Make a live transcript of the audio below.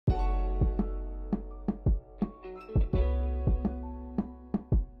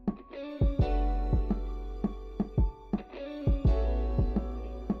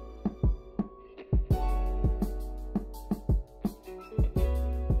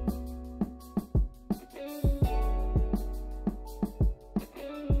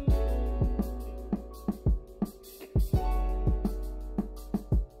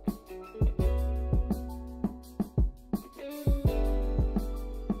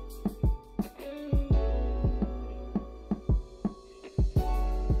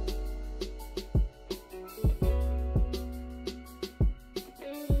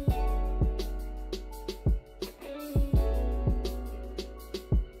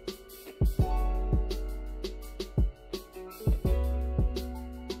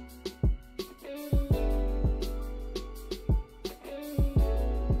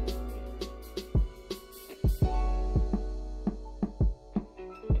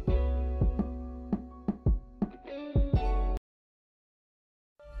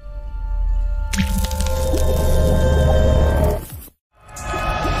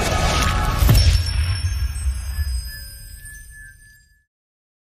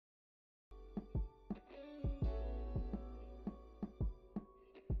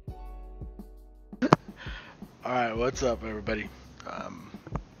Alright, what's up everybody?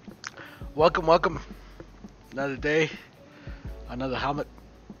 Welcome. Another day, another helmet.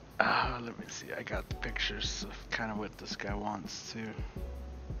 Let me see, I got the pictures of kind of what this guy wants to.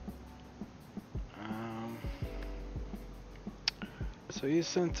 So he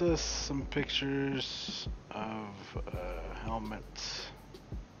sent us some pictures of a helmet.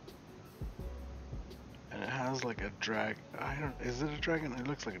 And it has like a is it a dragon? It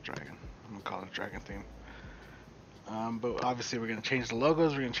looks like a dragon. I'm gonna call it a dragon theme. But obviously we're going to change the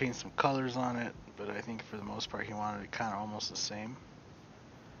logos, we're going to change some colors on it, but I think for the most part he wanted it kind of almost the same.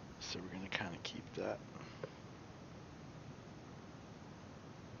 So we're going to kind of keep that.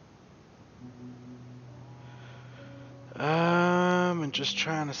 And just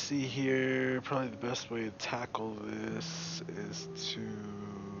trying to see here, probably the best way to tackle this is to...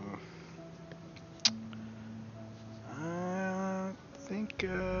 I think,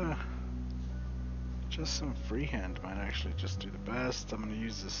 just some freehand might actually just do the best. I'm going to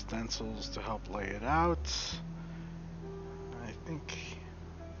use the stencils to help lay it out. I think,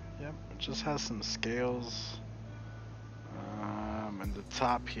 yep, it just has some scales. And the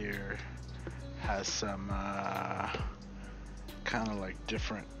top here has some kind of like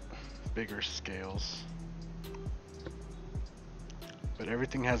different, bigger scales. But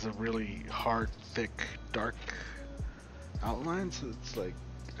everything has a really hard, thick, dark outline, so it's like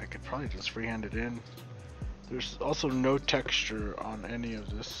I could probably just freehand it in. There's also no texture on any of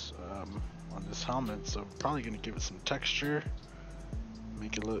this on this helmet, so I'm probably gonna give it some texture,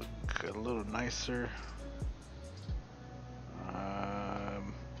 make it look a little nicer.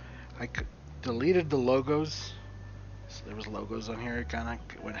 I deleted the logos, so there was logos on here. I kind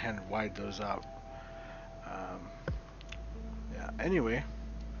of went ahead and widened those out. Yeah. Anyway.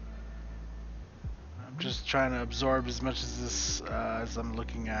 I'm just trying to absorb as much as this as I'm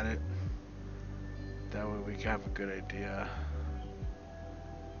looking at it. That way we can have a good idea.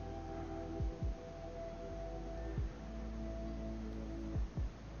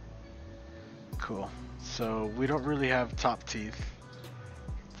 Cool. So we don't really have top teeth.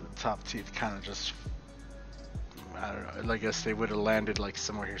 The top teeth kind of just, I don't know, I guess they would have landed like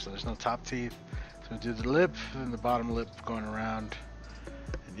somewhere here. So there's no top teeth. So we do the lip and the bottom lip going around.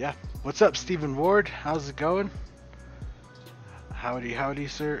 Yeah, what's up, Stephen Ward? How's it going? Howdy,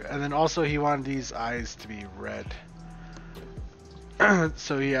 sir. And then also he wanted these eyes to be red.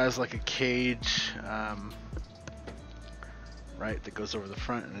 So he has like a cage, right, that goes over the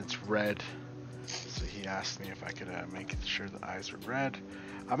front, and it's red. So he asked me if I could make sure the eyes were red.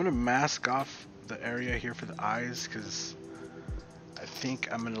 I'm gonna mask off the area here for the eyes because I think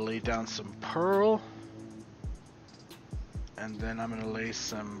I'm gonna lay down some pearl. And then I'm going to lay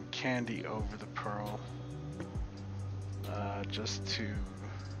some candy over the pearl just to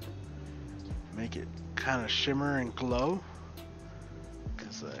make it kind of shimmer and glow,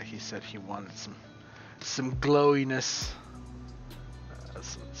 because he said he wanted some glowiness.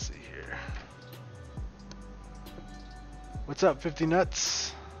 So let's see here. What's up, 50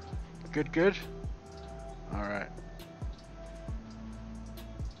 nuts? Good? Alright.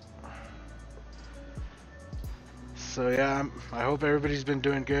 So yeah, I hope everybody's been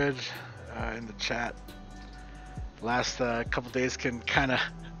doing good in the chat. Last couple days can kind of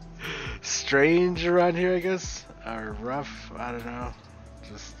strange around here, I guess, or rough. I don't know.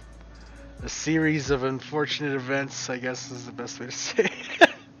 Just a series of unfortunate events, I guess, is the best way to say it.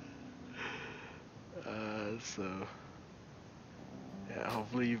 So yeah,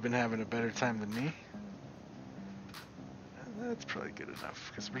 hopefully you've been having a better time than me. That's probably good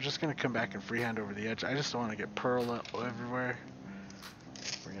enough, because we're just going to come back and freehand over the edge. I just don't want to get pearl up everywhere.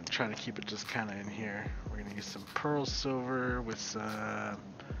 We're going to try to keep it just kind of in here. We're going to use some pearl silver with some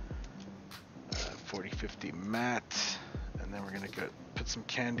 4050 matte, and then we're going to put some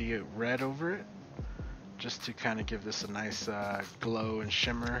candy red over it, just to kind of give this a nice glow and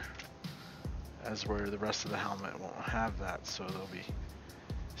shimmer, as where the rest of the helmet won't have that, so they'll be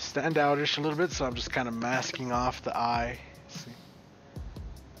standoutish a little bit. So I'm just kind of masking off the eye. See?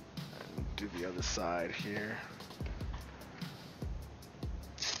 And do the other side here.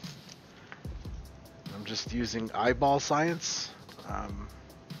 I'm just using eyeball science.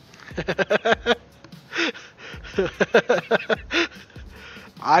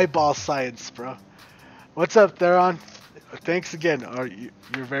 Eyeball science, bro. What's up, Theron? Thanks again.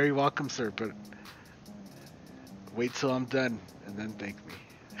 You're very welcome, sir, but wait till I'm done and then thank me.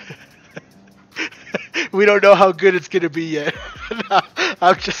 We don't know how good it's gonna be yet. No,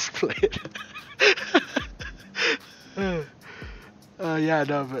 I'm just playing. Yeah,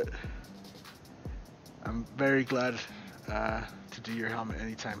 no, but I'm very glad to do your helmet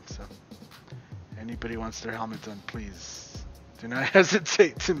anytime. So Anybody wants their helmet done, please do not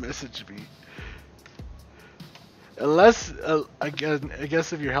hesitate to message me. Unless, I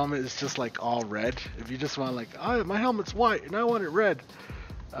guess if your helmet is just like all red, if you just want like, oh, my helmet's white and I want it red,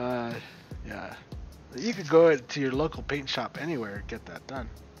 yeah, you could go to your local paint shop anywhere and get that done.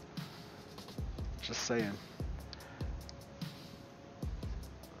 Just saying.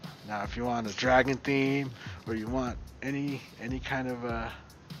 Now, if you want a dragon theme or you want any kind of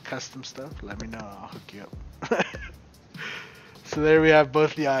custom stuff, let me know. I'll hook you up. So there we have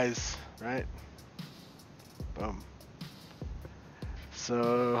both the eyes, right? Boom.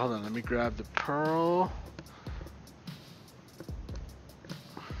 So hold on, let me grab the pearl.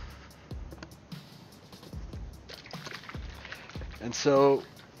 And so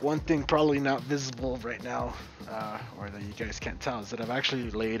one thing probably not visible right now, or that you guys can't tell, is that I've actually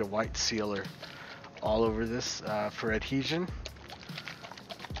laid a white sealer all over this for adhesion.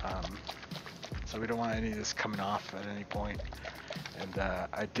 So we don't want any of this coming off at any point. And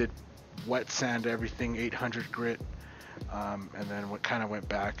I did wet sand everything 800 grit, and then what kind of went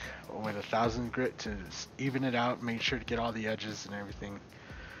back with 1000 grit to even it out, made sure to get all the edges and everything.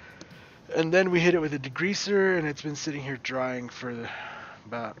 And then we hit it with a degreaser, and it's been sitting here drying for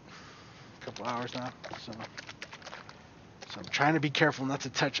about a couple hours now. So I'm trying to be careful not to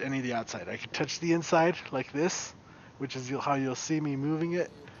touch any of the outside. I can touch the inside like this, which is how you'll see me moving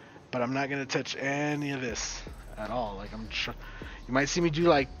it, but I'm not gonna touch any of this at all. Like you might see me do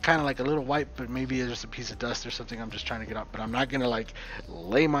like kind of like a little wipe, but maybe it's just a piece of dust or something I'm just trying to get up. But I'm not gonna like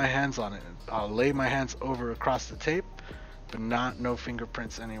lay my hands on it. I'll lay my hands over across the tape, but no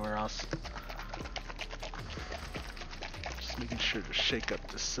fingerprints anywhere else. Just making sure to shake up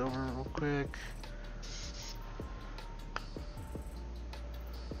the silver real quick.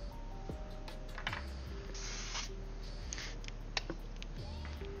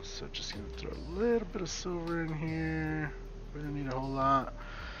 So just gonna throw a little bit of silver in here. We don't need a whole lot.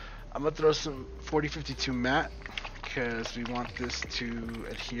 I'm gonna throw some 4052 matte because we want this to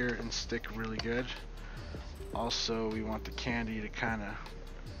adhere and stick really good. Also, we want the candy to kind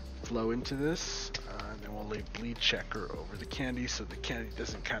of flow into this, and then we'll lay bleed checker over the candy so the candy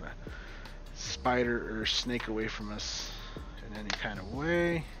doesn't kind of spider or snake away from us in any kind of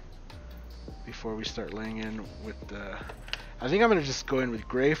way. Before we start laying in with the, I think I'm gonna just go in with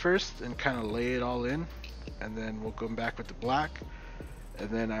gray first and kind of lay it all in, and then we'll go back with the black, and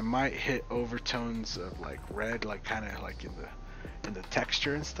then I might hit overtones of like red, like kind of like in the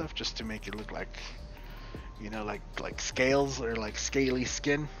texture and stuff, just to make it look like, you know, like scales or like scaly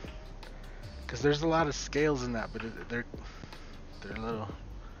skin, because there's a lot of scales in that, but they're little.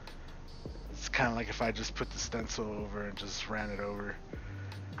 It's kind of like if I just put the stencil over and just ran it over.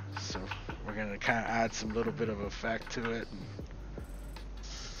 So we're gonna kind of add some little bit of effect to it and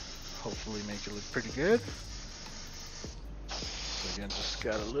hopefully make it look pretty good. So again, just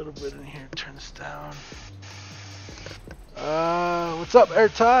got a little bit in here. Turn this down. What's up, Air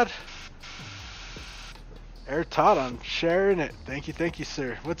Todd? Air Todd on sharing it. Thank you,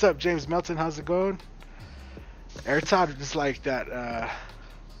 sir. What's up, James Melton? How's it going? Air Todd is like that.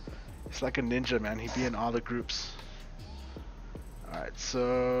 He's like a ninja, man. He'd be in all the groups. Alright,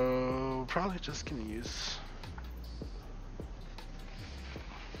 so probably just gonna use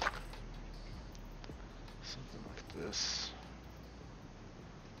something like this.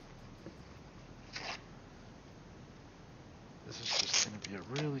 This is just gonna be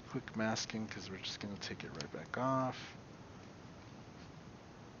a really quick masking because we're just gonna take it right back off.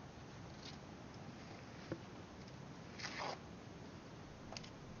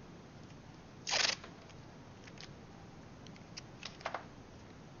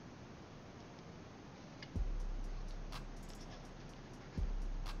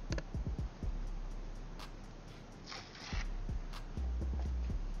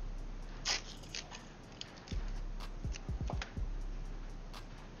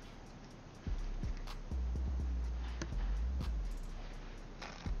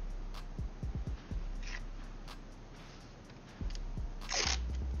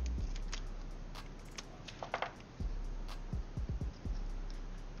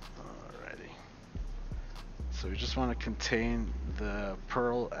 So we just want to contain the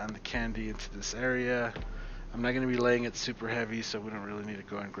pearl and the candy into this area. I'm not going to be laying it super heavy, so we don't really need to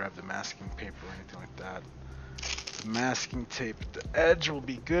go and grab the masking paper or anything like that. The masking tape at the edge will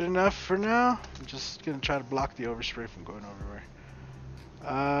be good enough for now. I'm just going to try to block the overspray from going everywhere.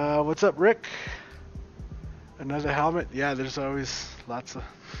 What's up, Rick? Another helmet? Yeah, there's always lots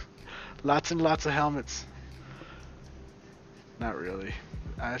and lots of helmets. Not really.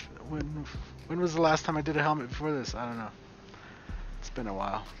 When was the last time I did a helmet before this? I don't know. It's been a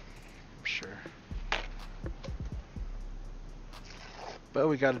while, I'm sure. But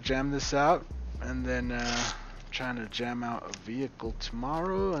we gotta jam this out, and then trying to jam out a vehicle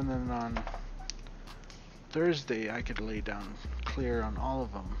tomorrow, and then on Thursday I could lay down clear on all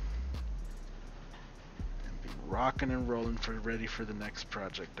of them and be rocking and rolling ready for the next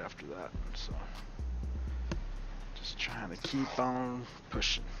project after that. So just trying to keep on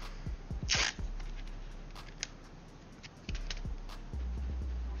pushing.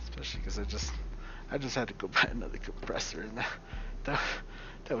 Especially because I just had to go buy another compressor, and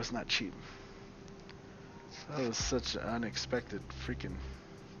that was not cheap. That was such an unexpected freaking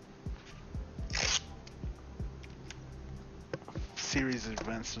series of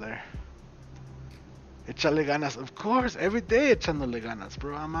events there. Échale ganas, of course, every day echándole ganas,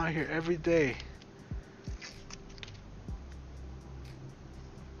 bro. I'm out here every day.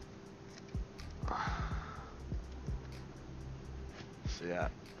 So yeah,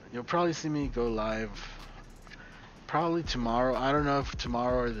 you'll probably see me go live probably tomorrow. I don't know if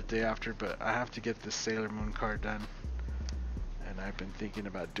tomorrow or the day after, but I have to get this Sailor Moon car done. And I've been thinking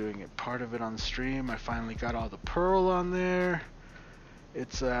about doing it, part of it on stream. I finally got all the pearl on there.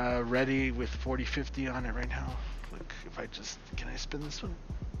 It's ready with 4050 on it right now. Look, if I just, can I spin this one?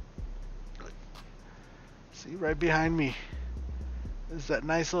 Look. See, right behind me is that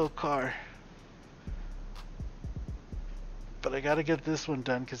nice little car. But I gotta get this one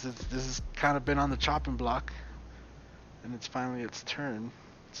done because this has kind of been on the chopping block. And it's finally its turn.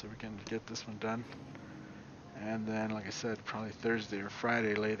 So we're gonna get this one done. And then, like I said, probably Thursday or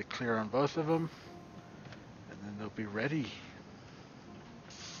Friday, lay the clear on both of them. And then they'll be ready.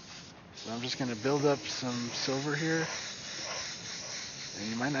 So I'm just going to build up some silver here. And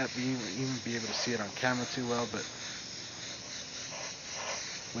you might not even be able to see it on camera too well, but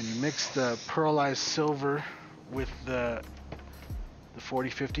when you mix the pearlized silver with the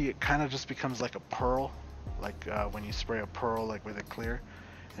 4050, it kind of just becomes like a pearl. Like when you spray a pearl like with a clear.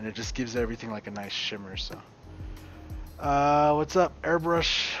 And it just gives everything like a nice shimmer. So what's up,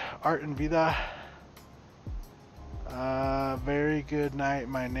 Airbrush Art and Vida? Very good night,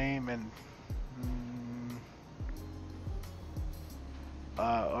 my name, and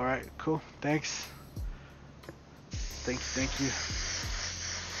alright, cool, thanks. Thank you.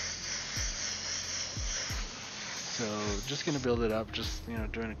 So just gonna build it up, just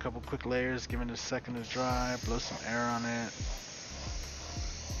doing a couple quick layers, giving it a second to dry, blow some air on it.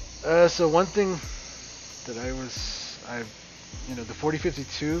 So one thing that the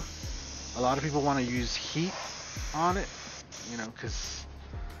 4052, a lot of people want to use heat on it, because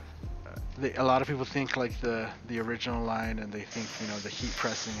a lot of people think like the original line, and they think the heat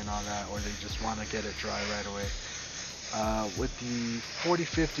pressing and all that, or they just want to get it dry right away. With the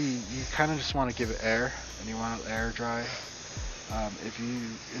 4050, you kind of just want to give it air, and you want it air dry. If you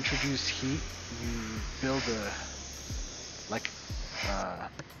introduce heat, you build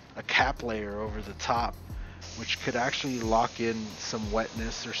a cap layer over the top, which could actually lock in some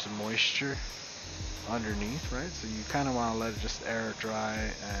wetness or some moisture underneath, right? So you kind of want to let it just air dry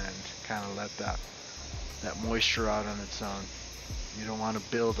and kind of let that moisture out on its own. You don't want to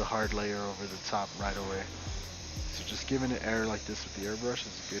build a hard layer over the top right away. So just giving it air like this with the airbrush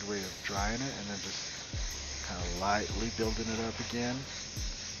is a good way of drying it, and then just kind of lightly building it up again.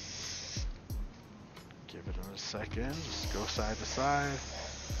 Give it a second, just go side to side.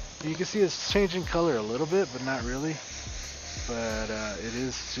 You can see it's changing color a little bit, but not really. But it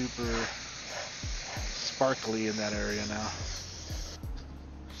is super sparkly in that area now.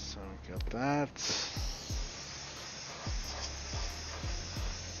 So we got that.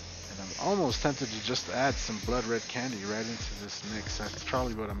 And I'm almost tempted to just add some blood red candy right into this mix. That's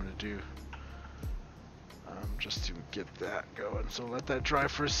probably what I'm going to do. Just to get that going. So let that dry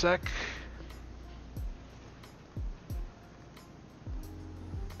for a sec.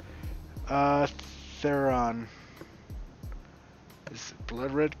 Theron. Is it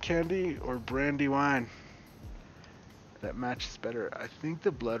blood red candy or brandy wine that matches better? I think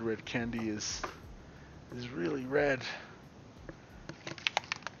the blood red candy is really red.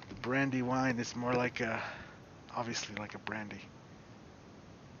 The brandy wine is more like obviously like a brandy.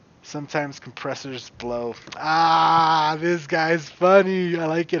 Sometimes compressors blow. Ah, this guy's funny. I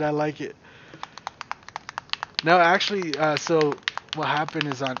like it. No, actually, so what happened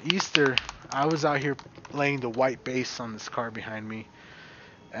is on Easter, I was out here laying the white base on this car behind me,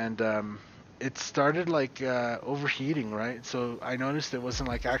 and it started like overheating, right? So I noticed it wasn't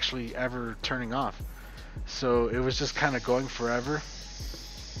like actually ever turning off, so it was just kind of going forever.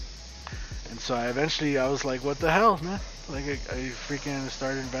 And so I was like, what the hell, man? Like I freaking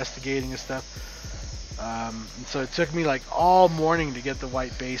started investigating and stuff. And so it took me like all morning to get the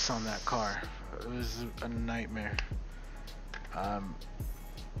white base on that car. It was a nightmare.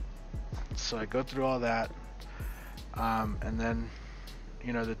 So I go through all that, and then,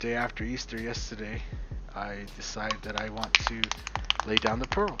 the day after Easter yesterday, I decide that I want to lay down the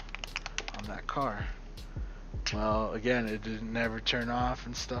pearl on that car. Well, again, it didn't never turn off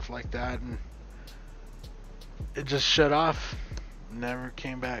and stuff like that, and it just shut off. Never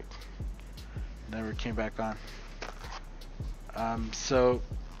came back. Never came back on. So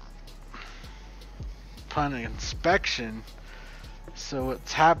upon inspection, so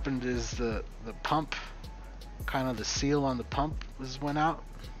what's happened is the pump, kind of the seal on the pump went out.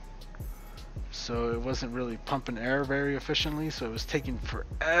 So it wasn't really pumping air very efficiently, so it was taking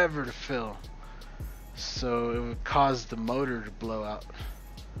forever to fill. So it would cause the motor to blow out.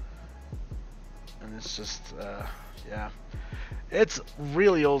 And it's just, yeah. It's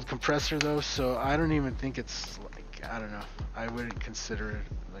really old compressor though, so I don't even think it's like, I don't know. I wouldn't consider it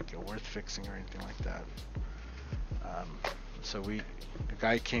like a worth fixing or anything like that. So the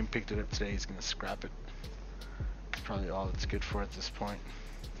guy came, picked it up today. He's gonna scrap it. It's probably all it's good for at this point.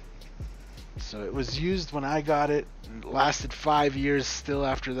 So it was used when I got it, and it lasted 5 years still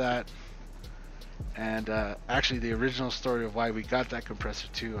after that. And actually the original story of why we got that compressor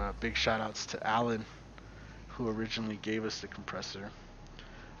too, big shout outs to Alan, who originally gave us the compressor.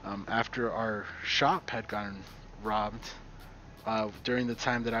 After our shop had gotten robbed, during the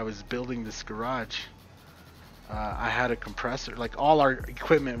time that I was building this garage, I had a compressor, like all our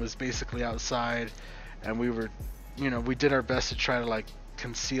equipment was basically outside, and we were, we did our best to try to like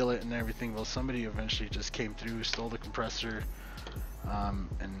conceal it and everything. Well, somebody eventually just came through, stole the compressor, and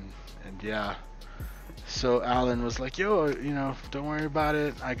yeah. So Alan was like, yo, don't worry about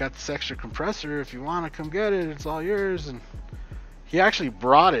it. I got this extra compressor. If you want to come get it, it's all yours. And he actually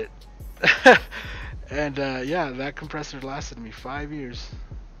brought it. And yeah, that compressor lasted me 5 years.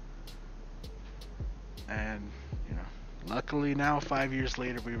 And, luckily now 5 years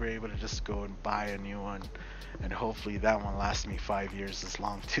later, we were able to just go and buy a new one. And hopefully that one lasts me 5 years as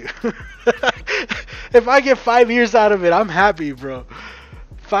long too. If I get 5 years out of it, I'm happy, bro.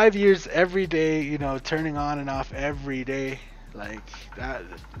 5 years every day, turning on and off every day, like that.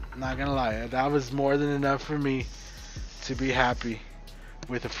 Not gonna lie, that was more than enough for me to be happy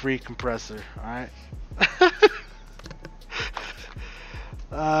with a free compressor. All right.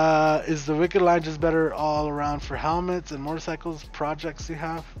 Is the Wicked line just better all around for helmets and motorcycles projects you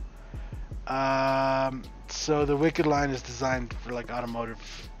have? So the Wicked line is designed for like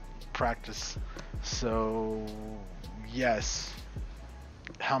automotive practice. So yes.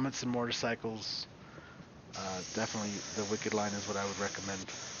 Helmets and motorcycles, definitely the Wicked line is what I would recommend.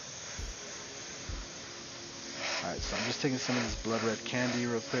 Alright, so I'm just taking some of this blood red candy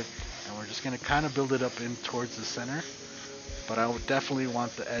real quick, and we're just going to kind of build it up in towards the center, but I would definitely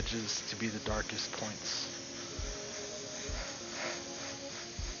want the edges to be the darkest points.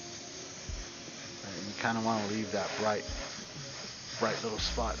 Right, and you kind of want to leave that bright little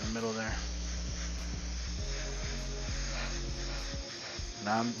spot in the middle there.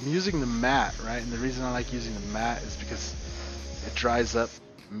 Now I'm using the matte, right? And the reason I like using the matte is because it dries up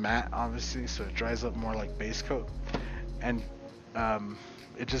matte, obviously, so it dries up more like base coat, and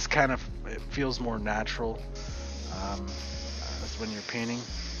it just kind of feels more natural as when you're painting.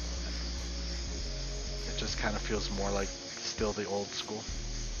 It just kind of feels more like still the old school,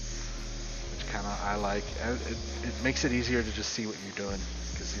 which kind of I like. And it makes it easier to just see what you're doing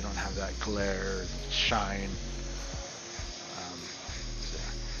because you don't have that glare and shine.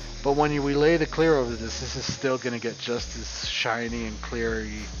 But when we lay the clear over this is still going to get just as shiny and clear,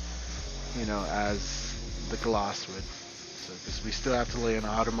 as the gloss would. So, because we still have to lay an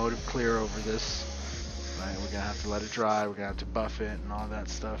automotive clear over this, right? We're going to have to let it dry. We're going to have to buff it and all that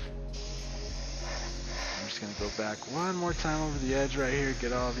stuff. I'm just going to go back one more time over the edge right here,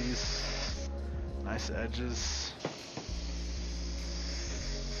 get all these nice edges.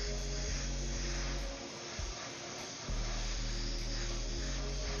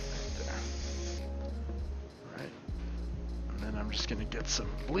 I'm just gonna get some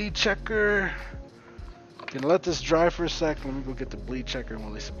bleed checker. Gonna let this dry for a sec. Let me go get the bleed checker and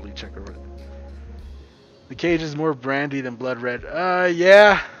we'll lay some bleed checker. The cage is more brandy than blood red.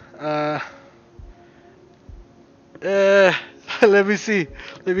 Yeah. Let me see.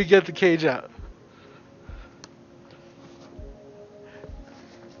 Let me get the cage out.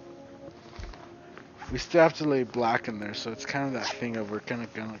 We still have to lay black in there, so it's kind of that thing of we're kind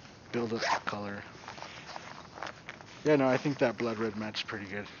of gonna build up the color. Yeah, no, I think that blood red matched pretty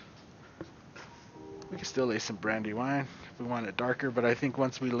good. We can still lay some brandy wine if we want it darker, but I think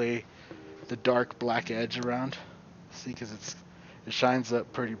once we lay the dark black edge around, see, because it shines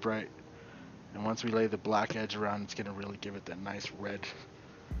up pretty bright, and once we lay the black edge around, it's gonna really give it that nice red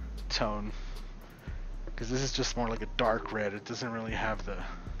tone, because this is just more like a dark red. It doesn't really have the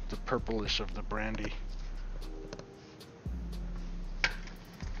purplish of the brandy.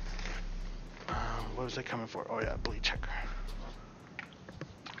 What was I coming for? Oh yeah, bleed checker.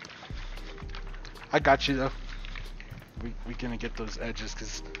 I got you though. We gonna get those edges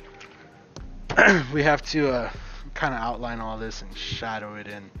because we have to kind of outline all this and shadow it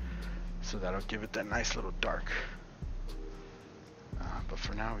in, so that'll give it that nice little dark. But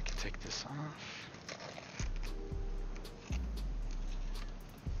for now, we can take this off.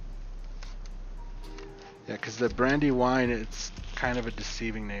 Yeah, because the brandy wine, it's kind of a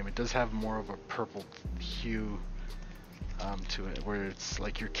deceiving name. It does have more of a purple hue to it, where it's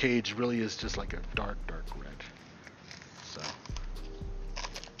like your cage really is just like a dark red. So,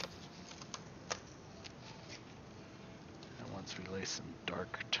 and once we lay some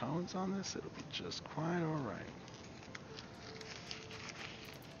dark tones on this, it'll be just quite all right.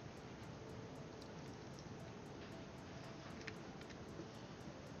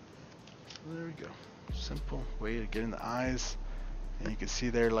 So there we go. Simple way to get in the eyes, and you can see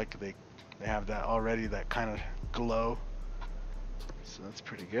there, like they have that already, that kind of glow. So that's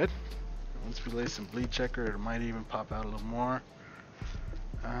pretty good. Once we lay some bleed checker, it might even pop out a little more.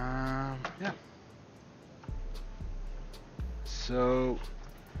 Yeah. So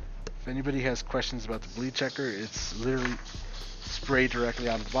if anybody has questions about the bleed checker, it's literally spray directly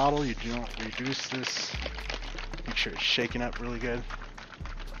out of the bottle. You don't reduce this. Make sure it's shaken up really good.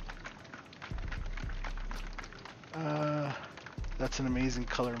 That's an amazing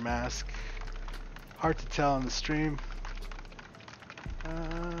color mask. Hard to tell on the stream.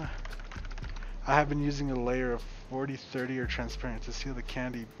 I have been using a layer of 40-30 or transparent to seal the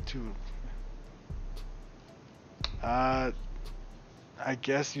candy too. I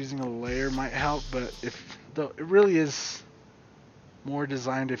guess using a layer might help, but though it really is more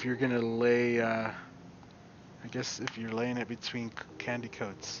designed if you're gonna lay. I guess if you're laying it between candy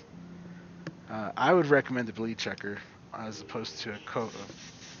coats. I would recommend the bleed checker as opposed to a coat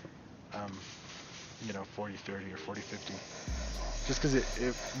of, 40-30 or 40-50. Just because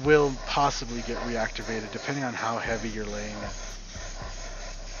it will possibly get reactivated depending on how heavy you're laying it.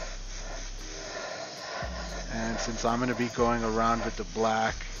 And since I'm going to be going around with the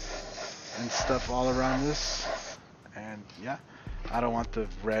black and stuff all around this, and yeah, I don't want the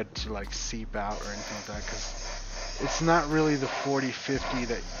red to like seep out or anything like that, because it's not really the 40-50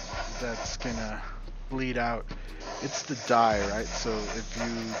 that's gonna bleed out. It's the dye, right? So if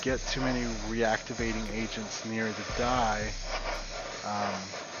you get too many reactivating agents near the dye,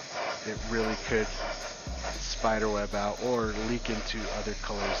 it really could spiderweb out or leak into other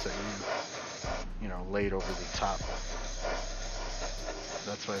colors that you laid over the top.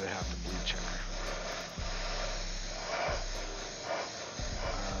 That's why they have the bleed checker.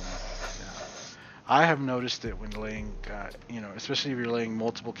 I have noticed it when laying, especially if you're laying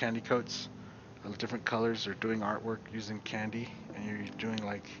multiple candy coats of different colors or doing artwork using candy, and you're doing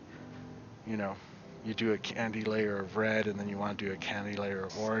like, you do a candy layer of red and then you want to do a candy layer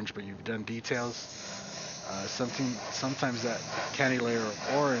of orange, but you've done details. Sometimes that candy layer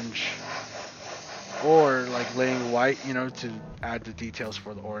of orange, or like laying white, to add the details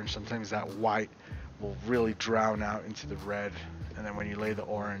for the orange, sometimes that white will really drown out into the red. And then when you lay the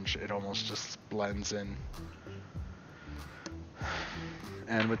orange, it almost just blends in.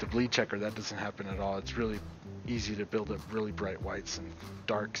 And with the bleed checker, that doesn't happen at all. It's really easy to build up really bright whites and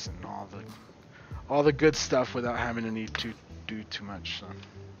darks and all the good stuff without having to need to do too much. So.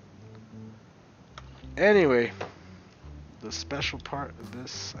 Anyway, the special part of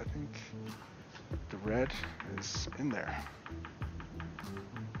this, I think, the red is in there.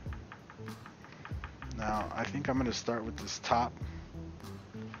 Now, I think I'm going to start with this top,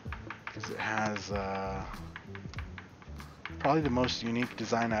 because it has probably the most unique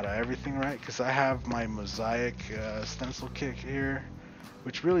design out of everything, right? Because I have my mosaic stencil kit here,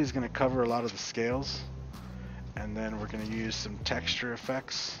 which really is going to cover a lot of the scales. And then we're going to use some texture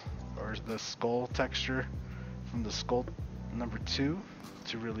effects, or the skull texture from the skull number 2,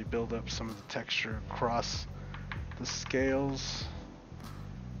 to really build up some of the texture across the scales.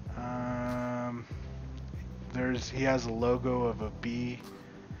 He has a logo of a bee,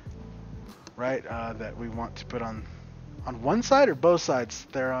 right? That we want to put on one side or both sides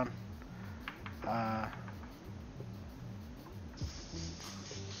there on.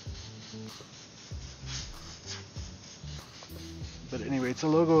 But anyway, it's a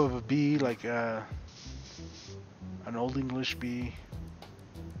logo of a bee, like an Old English bee,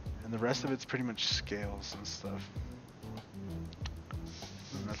 and the rest of it's pretty much scales and stuff.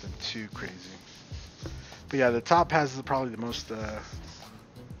 Nothing too crazy. But yeah, the top has probably the most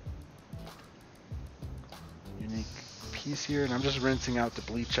piece here, and I'm just rinsing out the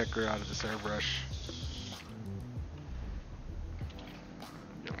bleed checker out of this airbrush.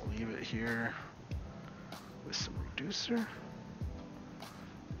 I'm gonna leave it here with some reducer.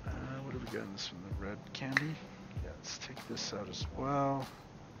 What have we got in this from the red candy? Yeah, let's take this out as well.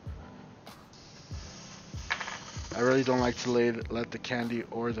 I really don't like to let the candy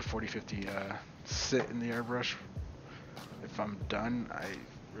or the 4050 sit in the airbrush. If I'm done, I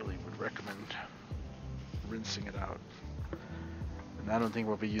really would recommend rinsing it out. And I don't think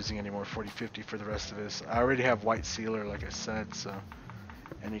we'll be using any more 4050 for the rest of this. I already have white sealer, like I said, so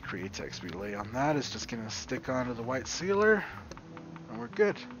any Createx we lay on that is just gonna stick onto the white sealer, and we're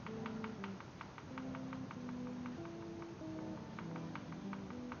good.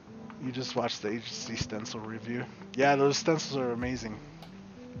 You just watched the HC stencil review. Yeah, those stencils are amazing.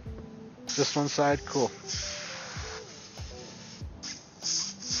 Just one side, cool.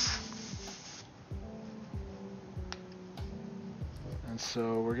 And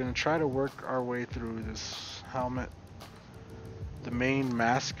so we're gonna try to work our way through this helmet, the main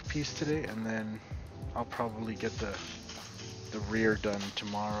mask piece today, and then I'll probably get the rear done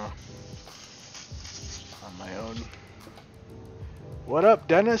tomorrow on my own. What up,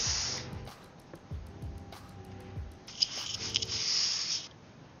 Dennis?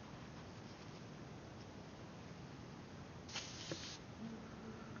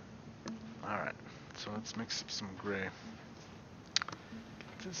 Alright, so let's mix up some gray.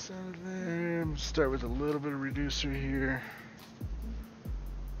 Get this out of there. I'm gonna start with a little bit of reducer here.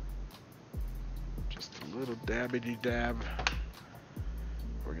 Just a little dabbity dab.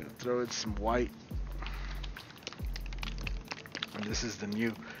 We're gonna throw in some white. And this is the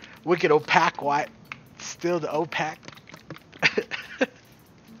new wicked opaque white. Still the opaque.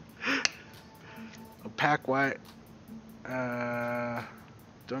 Opaque white.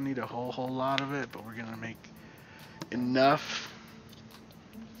 Don't need a whole lot of it, but we're gonna make enough.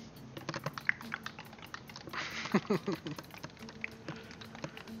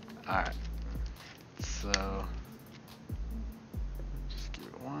 Alright. So just give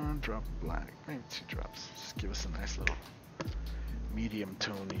it one drop of black, maybe 2 drops. Just give us a nice little medium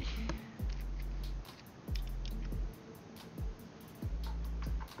tony.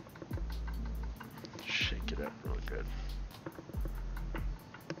 Shake it up really good.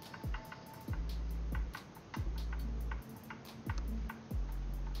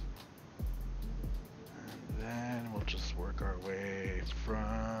 And then we'll just work our way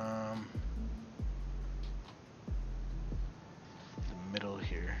from the middle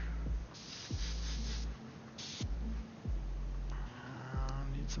here.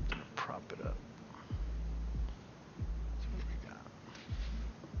 Something to prop it up. That's what we got.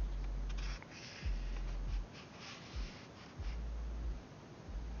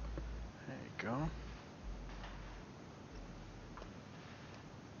 There you go.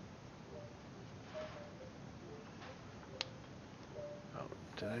 Oh,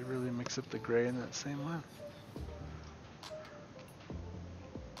 did I really mix up the gray in that same one?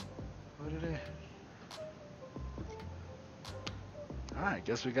 What did I? Alright,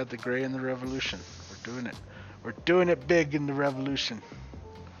 guess we got the gray in the revolution. We're doing it. We're doing it big in the revolution.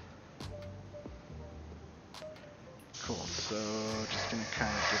 Cool, so just gonna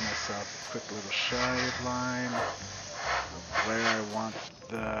kind of give myself a quick little shade line of where I want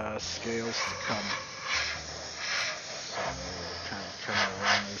the scales to come. So kind of coming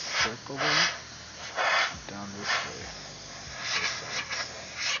around this circle there, down this way.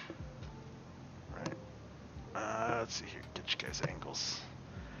 Right. Let's see here. Get you guys angles.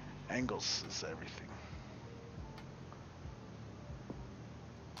 Angles is everything.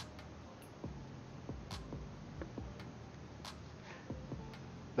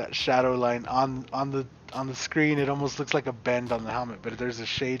 That shadow line on the screen, it almost looks like a bend on the helmet, but there's a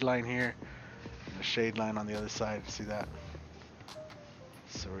shade line here and a shade line on the other side. See that?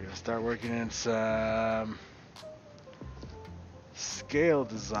 So we're gonna start working in some scale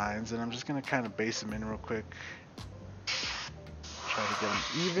designs, and I'm just gonna kind of base them in real quick. Try to get them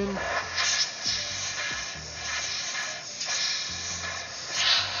even.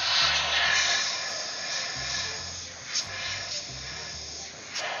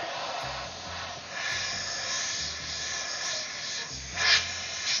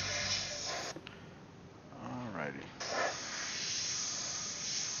 Alrighty.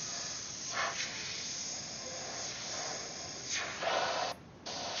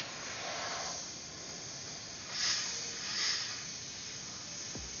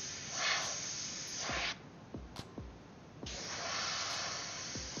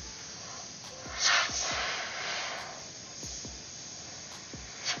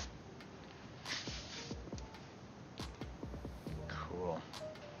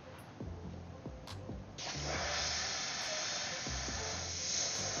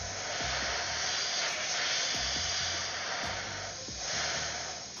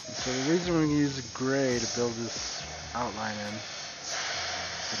 So the reason we're going to use gray to build this outline in, and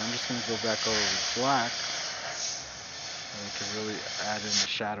I'm just going to go back over with black, and we can really add in the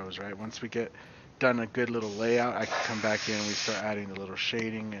shadows, right? Once we get done a good little layout, I can come back in and we start adding the little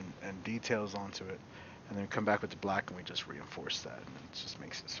shading and details onto it. And then come back with the black and we just reinforce that. And it just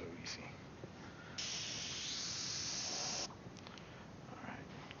makes it so easy. Alright,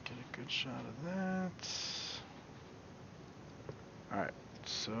 get a good shot of that. Alright,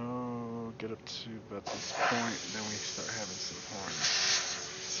 so get up to about this point and then we start having some horns.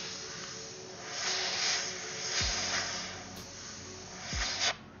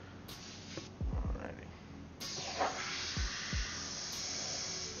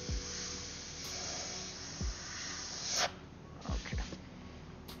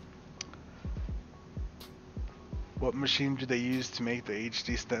 What machine do they use to make the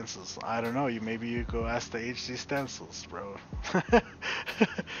HD stencils? I don't know. Maybe you go ask the HD stencils, bro.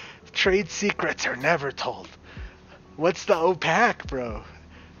 Trade secrets are never told. What's the opaque, bro?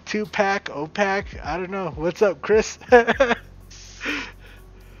 2-pack, opaque? I don't know. What's up, Chris?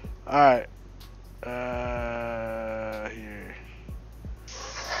 Alright. Here.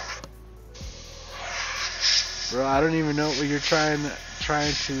 Bro, I don't even know what you're trying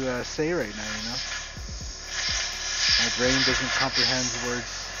to say right now, you know? My brain doesn't comprehend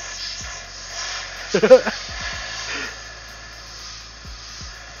words. Alright,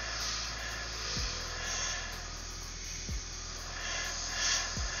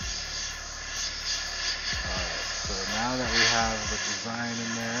 so now that we have the design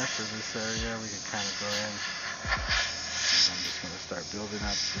in there for this area, we can kind of go in. And I'm just going to start building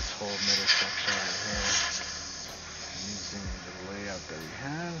up this whole middle section right here using the layout that we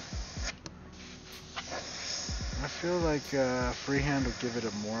had. I feel like freehand will give it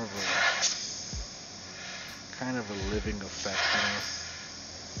a more of a kind of a living effect, you know.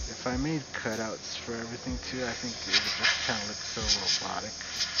 If I made cutouts for everything too, I think it would just kind of look so robotic.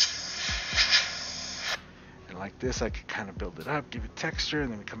 And like this, I could kind of build it up, give it texture,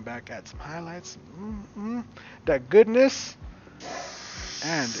 and then we come back, add some highlights. That goodness,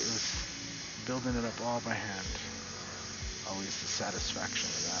 and it was building it up all by hand. Always the satisfaction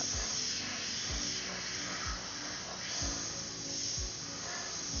of that.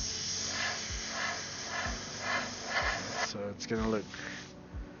 So it's gonna look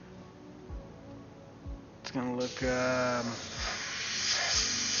a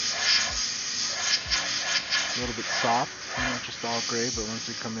little bit soft, not just all gray, but once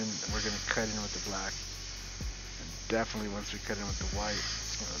we come in, we're gonna cut in with the black. And definitely once we cut in with the white,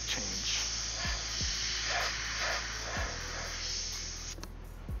 it's gonna change.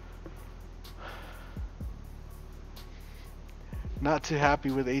 Not too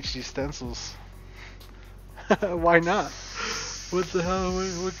happy with HD stencils. Why not? What the hell?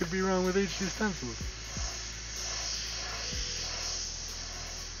 What could be wrong with HD stencils?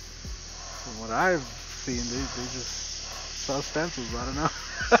 From what I've seen, they just sell stencils. I don't know.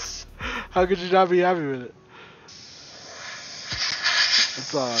 How could you not be happy with it?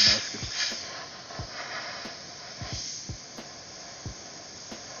 That's all I'm asking.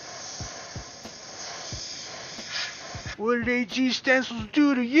 What did HD stencils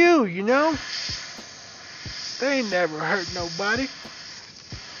do to you, you know? They ain't never hurt nobody.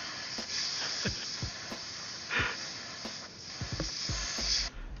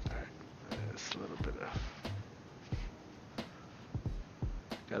 Alright, just a little bit of...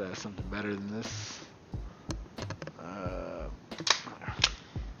 Gotta have something better than this.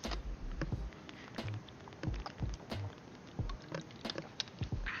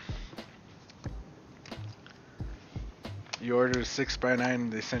 You ordered a 6x9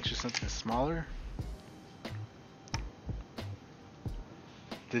 and they sent you something smaller?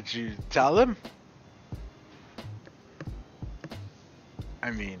 Did you tell them?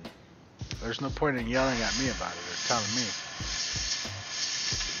 I mean, there's no point in yelling at me about it or telling me.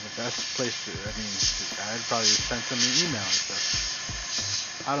 The best place to, I mean, I'd probably send them an email and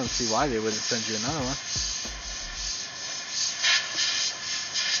stuff. I don't see why they wouldn't send you another one.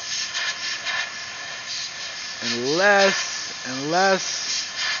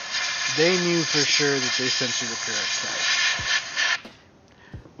 Unless they knew for sure that they sent you the correct size.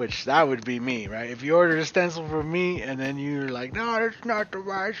 Which, that would be me, right? If you ordered a stencil from me and then you're like, no, that's not the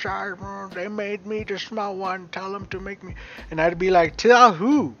right size, they made me the small one, tell them to make me. And I'd be like, tell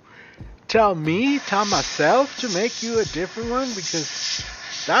who? Tell me? Tell myself to make you a different one? Because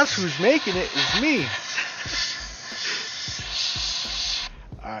that's who's making it, is me.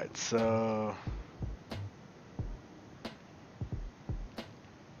 Alright, so...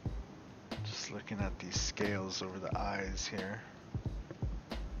 looking at these scales over the eyes here.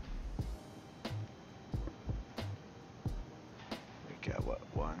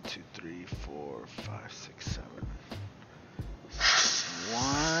 1, 2, 3, 4, 5, 6, 7.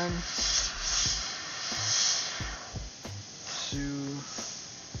 1, 2,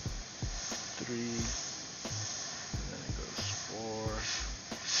 3, and then it goes 4,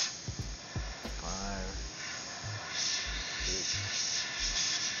 5,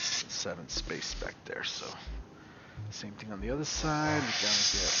 6, 7 space back there. So same thing on the other side. We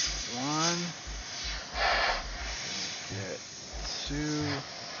gotta get 1, get 2, and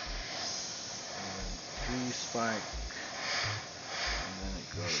 3 spike, and then it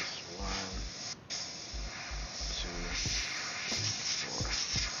goes 1, 2, 3,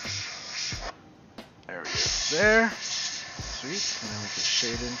 4. There we go. There. Sweet. And then we can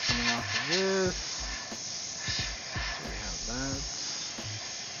shade in coming off of this. So we have that.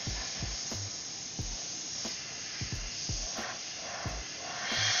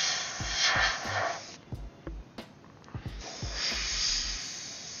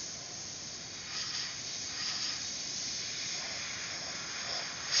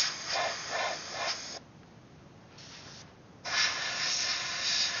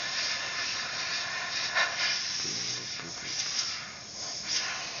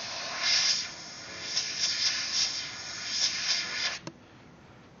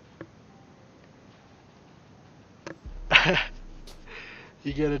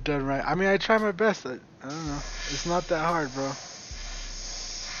 You get it done right. I mean, I try my best. I don't know. It's not that hard, bro. You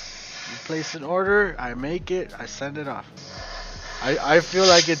place an order, I make it, I send it off. I feel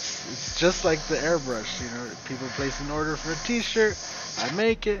like it's just like the airbrush, you know. People place an order for a t-shirt, I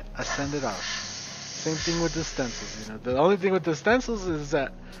make it, I send it off. Same thing with the stencils, you know. The only thing with the stencils is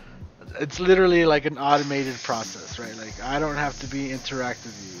that it's literally like an automated process, right? Like, I don't have to be interactive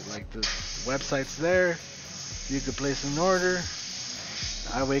with you. Like, the website's there, you could place an order.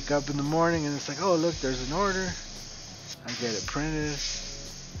 I wake up in the morning and it's like, oh look, there's an order. I get it printed,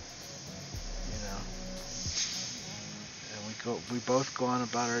 you know, and we both go on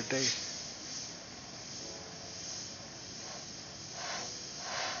about our day.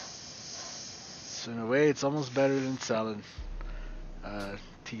 So in a way, it's almost better than selling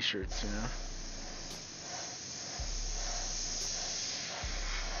t-shirts, you know.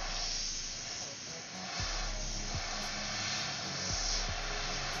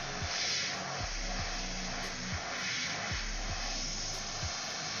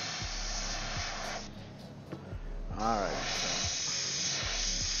 Alright,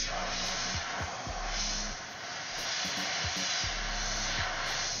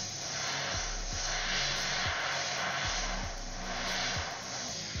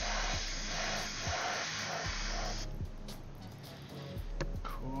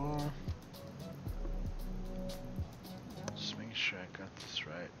 cool. Just making sure I got this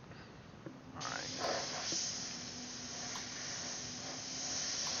right. Alright.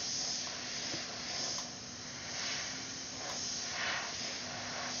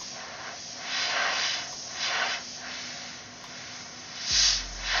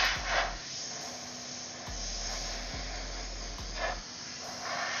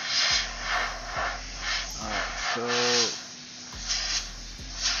 So, like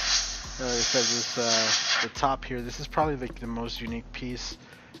I said, this the top here, this is probably like the most unique piece.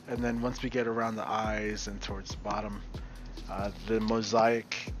 And then once we get around the eyes and towards the bottom, the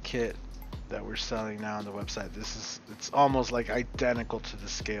mosaic kit that we're selling now on the website, it's almost like identical to the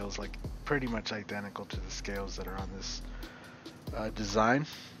scales, like pretty much identical to the scales that are on this design.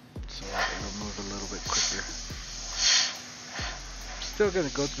 So it'll move a little bit quicker. Still gonna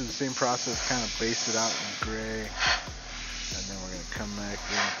go through the same process, kind of base it out in gray, and then we're gonna come back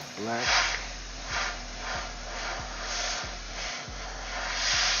in black.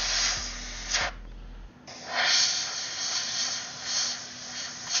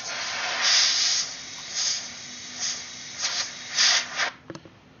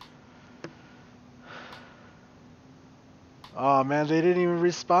 Oh man, they didn't even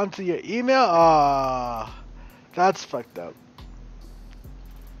respond to your email? Oh, that's fucked up.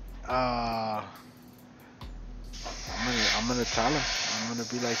 I'm gonna tell him. I'm gonna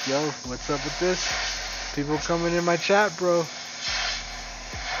be like, yo, what's up with this? People coming in my chat, bro.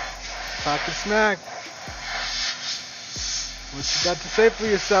 Talking smack. What you got to say for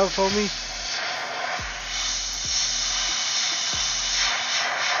yourself, homie?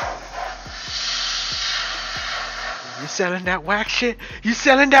 You selling that whack shit? You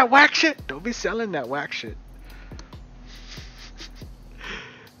selling that whack shit? Don't be selling that whack shit.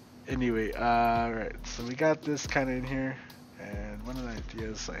 Anyway, alright, so we got this kind of in here, and one of the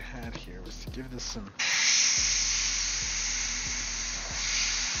ideas I had here was to give this a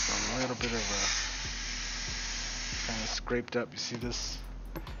little bit of a kind of scraped up. You see this?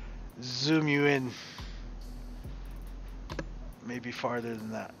 zoom you in. Maybe farther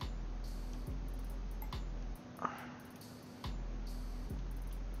than that.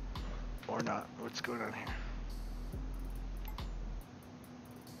 Or not. What's going on here?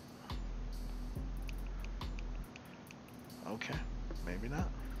 Okay, maybe not.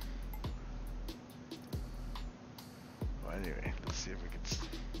 Well, anyway, let's see if we can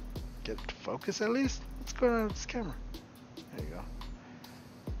get it to focus at least. What's going on with this camera? There you go.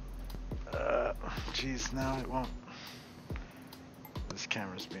 Geez, now it won't. This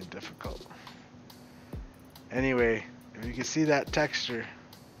camera's being difficult. Anyway, if you can see that texture.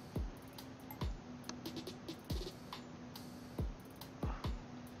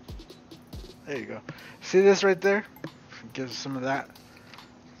 There you go. See this right there? Gives some of that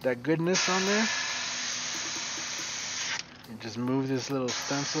goodness on there. You just move this little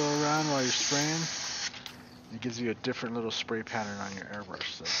stencil around while you're spraying. It gives you a different little spray pattern on your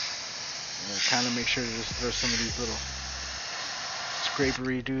airbrush. So kind of make sure to just throw some of these little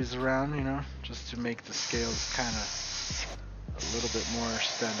scrapery doos around, you know, just to make the scales kind of a little bit more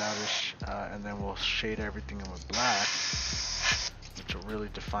standoutish. And then we'll shade everything in with black, which will really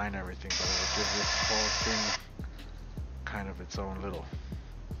define everything, but it will give this whole thing kind of its own little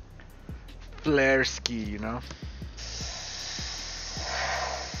flare ski, you know.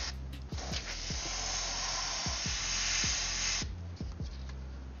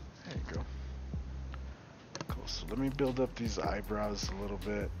 There you go. Cool. So let me build up these eyebrows a little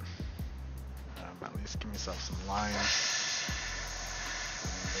bit. At least give myself some lines.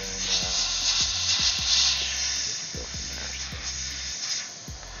 And then we can go from there. So.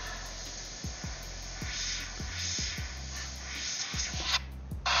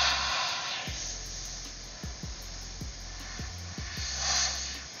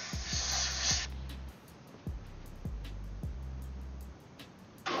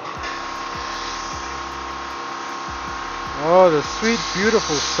 Oh, the sweet,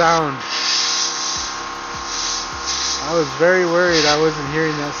 beautiful sound. I was very worried I wasn't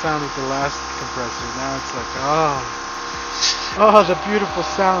hearing that sound with the last compressor. Now it's like, oh, the beautiful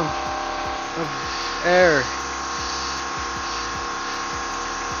sound of air.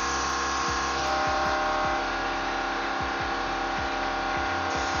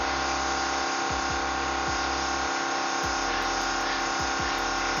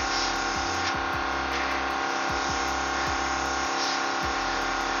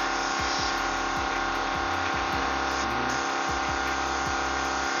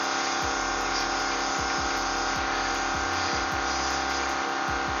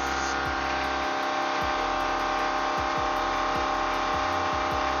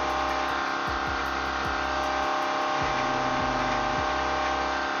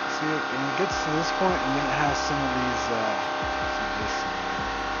 And it gets to this point, and then it has some of these,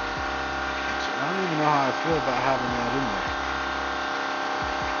 I don't even know how I feel about having that in there.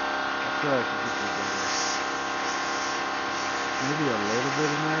 I feel like it could be better. Maybe a little bit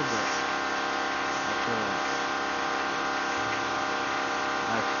in there, but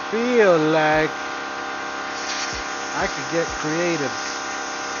I feel like I could get creative.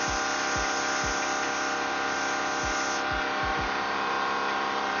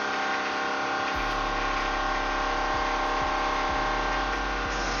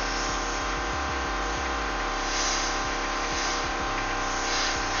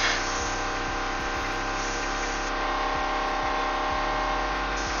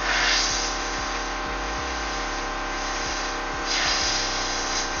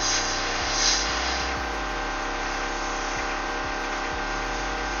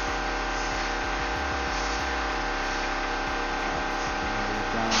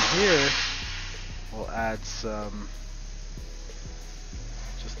 Here we'll add some,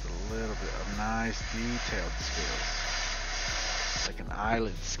 just a little bit of nice detailed scales, like an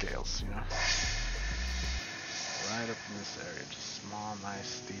eyelid scales, you know, right up in this area, just small,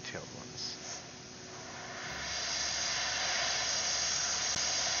 nice, detailed ones.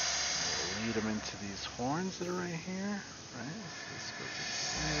 We'll lead them into these horns that are right here, right? So this goes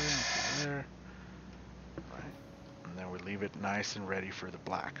into there, right? And then we leave it nice and ready for the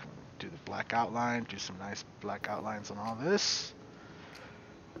black. Do the black outline, do some nice black outlines on all this.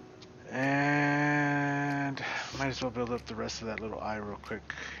 And might as well build up the rest of that little eye real quick.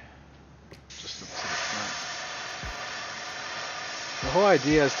 Just up to the front. The whole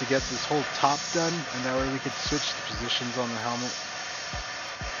idea is to get this whole top done, and that way we could switch the positions on the helmet.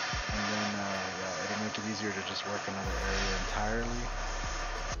 And then yeah, it'll make it easier to just work another area entirely.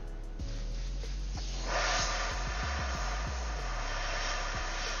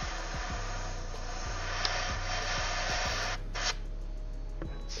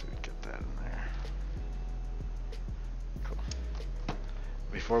 So we get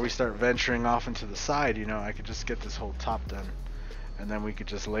before we start venturing off into the side, you know, I could just get this whole top done. And then we could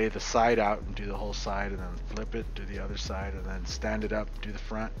just lay the side out and do the whole side, and then flip it, do the other side, and then stand it up, do the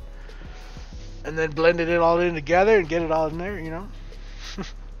front. And then blended it all in together and get it all in there, you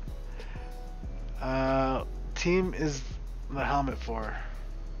know. Team is the helmet for.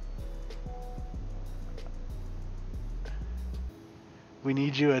 We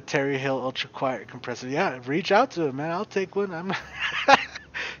need you a Terry Hill ultra quiet compressor. Yeah, reach out to him, man. I'll take one. I'm.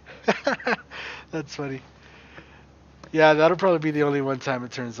 That's funny. Yeah, that'll probably be the only one time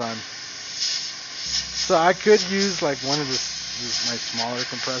it turns on. So I could use like one of my smaller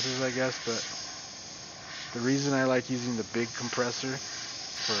compressors, I guess, but the reason I like using the big compressor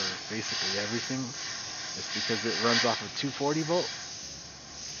for basically everything is because it runs off of 240 volt.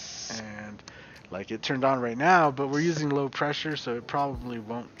 And like it turned on right now, but we're using low pressure, so it probably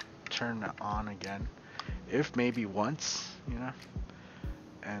won't turn on again. If maybe once, you know.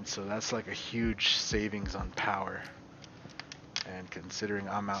 And so that's like a huge savings on power. And considering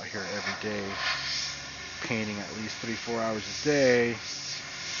I'm out here every day painting at least 3-4 hours a day,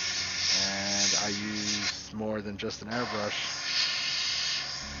 and I use more than just an airbrush,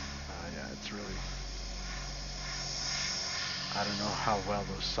 yeah, it's really, I don't know how well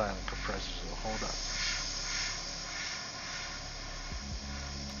those silent compressors will hold up.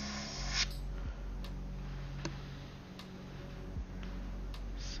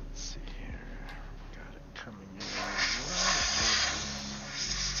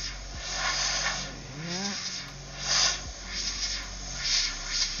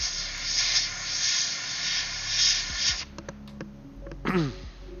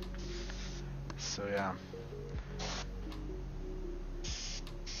 So yeah,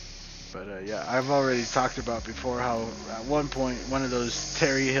 but yeah, I've already talked about before how at one point one of those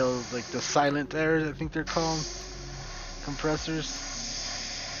Terry Hill, like the silent airs, I think they're called, compressors,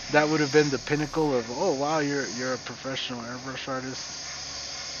 that would have been the pinnacle of, oh wow, you're a professional airbrush artist.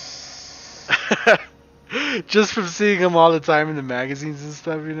 Just from seeing them all the time in the magazines and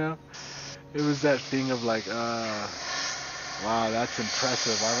stuff, you know, it was that thing of like, wow, that's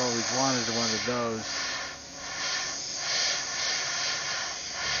impressive. I've always wanted one of those.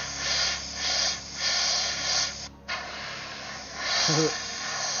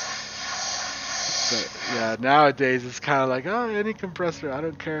 But yeah, nowadays it's kind of like, oh, any compressor, I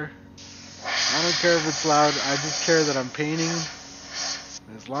don't care. I don't care if it's loud. I just care that I'm painting.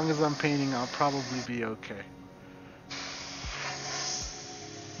 As long as I'm painting, I'll probably be okay.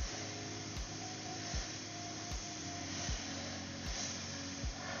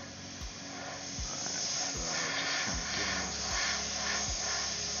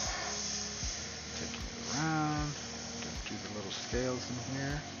 Scales in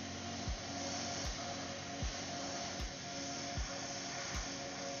here.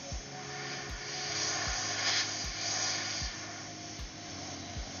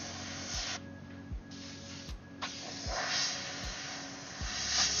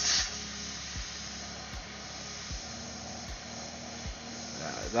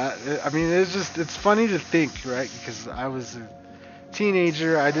 I mean, it's funny to think, right? Because I was a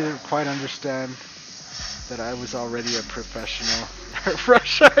teenager, I didn't quite understand that I was already a professional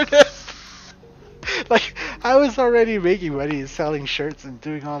airbrush artist. Like, I was already making money and selling shirts and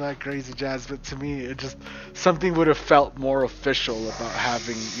doing all that crazy jazz, but to me, it just, something would have felt more official erbout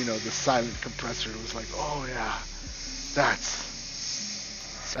having, you know, the silent compressor. It was like, oh yeah,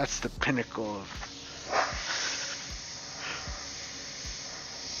 that's the pinnacle of.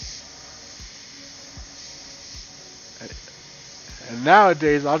 And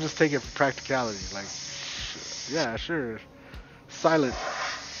nowadays, I'll just take it for practicality. Like, yeah, sure, silent.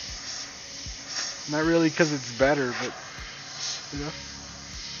 Not really because it's better, but, you know,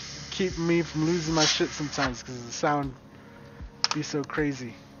 keep me from losing my shit sometimes because the sound be so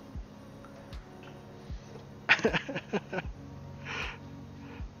crazy.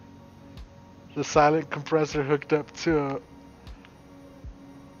 The silent compressor hooked up to a...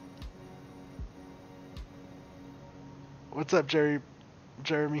 What's up, Jeremy?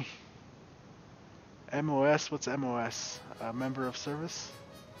 MOS? What's MOS? A member of service?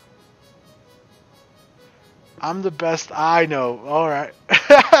 I'm the best I know. Alright.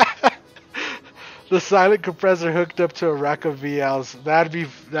 The silent compressor hooked up to a rack of VLs. That'd be...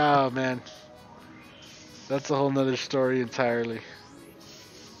 Oh, man. That's a whole nother story entirely.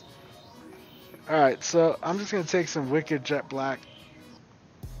 Alright, so I'm just going to take some Wicked Jet Black.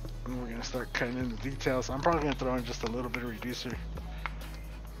 And we're going to start cutting into details. I'm probably going to throw in just a little bit of reducer.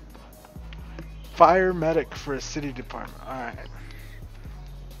 Fire medic for a city department. Alright.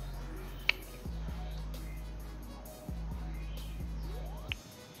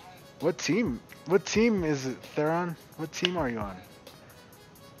 What team? What team is it, Theron? What team are you on?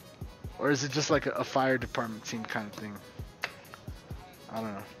 Or is it just like a fire department team kind of thing? I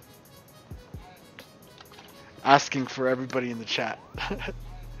don't know. Asking for everybody in the chat.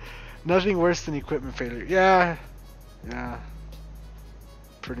 Nothing worse than equipment failure. Yeah. Yeah.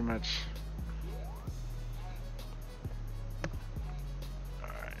 Pretty much.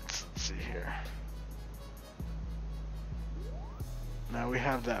 Alright, let's see here. Now we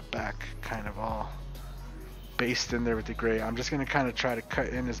have that back kind of all based in there with the gray. I'm just going to kind of try to cut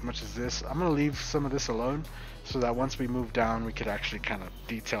in as much as this. I'm going to leave some of this alone so that once we move down we could actually kind of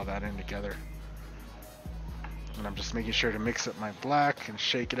detail that in together. And I'm just making sure to mix up my black and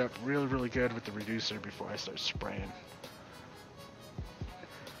shake it up really, really good with the reducer before I start spraying.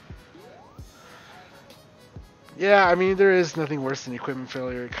 Yeah, I mean, there is nothing worse than equipment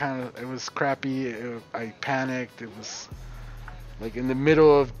failure. It was crappy. I panicked. It was like in the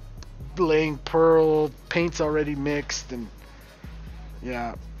middle of laying pearl, paint's already mixed, and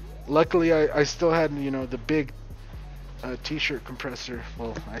yeah. Luckily, I still had, you know, the big t-shirt compressor.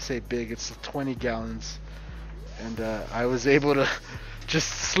 Well, I say big, it's 20 gallons. And I was able to just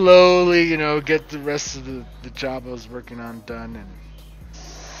slowly, you know, get the rest of the job I was working on done. And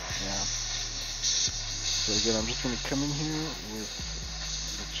yeah. So again, I'm just going to come in here with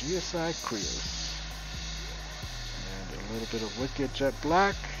the GSI Krios. And a little bit of Wicked Jet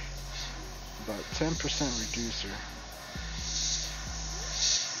Black. About 10% reducer.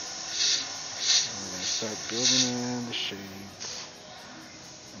 And we're going to start building in the shades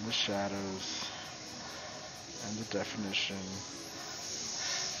and the shadows and the definition.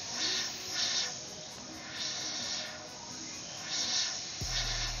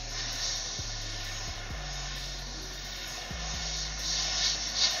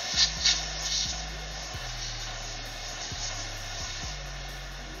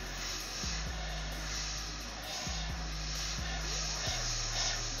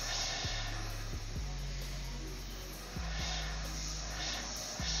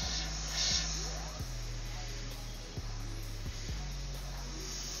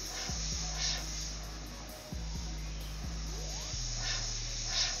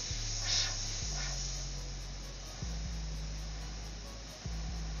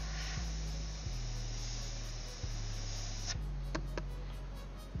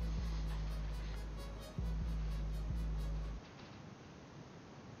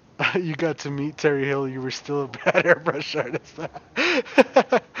 You got to meet Terry Hill. You were still a bad airbrush artist.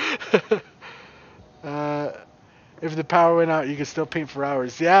 If the power went out, you could still paint for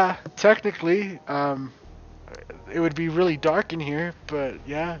hours. Yeah, technically, it would be really dark in here, but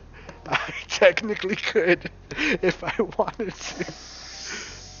yeah, I technically could if I wanted to.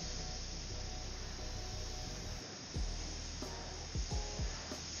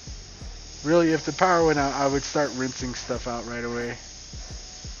 Really, if the power went out, I would start rinsing stuff out right away.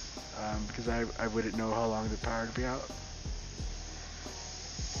 Because I wouldn't know how long the power would be out.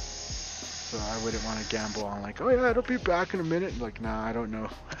 So I wouldn't want to gamble on like, oh yeah, it'll be back in a minute. Like, nah, I don't know.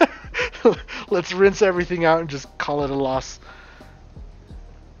 Let's rinse everything out and just call it a loss.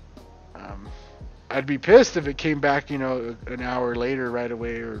 I'd be pissed if it came back, you know, an hour later right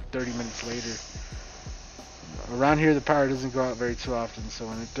away or 30 minutes later. Around here, the power doesn't go out very too often, so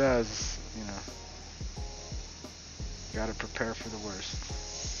when it does, you know, you gotta prepare for the worst.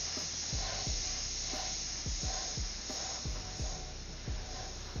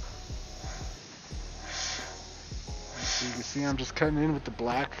 So you can see I'm just cutting in with the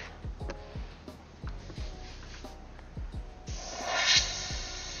black.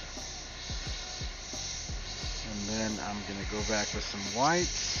 And then I'm gonna go back with some white.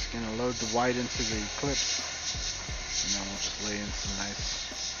 Gonna load the white into the Eclipse. And then we'll just lay in some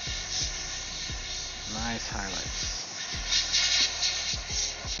nice highlights.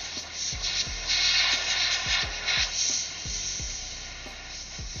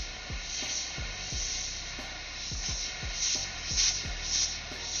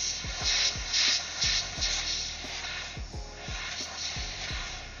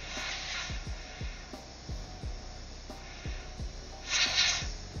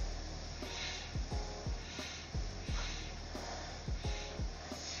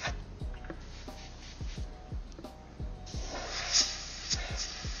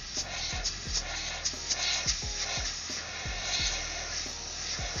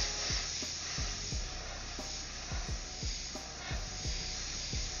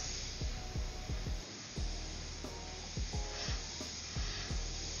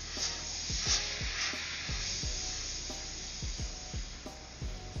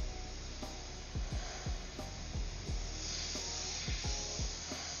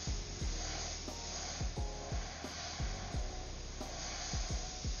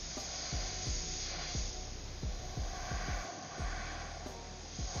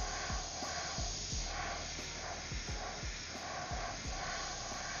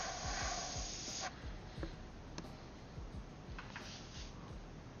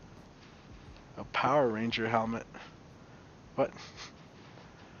 Power Ranger helmet. What?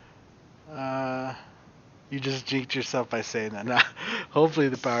 You just jinxed yourself by saying that. Nah, hopefully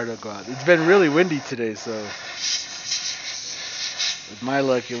the power don't go out. It's been really windy today, so with my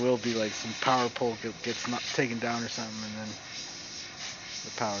luck, it will be like some power pole gets not taken down or something, and then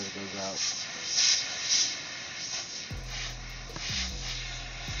the power goes out.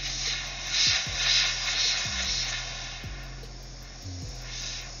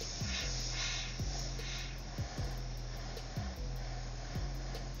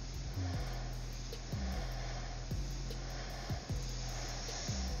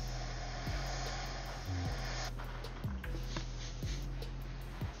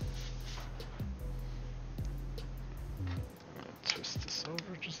 Twist this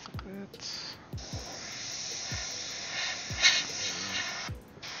over just a bit.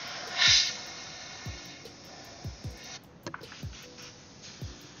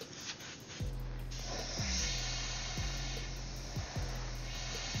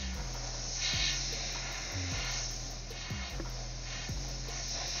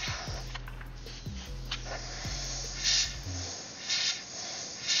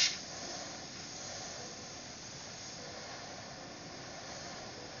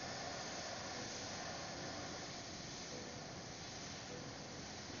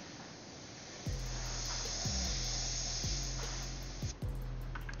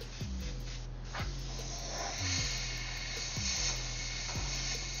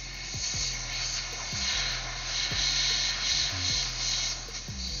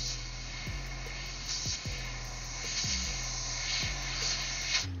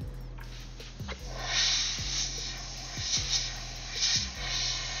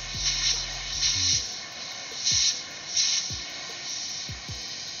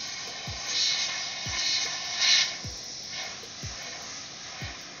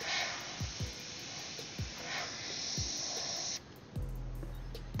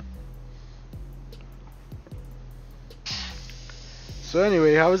 So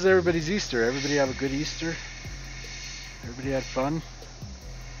anyway, how was everybody's Easter? Everybody have a good Easter? Everybody had fun?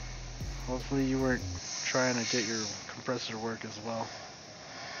 Hopefully you weren't trying to get your compressor to work as well.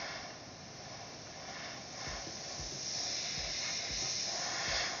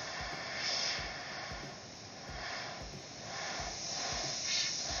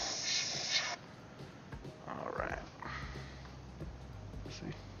 Alright.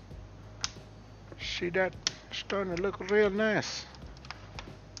 See that? It's starting to look real nice.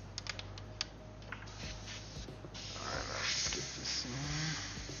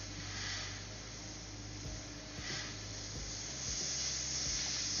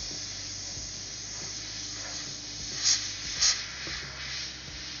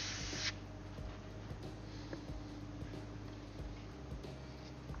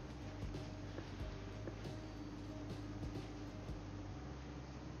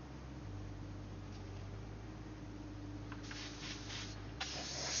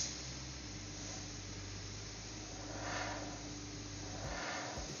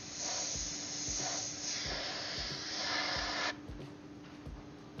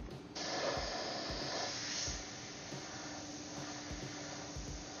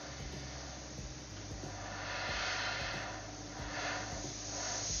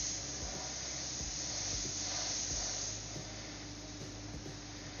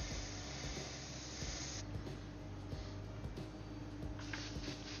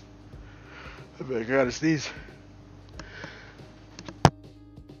 I gotta sneeze.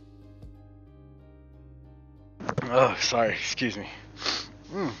 Oh, sorry. Excuse me.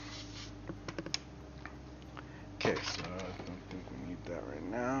 Okay, so I don't think we need that right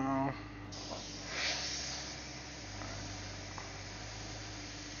now.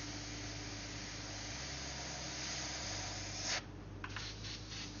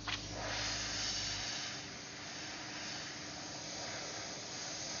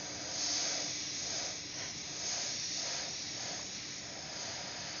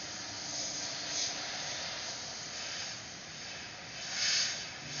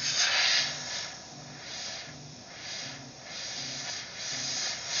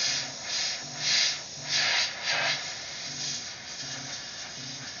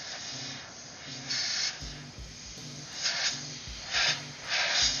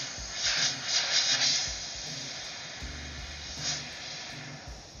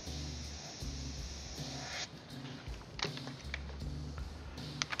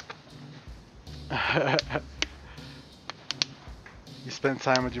 You spent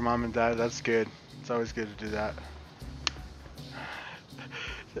time with your mom and dad. That's good. It's always good to do that.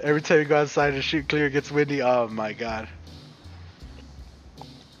 Every time you go outside to shoot clear, it gets windy. Oh my god.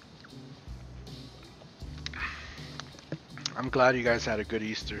 I'm glad you guys had a good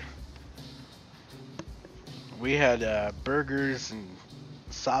Easter. We had burgers and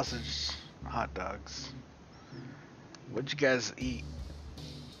sausage, hot dogs. What'd you guys eat?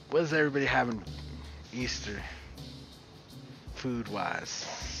 What's everybody having Easter, food-wise?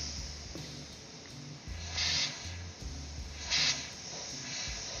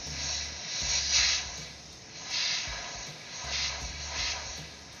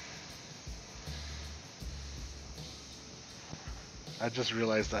 I just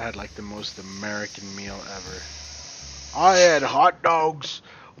realized I had like the most American meal ever. I had hot dogs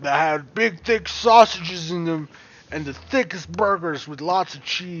that had big, thick sausages in them and the thickest burgers with lots of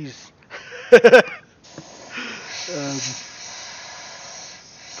cheese. But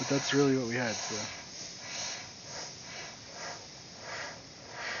that's really what we had, so.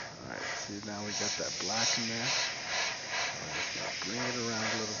 Alright, see, now we got that black in there. I'm just going to bring it around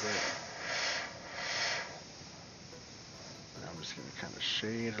a little bit. And I'm just going to kind of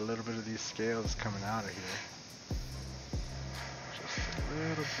shade a little bit of these scales coming out of here. Just a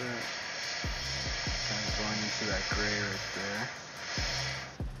little bit. Kind of going into that gray right there.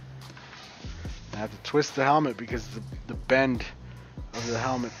 I have to twist the helmet because the bend of the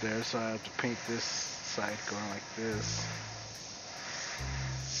helmet there, so I have to paint this side going like this.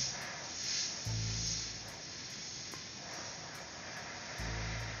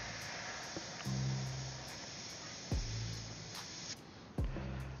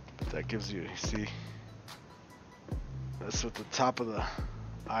 But that gives you see, that's what the top of the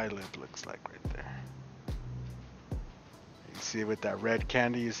eyelid looks like right there. You can see with that red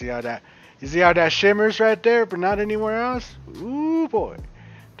candy, you see how that shimmers right there, but not anywhere else? Ooh boy,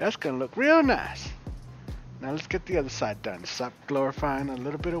 that's gonna look real nice. Now let's get the other side done. Stop glorifying a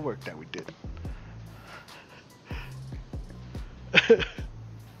little bit of work that we did.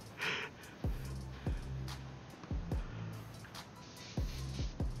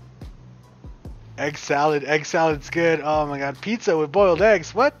 Egg salad's good. Oh my god, pizza with boiled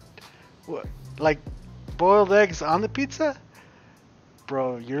eggs. What? Like boiled eggs on the pizza?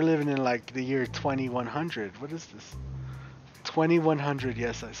 Bro, you're living in like the year 2100. What is this? 2100.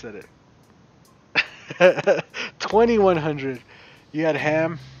 Yes, I said it. 2100. You had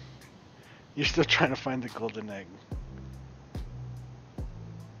ham. You're still trying to find the golden egg.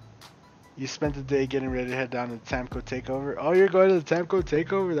 You spent the day getting ready to head down to the Tamco takeover. Oh, you're going to the Tamco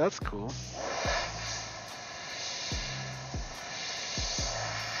takeover? That's cool.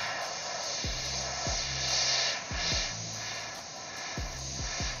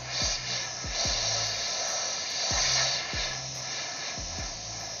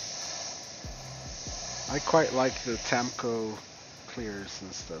 I quite like the Tamco clears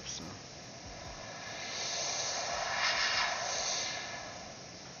and stuff, so.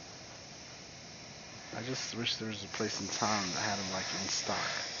 I just wish there was a place in town that had them like in stock.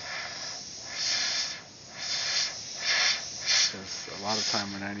 Because a lot of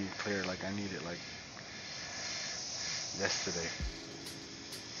time when I need clear, like I need it like yesterday.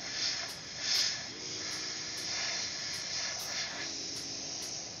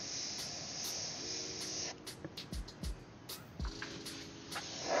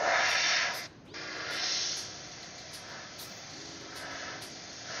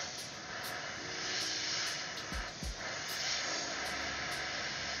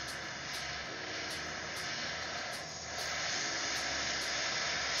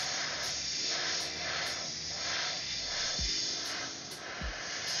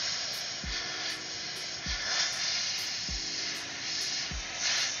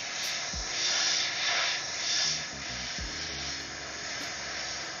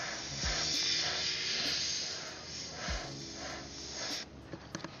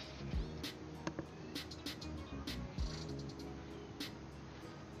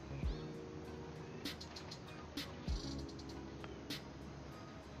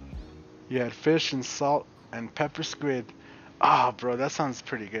 You had fish and salt and pepper squid. Ah, oh, bro, that sounds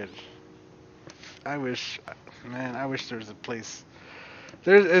pretty good. I wish there was a place.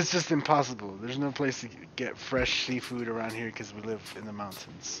 It's just impossible. There's no place to get fresh seafood around here because we live in the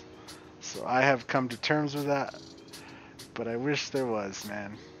mountains. So I have come to terms with that. But I wish there was,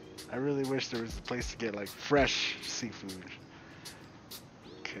 man. I really wish there was a place to get like fresh seafood.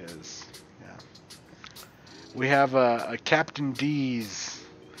 Because, yeah. We have a Captain D's.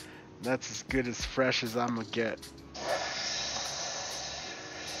 That's as good as fresh as I'm gonna get.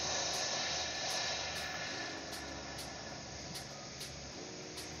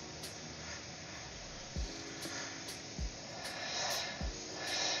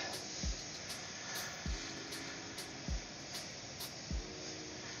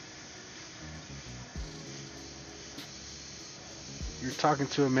 You're talking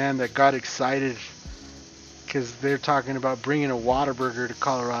to a man that got excited because they're talking about bringing a Whataburger to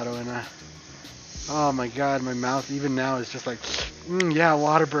Colorado, and oh my God, my mouth even now is just like, yeah,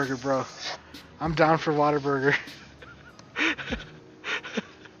 Whataburger, bro. I'm down for Whataburger.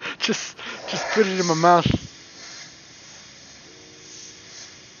 just put it in my mouth.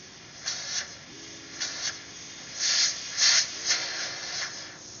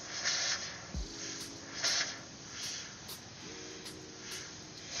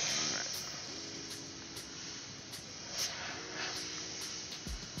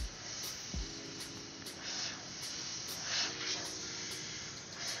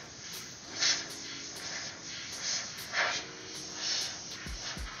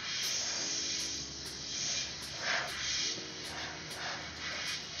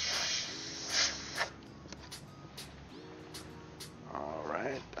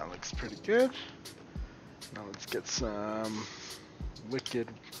 That looks pretty good. Now let's get some wicked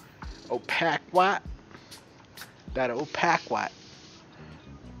opaque white. That opaque white.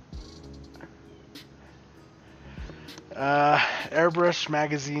 Airbrush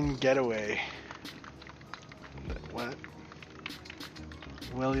magazine getaway. What?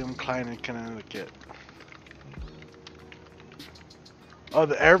 William Klein in Connecticut. Oh,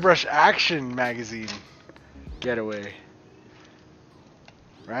 the Airbrush Action magazine getaway.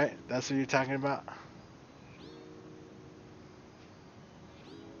 Right? That's what you're talking about?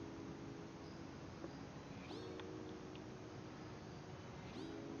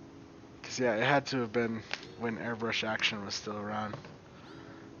 Because, yeah, it had to have been when Airbrush Action was still around.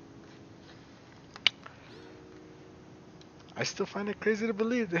 I still find it crazy to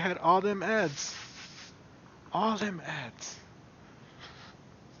believe they had all them ads. All them ads.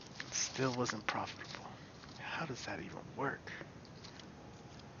 It still wasn't profitable. How does that even work?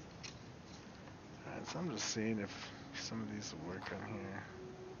 Alright, so I'm just seeing if some of these will work on here.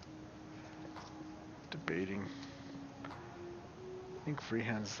 Debating. I think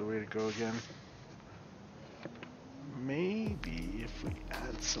freehand's the way to go again. Maybe if we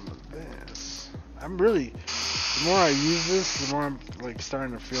add some of this. I'm really, the more I use this, the more I'm like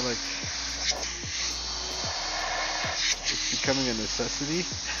starting to feel like it's becoming a necessity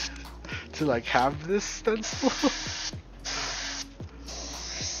to like have this stencil.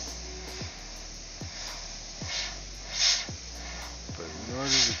 But in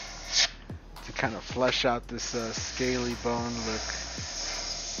order to kind of flesh out this scaly bone look,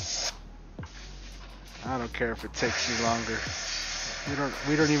 I don't care if it takes me longer.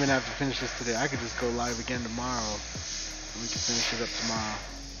 We don't even have to finish this today. I could just go live again tomorrow, and we can finish it up tomorrow.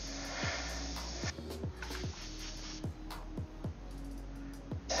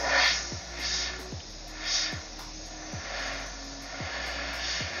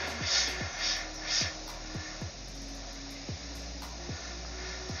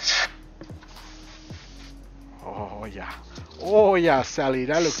 Oh yeah. Oh yeah, Sally,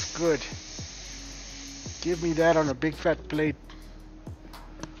 that looks good. Give me that on a big fat plate.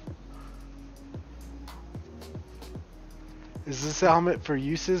 Is this helmet for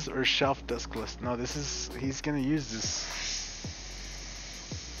uses or shelf disc list? No, this is, he's gonna use this.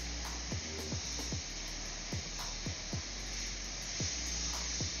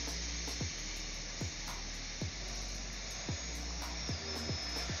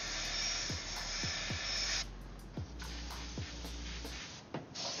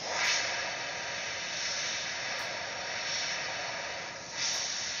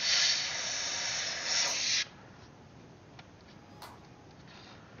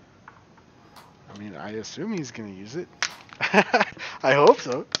 I mean, I assume he's gonna use it. I hope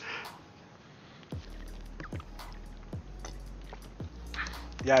so.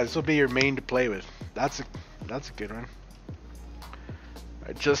 Yeah, this will be your main to play with. That's a good one.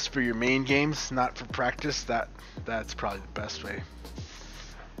 Just for your main games, not for practice. That's probably the best way.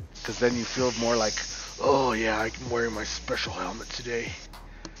 Because then you feel more like, oh yeah, I'm wearing my special helmet today.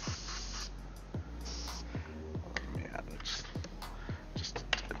 Yeah, just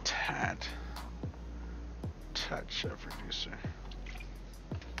a tad. Touch of reducer.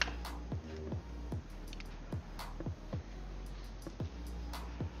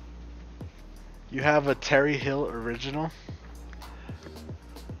 You have a Terry Hill original?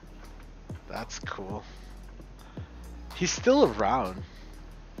 That's cool. He's still around.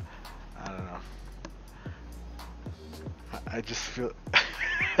 I don't know. I just feel...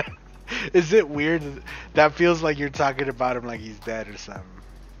 Is it weird? That feels like you're talking about him like he's dead or something.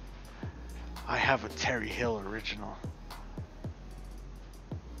 I have a Terry Hill original.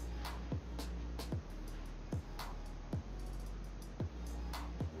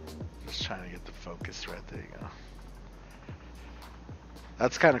 Just trying to get the focus right. There you go.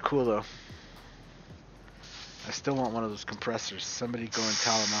 That's kind of cool though. I still want one of those compressors. Somebody go and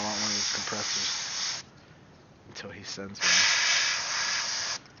tell him I want one of those compressors until he sends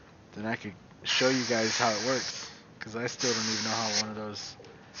one. Then I could show you guys how it works, because I still don't even know how one of those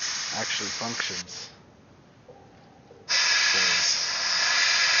actually functions. So,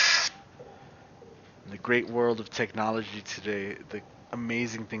 in the great world of technology today, the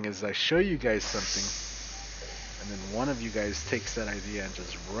amazing thing is I show you guys something, and then one of you guys takes that idea and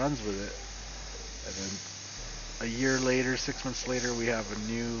just runs with it, and then a year later, 6 months later, we have a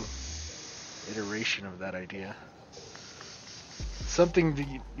new iteration of that idea. Something that,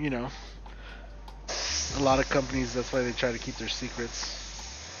 you know, a lot of companies, that's why they try to keep their secrets.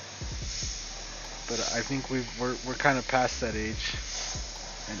 But I think we're kind of past that age.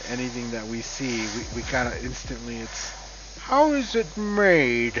 And anything that we see, we kind of instantly, it's, how is it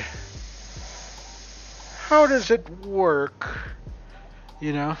made? How does it work?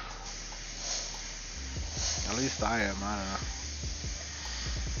 You know? At least I am, I don't know.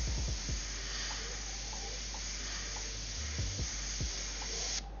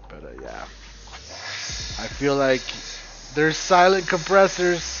 But yeah. I feel like there's silent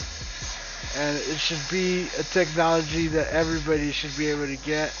compressors, and it should be a technology that everybody should be able to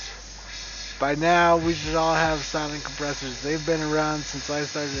get. By now, we should all have silent compressors. They've been around since I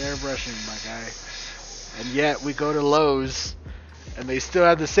started airbrushing, my guy. And yet, we go to Lowe's, and they still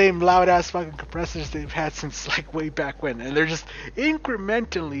have the same loud-ass fucking compressors they've had since, like, way back when. And they're just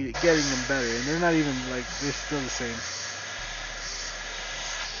incrementally getting them better. And they're not even, like, they're still the same.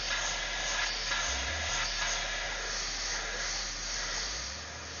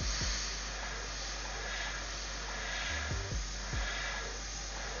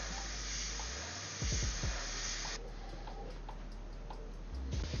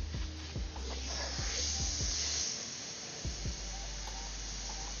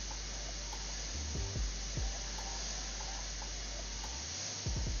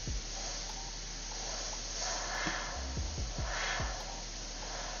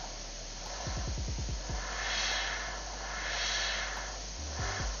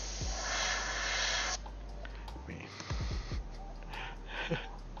 Me.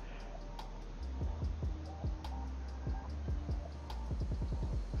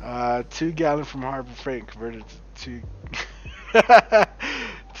 2 gallon from Harbor Freight converted to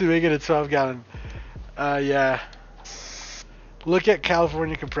to make it a 12 gallon. Yeah. Look at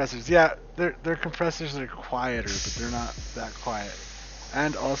California compressors. Yeah, their compressors are quieter, but they're not that quiet.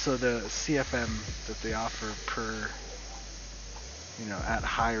 And also the CFM that they offer per, you know, at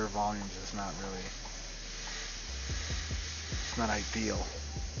higher volumes is not really, it's not ideal.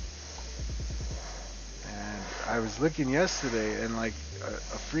 And I was looking yesterday, and like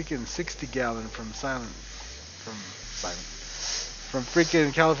a freaking 60 gallon from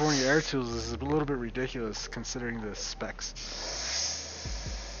freaking California Air Tools is a little bit ridiculous considering the specs.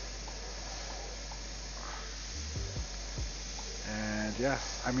 And yeah,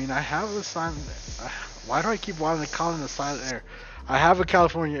 I mean, I have a silent. Why do I keep wanting to call it a silent air? I have a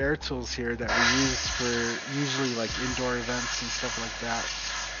California Air Tools here that we use for usually like indoor events and stuff like that.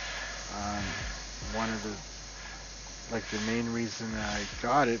 One of the, like, the main reason I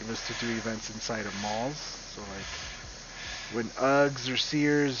got it was to do events inside of malls. So like when Uggs or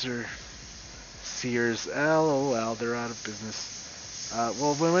Sears, LOL, they're out of business.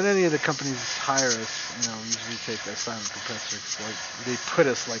 Well, when any of the companies hire us, you know, we usually take a silent compressor, 'cause, like, they put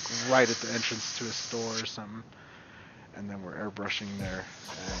us like right at the entrance to a store or something, and then we're airbrushing there.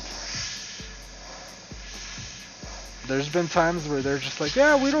 And there's been times where they're just like,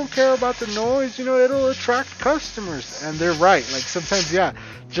 yeah, we don't care about the noise, you know, it'll attract customers. And they're right. Like, sometimes, yeah,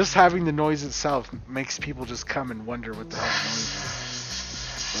 just having the noise itself makes people just come and wonder what the hell the noise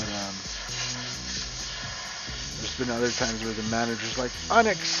is. But, there's been other times where the manager's like,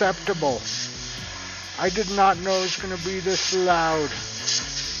 unacceptable. I did not know it was going to be this loud.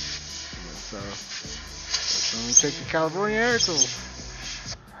 So, that's when we take the California Air Tools.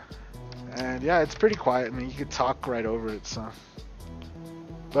 And yeah, it's pretty quiet. I mean, you could talk right over it, so.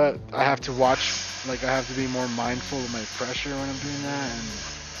 But I have to watch, like, I have to be more mindful of my pressure when I'm doing that, and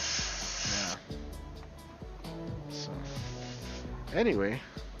yeah. So, anyway,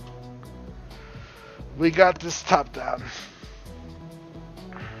 we got this top down.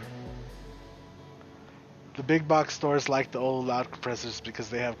 The big box stores like the old loud compressors because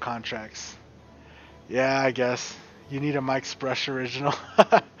they have contracts. Yeah, I guess. You need a Mike's Brush original.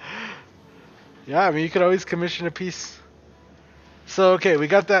 Yeah, I mean, you could always commission a piece. So, okay, we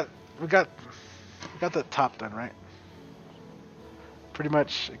got that. We got that top done, right? pretty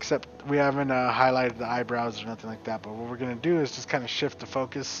much, except we haven't highlighted the eyebrows or nothing like that. But what we're gonna do is just kind of shift the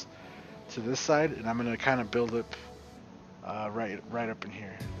focus to this side, and I'm gonna kind of build up right up in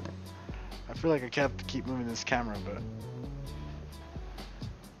here. I feel like I have to keep moving this camera, but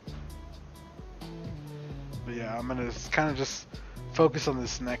yeah, I'm gonna kind of just focus on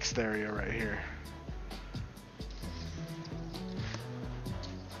this next area right here.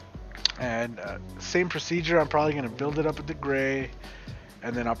 And same procedure, I'm probably gonna build it up with the gray,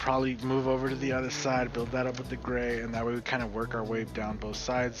 and then I'll probably move over to the other side, build that up with the gray, and that way we kind of work our way down both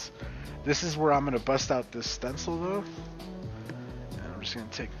sides. This is where I'm gonna bust out this stencil though. And I'm just gonna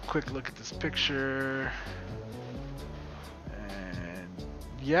take a quick look at this picture. And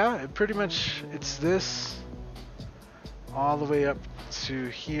yeah, it pretty much, it's this all the way up to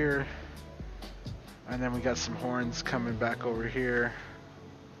here. And then we got some horns coming back over here.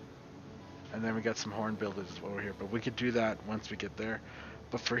 And then we got some horn builders over here, but we could do that once we get there.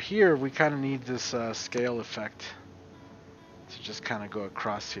 But for here, we kind of need this scale effect to just kind of go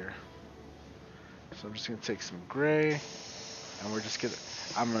across here. So I'm just gonna take some gray, and we're just gonna,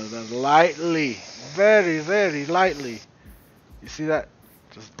 I'm gonna lightly, very, very lightly. You see that?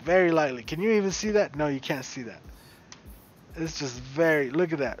 Just very lightly. Can you even see that? No, you can't see that. It's just very,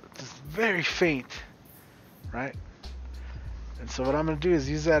 look at that. Just very faint, right? And so what I'm going to do is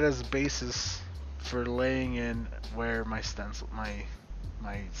use that as a basis for laying in where my stencil, my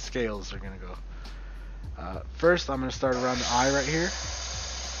scales are going to go. First, I'm going to start around the eye right here.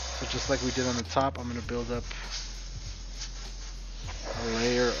 So just like we did on the top, I'm going to build up a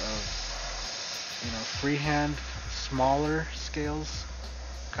layer of, you know, freehand, smaller scales,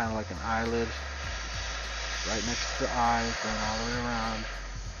 kind of like an eyelid, right next to the eye, going all the way around.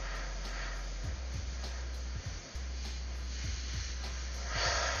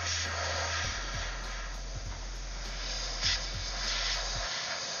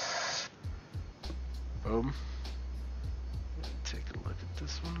 Boom. Take a look at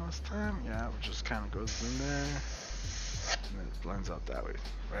this one last time. Yeah, it just kind of goes in there, and then it blends out that way,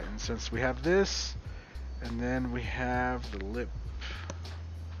 right? And since we have this, and then we have the lip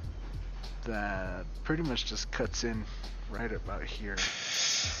that pretty much just cuts in right about here. Right,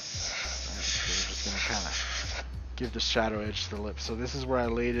 so we're just gonna kind of give the shadow edge to the lip. So this is where I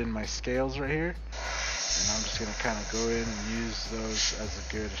laid in my scales right here, and I'm just gonna kind of go in and use those as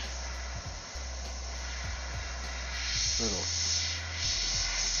a good little,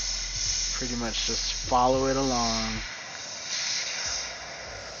 pretty much just follow it along,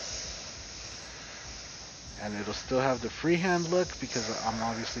 and it'll still have the freehand look because I'm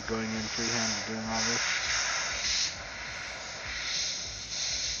obviously going in freehand and doing all this.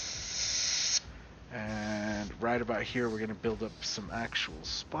 And right about here we're going to build up some actual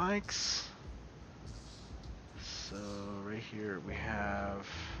spikes. So right here we have,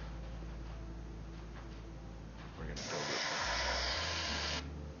 we're going to build it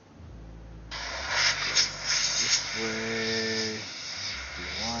this way. Do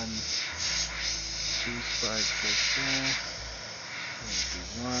 1, 2 spikes right there. Do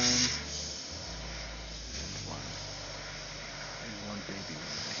 1 and 1. And 1 baby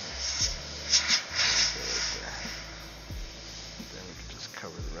one right here. Right there. Then we can just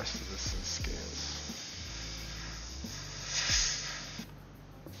cover the rest of this in scales.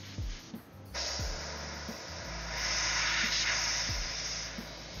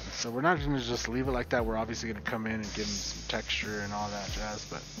 So we're not going to just leave it like that. We're obviously going to come in and give them some texture and all that jazz,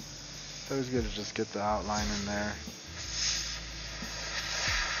 but it's always good to just get the outline in there.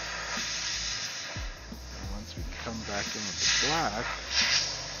 And once we come back in with the black,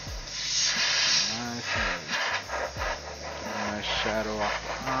 nice and get a nice shadow off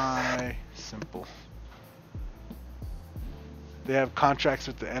the eye. Simple. They have contracts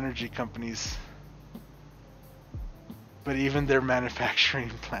with the energy companies, but even their manufacturing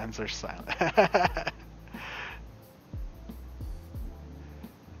plans are silent.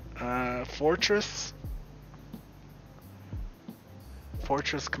 Fortress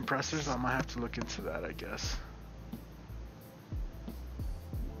compressors, I might have to look into that, I guess.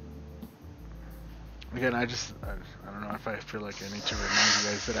 Again, I don't know if I feel like I need to remind you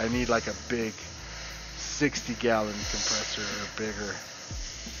guys that I need like a big 60-gallon compressor or bigger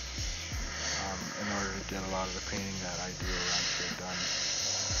in order to get a lot of the painting that I do around here done.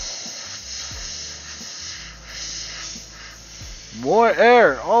 More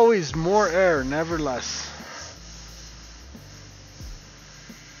air, always more air, never less.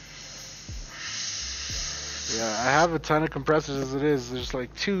 Yeah, I have a ton of compressors as it is. There's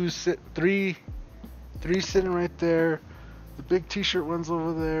like three sitting right there. The big t-shirt one's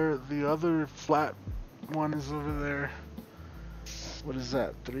over there. The other flat one is over there. what is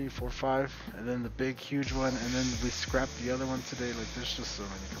that? 3, 4, 5, and then the big, huge one, and then we scrapped the other one today. Like, there's just so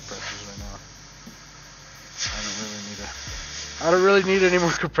many compressors right now. I don't really need any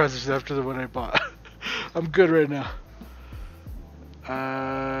more compressors after the one I bought. I'm good right now.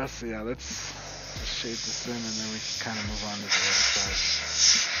 So yeah, let's just shade this in, and then we can kind of move on to the other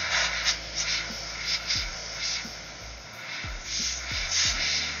side.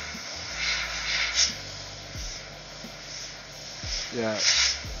 Yeah,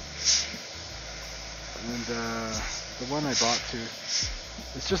 and the one I bought too,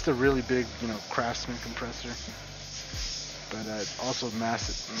 it's just a really big, you know, Craftsman compressor, but it also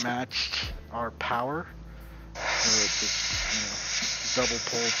matched our power, so it's, you know, double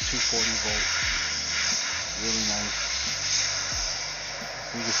pole 240 volt, really nice.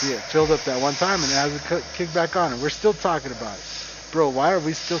 You can see it filled up that one time and it hasn't kicked back on, and we're still talking about it. Bro, why are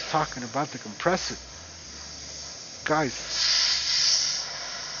we still talking about the compressor? Guys.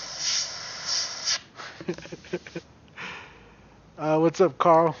 What's up,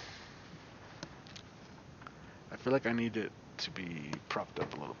 Carl? I feel like I need it to be propped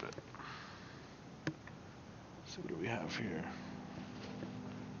up a little bit. So what do we have here?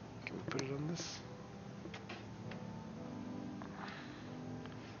 Can we put it on this?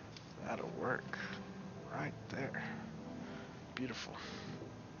 That'll work. Right there. Beautiful.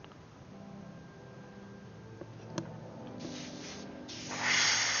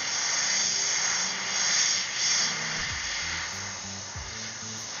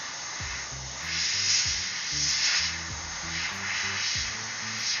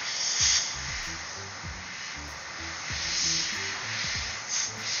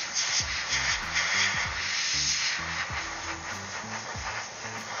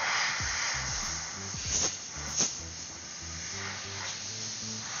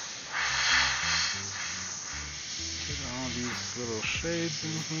 Little shades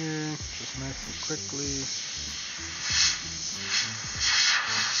in here, just nice and quickly.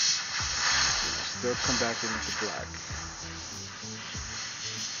 Still come back into black.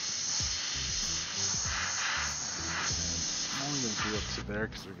 I'm going to do up to there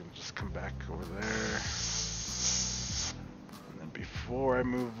because we're going to just come back over there. And then before I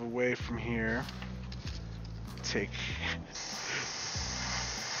move away from here, take...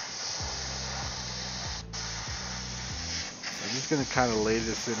 I'm just going to kind of lay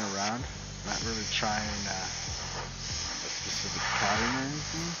this in around, not really trying a specific pattern or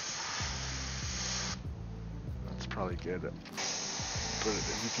anything. That's probably good. But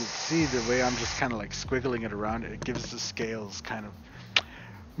as you can see, the way I'm just kind of like squiggling it around, it gives the scales kind of...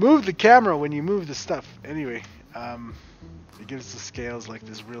 Move the camera when you move the stuff. Anyway, it gives the scales like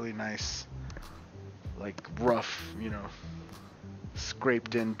this really nice, like rough, you know,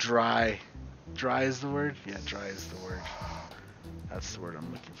 scraped in, dry. Dry is the word? Yeah, dry is the word. That's the word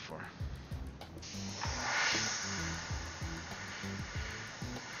I'm looking for.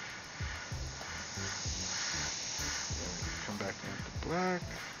 Come back into black.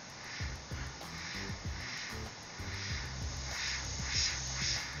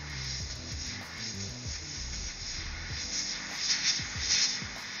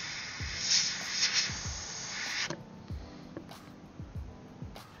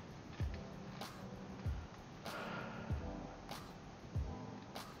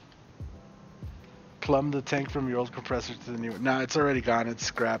 Plumb the tank from your old compressor to the new one. No, it's already gone. It's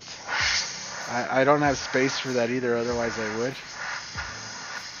scrapped. I don't have space for that either, otherwise I would.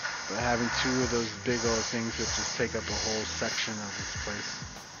 But having two of those big old things would just take up a whole section of this place.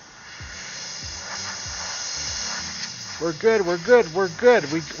 We're good, we're good, we're good.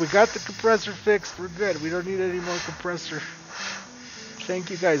 We got the compressor fixed. We're good. We don't need any more compressor. Thank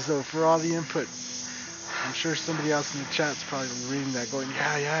you guys, though, for all the input. I'm sure somebody else in the chat's probably reading that going,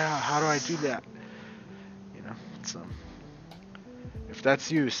 yeah, how do I do that? So, if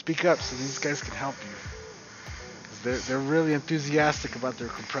that's you, speak up so these guys can help you. 'Cause they're really enthusiastic about their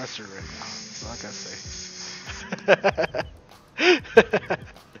compressor right now. That's all I gotta say.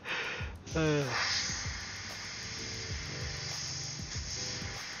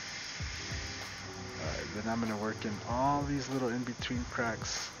 Alright, then I'm gonna work in all these little in-between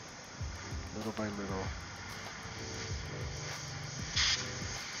cracks, little by little.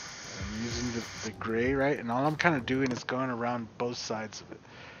 I'm using the gray, right? And all I'm kind of doing is going around both sides of it.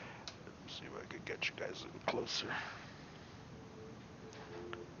 Let's see if I can get you guys a little closer.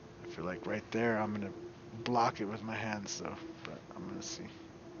 I feel like right there I'm going to block it with my hands, though. But I'm going to see.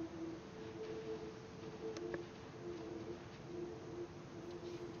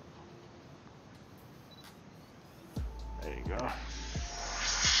 There you go.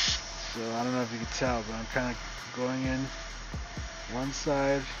 So I don't know if you can tell, but I'm kind of going in one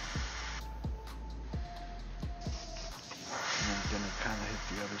side. And I'm gonna kind of hit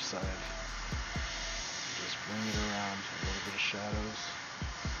the other side. Just bring it around, a little bit of shadows.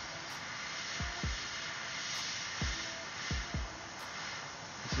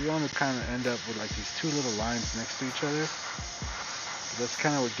 So you want to kind of end up with like these two little lines next to each other. That's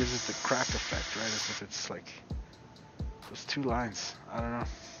kind of what gives it the crack effect, right? As if it's like those two lines. I don't know.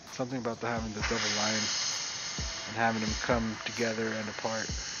 Something about having the double line and having them come together and apart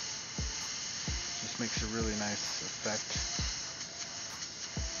just makes a really nice effect.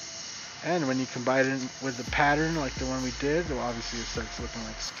 And when you combine it with the pattern like the one we did, well, obviously it starts looking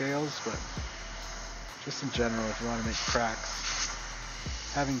like scales, but just in general, if you want to make cracks,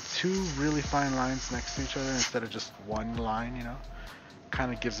 having two really fine lines next to each other instead of just one line, you know,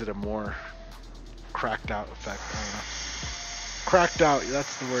 kind of gives it a more cracked out effect. I don't know. Cracked out,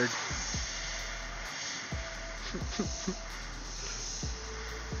 that's the word.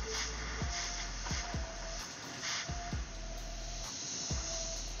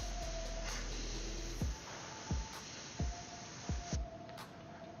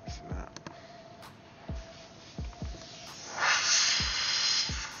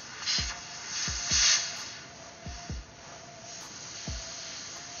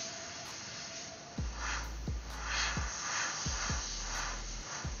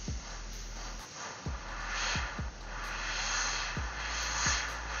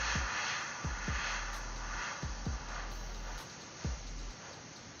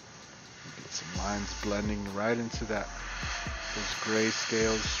 Lines blending right into that, those gray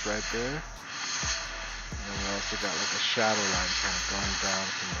scales right there. And then we also got like a shadow line kind of going down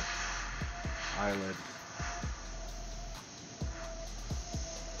from the eyelid.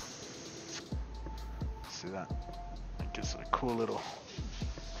 See that? It gives it a cool little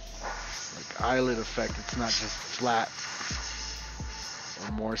like eyelid effect. It's not just flat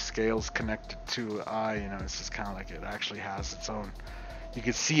or more scales connected to an eye, you know, it's just kind of like it actually has its own. You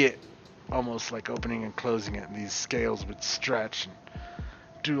can see it almost like opening and closing it, and these scales would stretch and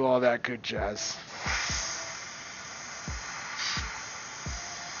do all that good jazz.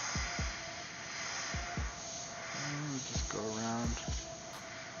 And just go around.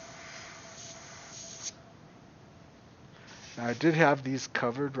 Now I did have these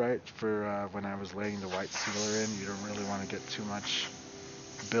covered, right, for when I was laying the white sealer in. You don't really want to get too much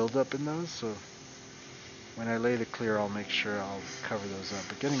buildup in those, so when I lay the clear, I'll make sure I'll cover those up.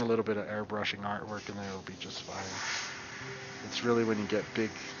 But getting a little bit of airbrushing artwork in there will be just fine. It's really when you get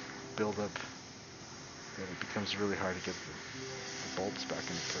big buildup that it becomes really hard to get the bolts back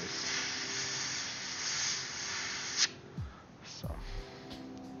into place. So.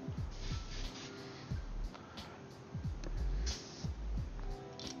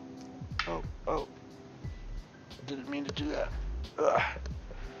 Oh. Didn't mean to do that. Ugh.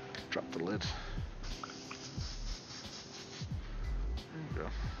 Drop the lid. There you go.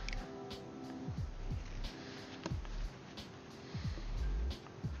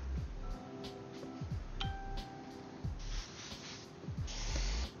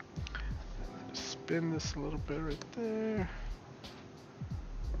 And then just spin this a little bit right there.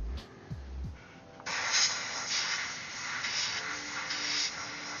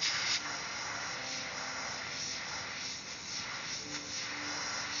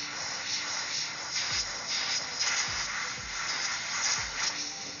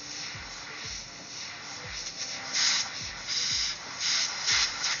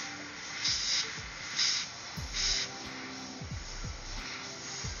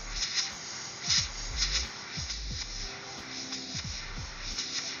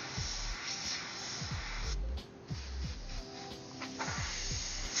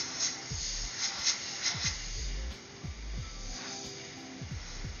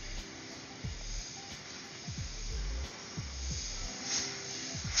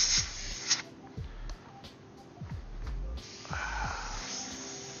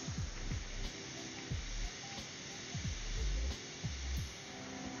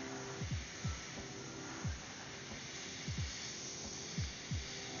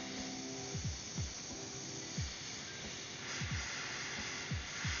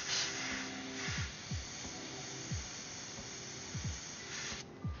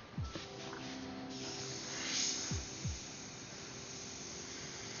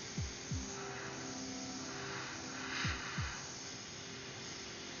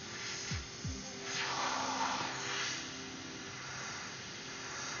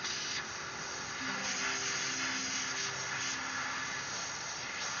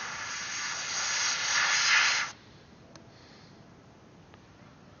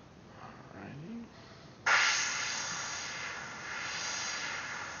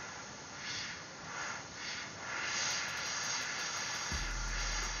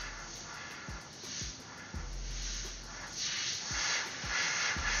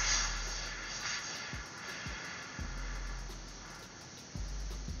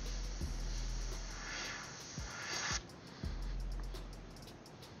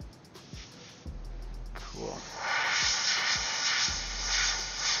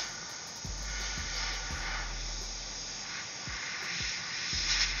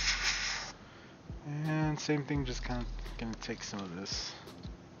 same thing, just kind of gonna take some of this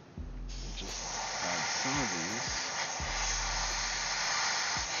and just add some of these.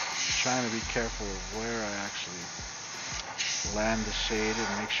 Trying to be careful of where I actually land the shade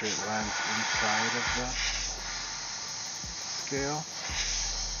and make sure it lands inside of the scale.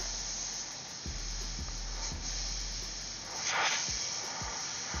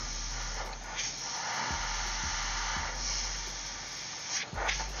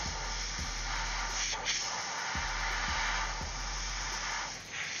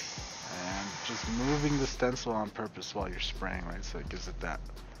 Just moving the stencil on purpose while you're spraying, right? So it gives it that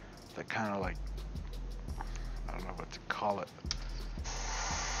kind of like, I don't know what to call it.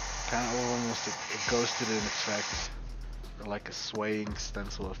 Kind of almost a ghosted in effect, or like a swaying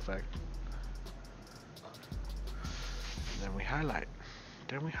stencil effect. And then we highlight.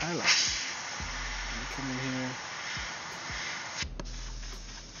 We come in here.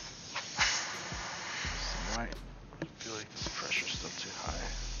 Some white. I feel like this pressure's still too high.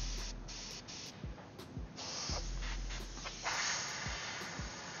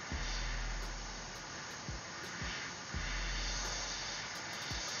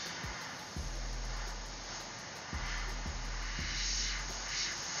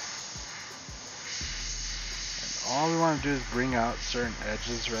 All we want to do is bring out certain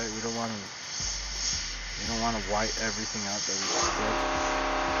edges, right? We don't want to white everything out that we just did.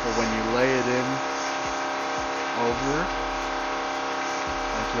 But when you lay it in over,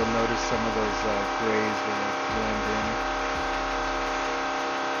 like you'll notice some of those grays will like blend in.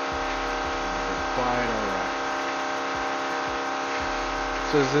 They're quite alright.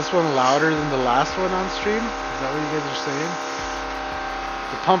 So is this one louder than the last one on stream? Is that what you guys are saying?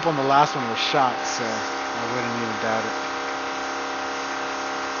 The pump on the last one was shot, so I wouldn't even doubt it.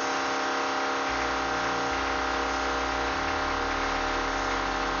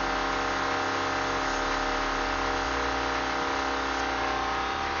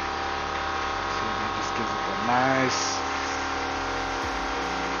 So it just gives it a nice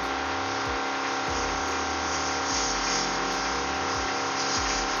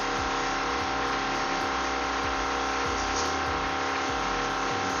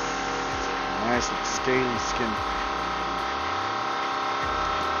like scaly skin.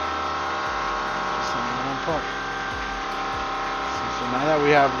 Just on one part. So now that we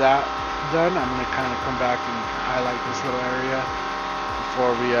have that done, I'm going to kind of come back and highlight this little area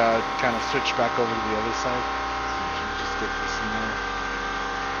before we kind of switch back over to the other side. So just get this in there.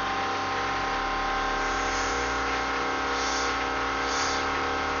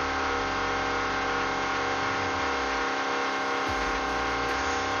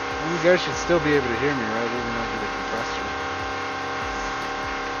 You guys should still be able to hear me, right? Even over the compressor.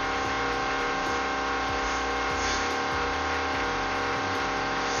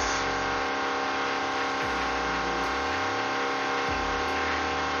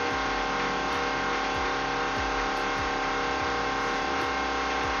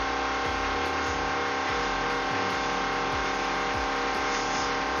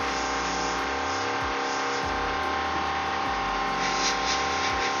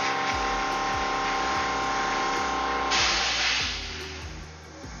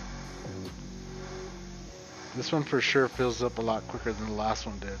 This one for sure fills up a lot quicker than the last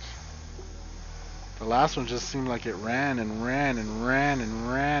one did. The last one just seemed like it ran and ran and ran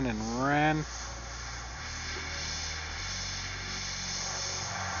and ran and ran.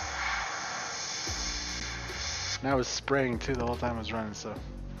 And I was spraying too the whole time I was running, so.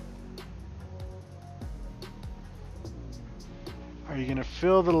 Are you gonna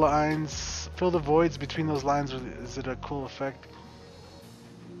fill the lines, fill the voids between those lines, or is it a cool effect?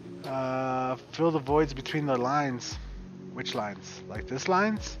 Fill the voids between the lines. Which lines? Like this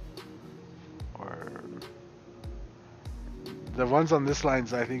lines? Or the ones on this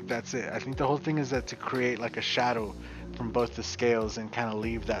lines, I think that's it. I think the whole thing is that to create like a shadow from both the scales and kind of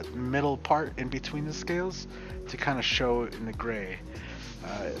leave that middle part in between the scales to kind of show in the gray,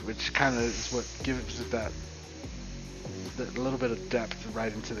 which kind of is what gives it that little bit of depth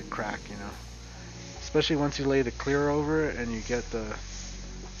right into the crack, you know. Especially once you lay the clear over it and you get the,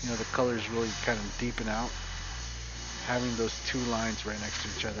 you know, the colors really kind of deepen out. Having those two lines right next to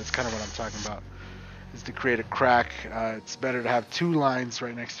each other, that's kind of what I'm talking about, is to create a crack. It's better to have two lines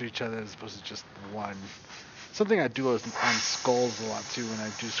right next to each other as opposed to just one. Something I do on skulls a lot too. When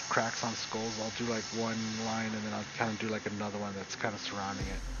I do cracks on skulls, I'll do like one line and then I'll kind of do like another one that's kind of surrounding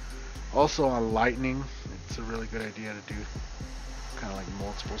it. Also on lightning, it's a really good idea to do kind of like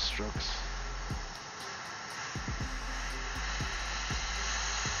multiple strokes.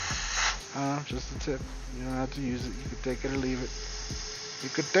 Just a tip. You don't have to use it. You can take it or leave it. You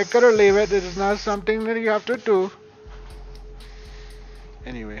could take it or leave it. It is not something that you have to do.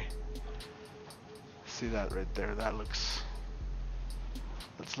 Anyway, see that right there? That's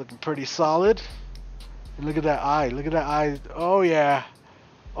looking pretty solid. And look at that eye. Look at that eye. Oh yeah.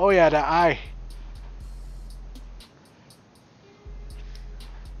 Oh yeah, that eye.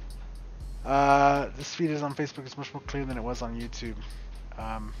 This feed is on Facebook. It's much more clear than it was on YouTube.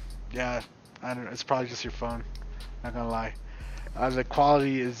 Yeah, I don't know. It's probably just your phone. Not gonna lie. The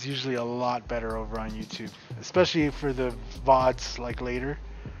quality is usually a lot better over on YouTube, especially for the VODs like later.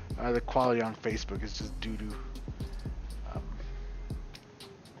 The quality on Facebook is just doo-doo.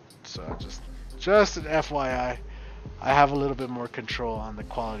 So just an FYI, I have a little bit more control on the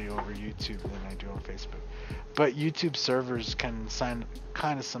quality over YouTube than I do on Facebook. But YouTube servers can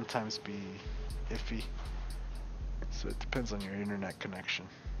kind of sometimes be iffy. So it depends on your internet connection.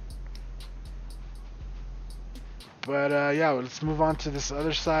 But yeah, let's move on to this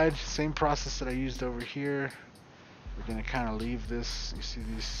other side. Same process that I used over here. We're gonna kind of leave this. You see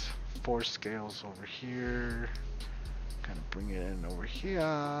these 4 scales over here. Kind of bring it in over here.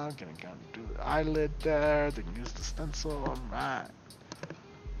 Gonna kind of do the eyelid there. Then use the stencil. Alright.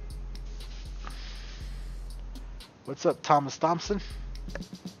 What's up, Thomas Thompson?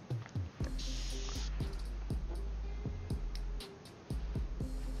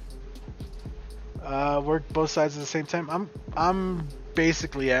 Work both sides at the same time. I'm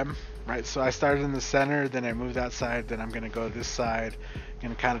basically M, right? So I started in the center, then I moved that side, then I'm gonna go this side,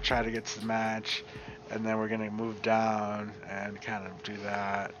 gonna kind of try to get to the match, and then we're gonna move down and kind of do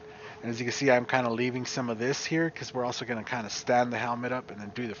that. And as you can see, I'm kind of leaving some of this here because we're also gonna kind of stand the helmet up and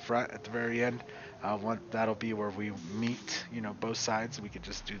then do the front at the very end. That'll be where we meet, you know, both sides. We could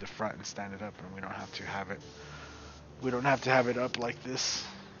just do the front and stand it up, and we don't have to have it. We don't have to have it up like this.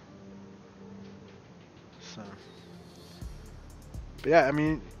 So, but yeah, I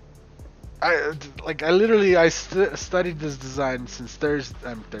mean, I studied this design since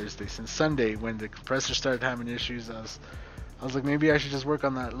since Sunday when the compressor started having issues. I was like, maybe I should just work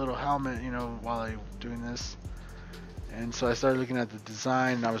on that little helmet, you know, while I'm doing this. And so I started looking at the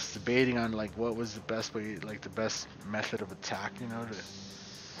design, and I was debating on like what was the best way, like the best method of attack, you know, to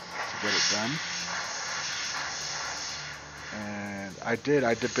get it done. And I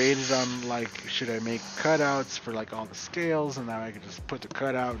debated on like, should I make cutouts for like all the scales, and now I could just put the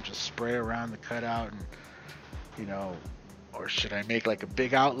cutout and just spray around the cutout, and you know, or should I make like a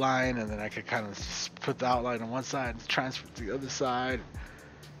big outline and then I could kind of just put the outline on one side and transfer it to the other side,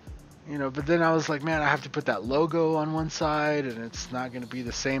 you know. But then I was like, man, I have to put that logo on one side and it's not going to be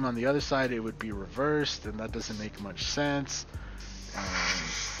the same on the other side. It would be reversed, and that doesn't make much sense. And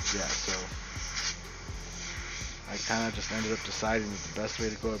yeah, so I kind of just ended up deciding that the best way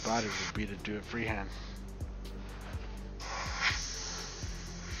to go about it would be to do it freehand.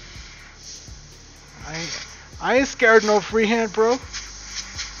 I ain't scared no freehand, bro.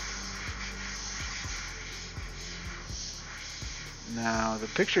 Now, the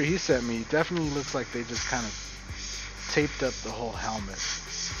picture he sent me definitely looks like they just kind of taped up the whole helmet,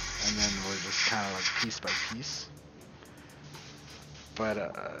 and then we're just kind of like piece by piece. But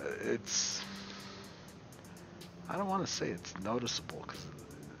it's, I don't want to say it's noticeable, because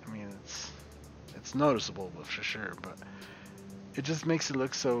I mean it's noticeable for sure, but it just makes it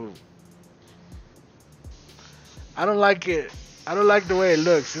look so, I don't like it. I don't like the way it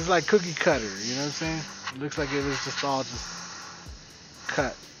looks. It's like cookie cutter, you know what I'm saying? It looks like it was just all just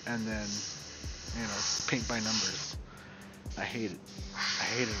cut and then, you know, paint by numbers. I hate it. I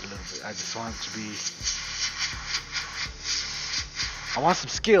hate it a little bit. I just want it to be, I want some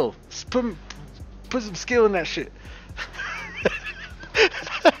skill. Just put some skill in that shit.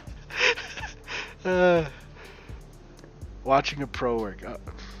 Watching a pro work.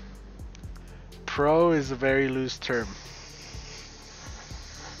 Pro is a very loose term,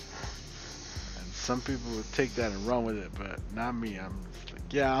 and some people would take that and run with it, but not me. I'm just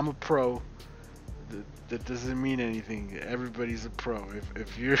like, yeah, I'm a pro. That doesn't mean anything. Everybody's a pro.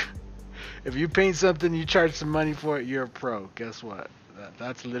 If you paint something, you charge some money for it, you're a pro. Guess what?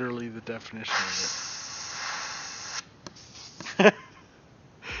 That's literally the definition of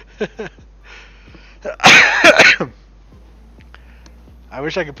it. I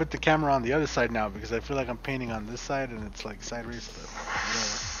wish I could put the camera on the other side now, because I feel like I'm painting on this side and it's like sideways, but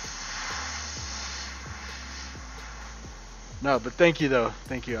whatever. No, but thank you though.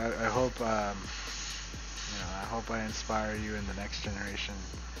 Thank you. I hope you know, I hope I inspire you in the next generation.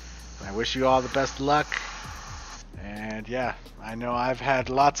 I wish you all the best luck. And yeah, I know I've had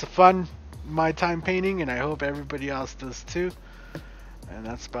lots of fun my time painting, and I hope everybody else does too. And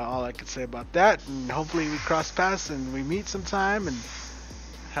that's about all I could say about that. And hopefully we cross paths and we meet sometime, and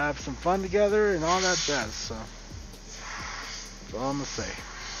have some fun together and all that jazz. So that's all I'm gonna say.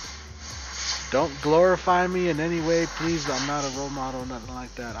 Don't glorify me in any way, please. I'm not a role model, nothing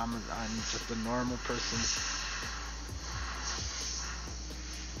like that. I'm just a normal person.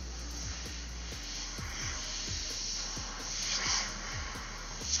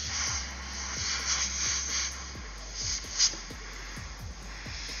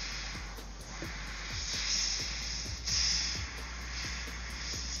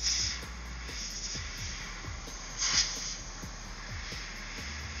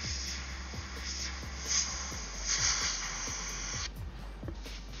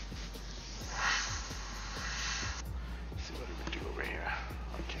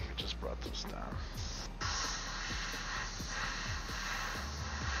 Down.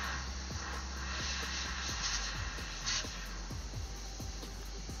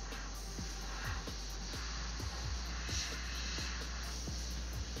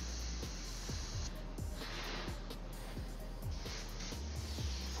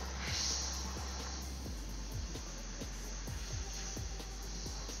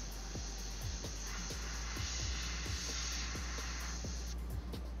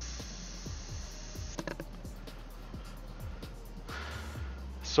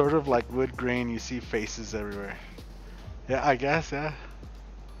 Sort of like wood grain, you see faces everywhere. Yeah, I guess, yeah.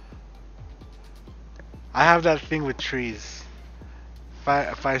 I have that thing with trees.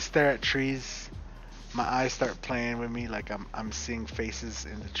 If I stare at trees, my eyes start playing with me like I'm seeing faces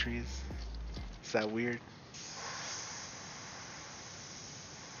in the trees. Is that weird?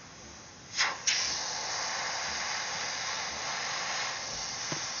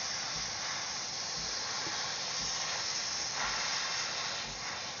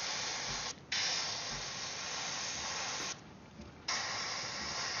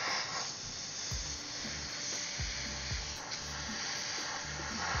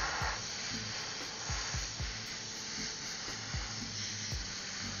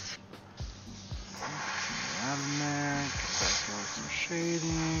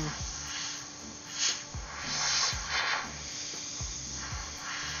 Shading.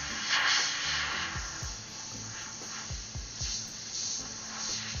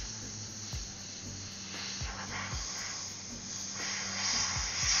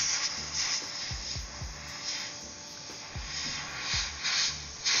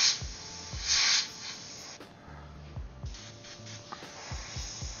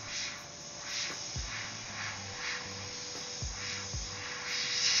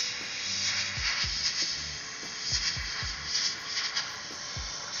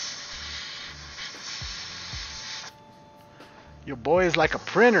 Your boy is like a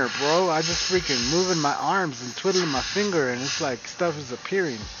printer, bro. I just freaking moving my arms and twiddling my finger and it's like stuff is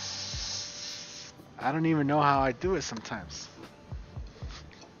appearing. I don't even know how I do it sometimes.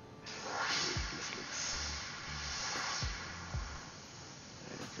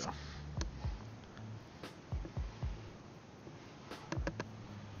 There you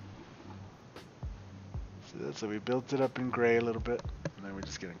go. So we built it up in gray a little bit. And then we're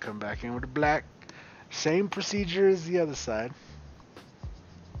just going to come back in with the black. Same procedure as the other side.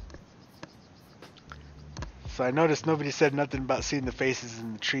 So I noticed nobody said nothing about seeing the faces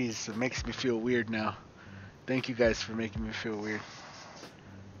in the trees. It makes me feel weird now. Thank you guys for making me feel weird.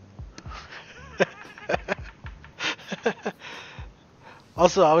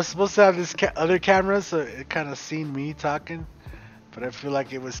 Also, I was supposed to have this other camera, so it kind of seen me talking. But I feel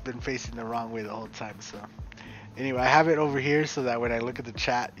like it was been facing the wrong way the whole time. So anyway, I have it over here so that when I look at the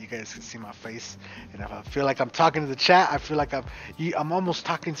chat, you guys can see my face. And if I feel like I'm talking to the chat, I feel like I'm almost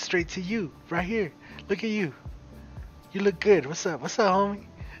talking straight to you right here. Look at you. You look good. What's up? What's up, homie?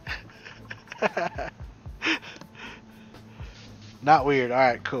 Not weird. All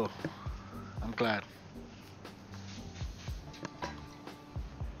right, cool. I'm glad.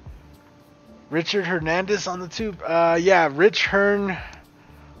 Richard Hernandez on the tube. Yeah, Rich Hearn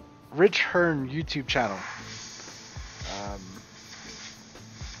YouTube channel.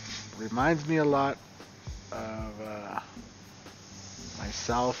 Reminds me a lot of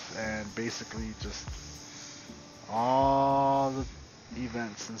myself and basically just all the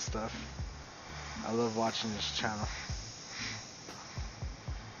events and stuff. I love watching this channel.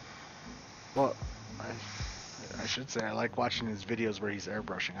 Well, I should say I like watching his videos where he's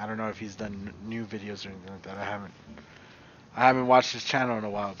airbrushing. I don't know if he's done new videos or anything like that. I haven't watched his channel in a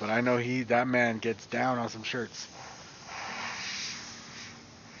while, but I know that man gets down on some shirts.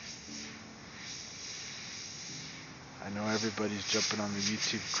 I know everybody's jumping on the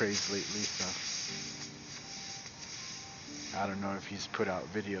YouTube craze lately, so I don't know if he's put out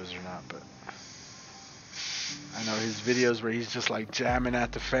videos or not, but I know his videos where he's just like jamming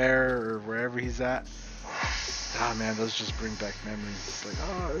at the fair or wherever he's at. Ah man, those just bring back memories. It's like,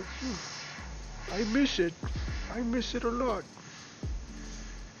 oh, I miss it. I miss it a lot.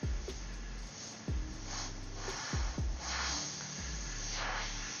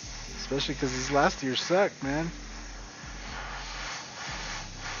 Especially because his last year sucked, man.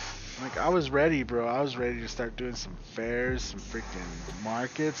 Like, I was ready, bro. I was ready to start doing some fairs, some freaking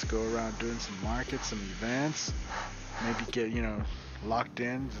markets, go around doing some markets, some events. Maybe get, you know, locked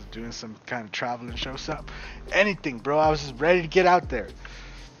in, just doing some kind of traveling show, something. Anything, bro. I was just ready to get out there.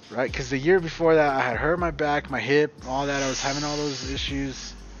 Right? Because the year before that, I had hurt my back, my hip, all that. I was having all those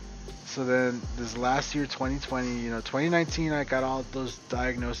issues. So then this last year, 2020, you know, 2019, I got all those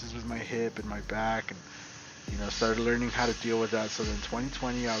diagnoses with my hip and my back, and you know, started learning how to deal with that. So then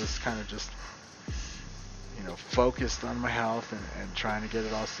 2020, I was kind of just, you know, focused on my health and trying to get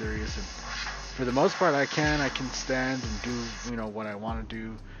it all serious. And for the most part, I can stand and do, you know, what I want to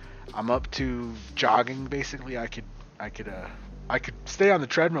do. I'm up to jogging, basically. I could stay on the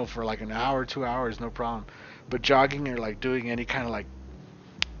treadmill for like an hour, 2 hours, no problem. But jogging or like doing any kind of like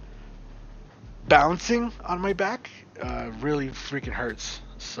bouncing on my back really freaking hurts.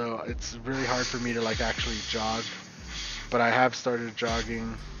 So it's really hard for me to like actually jog. But I have started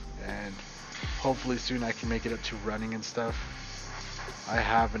jogging, and hopefully soon I can make it up to running and stuff. I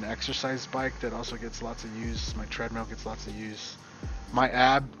have an exercise bike that also gets lots of use. My treadmill gets lots of use. My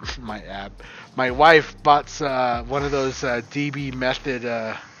wife bought one of those DB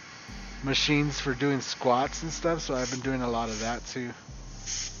method machines for doing squats and stuff, so I've been doing a lot of that too.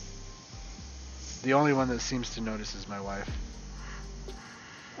 The only one that seems to notice is my wife.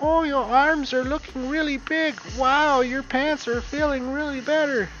 Oh, your arms are looking really big. Wow, your pants are feeling really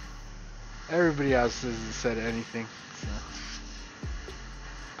better. Everybody else hasn't said anything. So.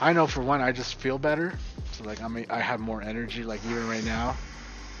 I know for one, I just feel better. So like I have more energy. Like even right now,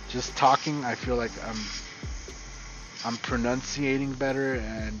 just talking, I feel like I'm pronunciating better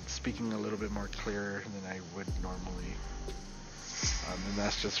and speaking a little bit more clearer than I would normally. And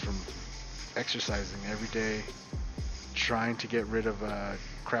that's just from exercising every day, trying to get rid of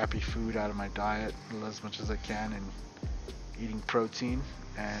crappy food out of my diet as much as I can, and eating protein,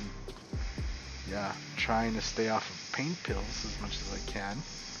 and yeah, trying to stay off of pain pills as much as I can.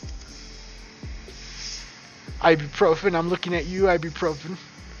 Ibuprofen, I'm looking at you, ibuprofen.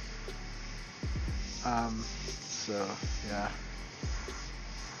 So yeah.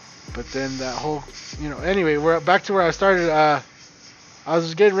 But then that whole, you know, anyway, we're back to where I started. I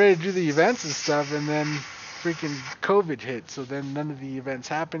was getting ready to do the events and stuff, and then freaking COVID hit. So then none of the events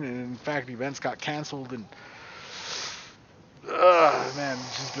happened, and in fact, events got canceled. And man,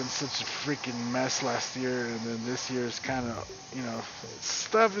 it's just been such a freaking mess last year. And then this year is kind of, you know,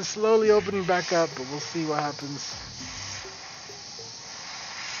 stuff is slowly opening back up, but we'll see what happens.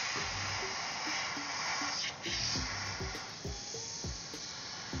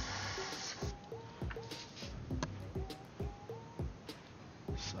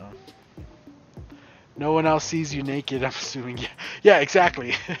 No one else sees you naked, I'm assuming. Yeah,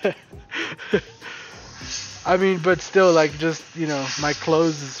 exactly. I mean, but still, like, just, you know, my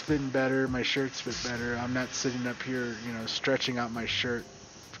clothes is fitting better, my shirts fit better. I'm not sitting up here, you know, stretching out my shirt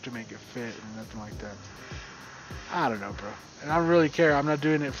to make it fit and nothing like that. I don't know, bro. And I don't really care. I'm not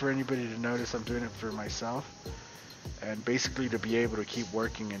doing it for anybody to notice. I'm doing it for myself. And basically to be able to keep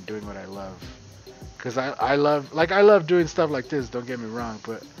working and doing what I love. Because I love doing stuff like this, don't get me wrong,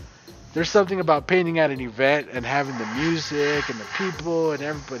 but there's something about painting at an event and having the music and the people and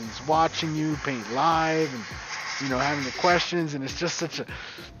everybody's watching you paint live, and you know, having the questions, and it's just such a,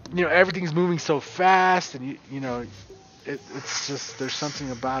 you know, everything's moving so fast, and you know, it's just, there's something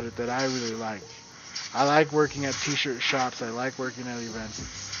about it that I really like. I like working at t-shirt shops. I like working at events.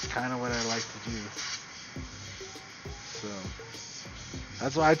 It's kind of what I like to do. So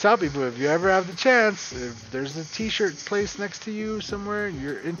that's why I tell people, if you ever have the chance, if there's a t-shirt place next to you somewhere and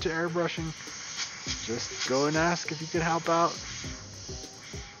you're into airbrushing, just go and ask if you could help out.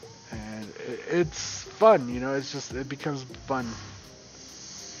 And it's fun, you know, it's just, it becomes fun.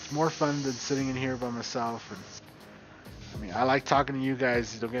 It's more fun than sitting in here by myself. And I mean, I like talking to you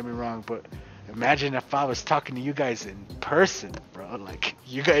guys, don't get me wrong, but imagine if I was talking to you guys in person, bro. Like,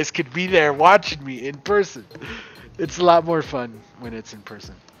 you guys could be there watching me in person. It's a lot more fun when it's in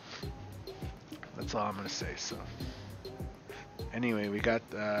person. That's all I'm gonna say. So anyway, we got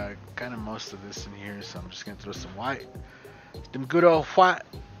kind of most of this in here, so I'm just gonna throw some white, them good old white.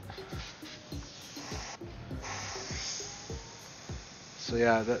 So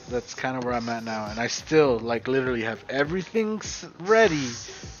yeah, that's kind of where I'm at now, and I still like literally have everything ready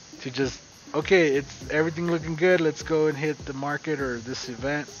to just okay, it's everything looking good. Let's go and hit the market or this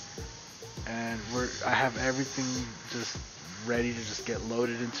event, and I have everything just ready to just get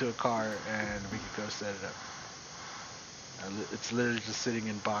loaded into a car, and we could go set it up. It's literally just sitting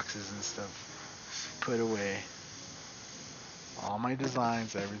in boxes and stuff, put away. All my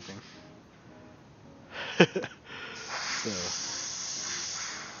designs, everything. So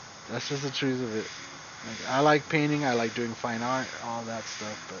that's just the truth of it. Like, I like painting, I like doing fine art, all that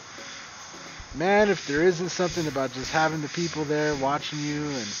stuff, but man, if there isn't something about just having the people there watching you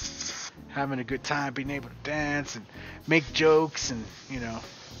and having a good time, being able to dance and make jokes and, you know,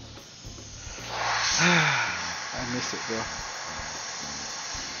 I miss it, bro.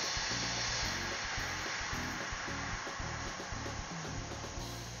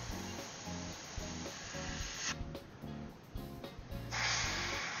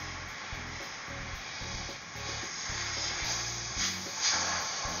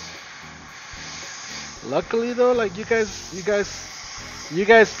 Luckily though, like you guys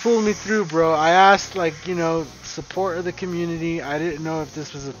pulled me through, bro. I asked, like, you know, support of the community. I didn't know if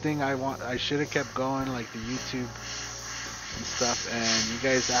this was a thing I should have kept going, like the YouTube and stuff. And you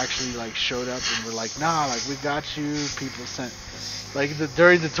guys actually like showed up and were like, nah, like we got you. People sent like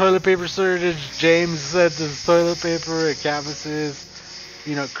during the toilet paper shortage, James said the toilet paper and canvases.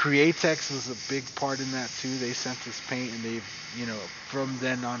 You know, Createx was a big part in that too. They sent us paint, and they've, you know, from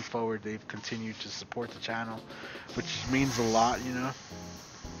then on forward, they've continued to support the channel, which means a lot, you know.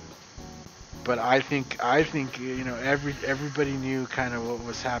 But I think, you know, everybody knew kind of what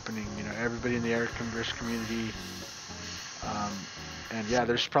was happening. You know, everybody in the Airbrush community, um, and yeah,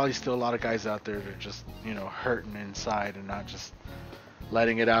 there's probably still a lot of guys out there that are just, you know, hurting inside and not just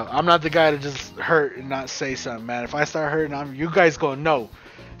letting it out. I'm not the guy to just hurt and not say something, man. If I start hurting, you guys go, no,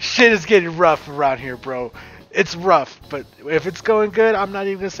 shit is getting rough around here, bro. It's rough, but if it's going good, I'm not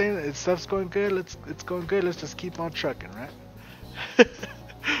even gonna say that. If stuff's going good, it's going good. Let's just keep on trucking, right?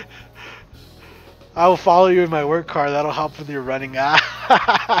 I will follow you in my work car. That'll help with your running. Yeah,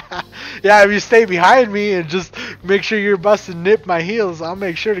 if you stay behind me and just make sure you're busting nip my heels, I'll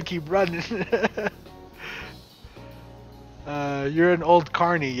make sure to keep running. You're an old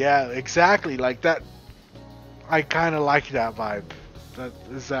carny. Yeah, exactly. Like that. I kind of like that vibe.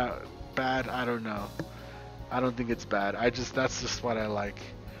 Is that bad? I don't know. I don't think it's bad. That's just what I like.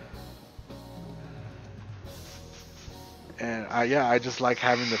 And I just like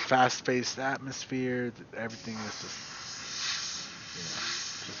having the fast-paced atmosphere. Everything is just, you know,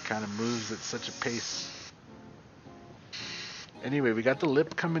 just kind of moves at such a pace. Anyway, we got the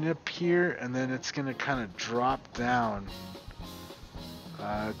lip coming up here, and then it's gonna kind of drop down,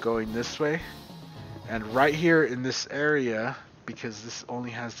 going this way. And right here in this area, because this only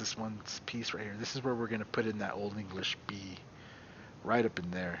has this one piece right here, this is where we're gonna put in that Old English B, right up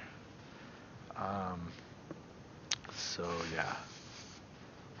in there. So yeah,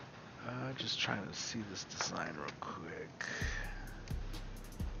 just trying to see this design real quick.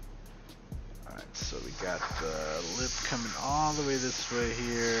 Alright, so we got the lip coming all the way this way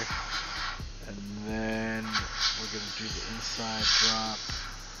here, and then we're gonna do the inside drop,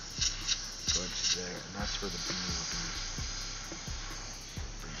 go into there, and that's where the B will be.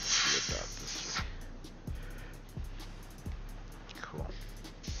 Bring the lip out this way. Cool.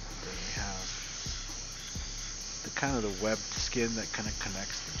 Then we have kind of the web skin that kind of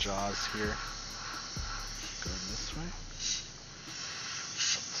connects the jaws here. Going this way.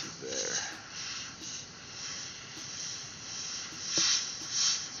 Up to there.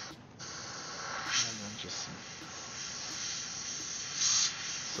 And then just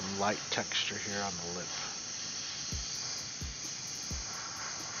some light texture here on the lip.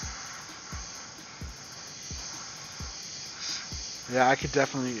 Yeah, I could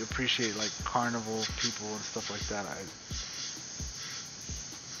definitely appreciate like carnival people and stuff like that.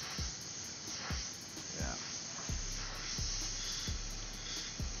 Yeah.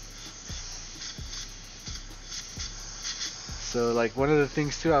 So like one of the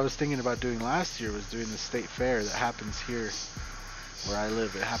things too I was thinking about doing last year was doing the state fair that happens here where I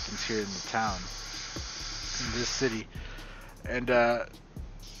live. It happens here in the town, in this city, and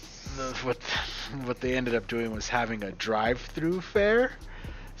what they ended up doing was having a drive-through fair,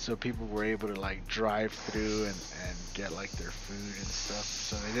 so people were able to like drive through and get like their food and stuff.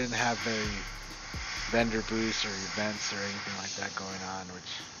 So they didn't have very vendor booths or events or anything like that going on,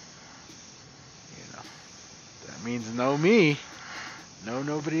 which, you know, that means no me, no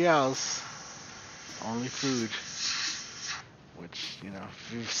nobody else, only food. Which, you know,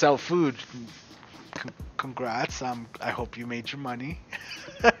 if you sell food, congrats. I hope you made your money.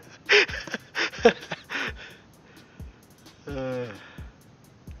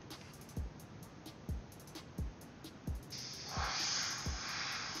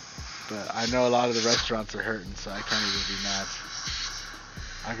 I know a lot of the restaurants are hurting, so I can't even be mad.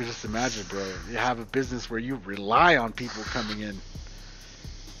 I can just imagine, bro. You have a business where you rely on people coming in.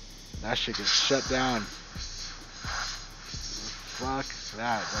 That shit gets shut down. Fuck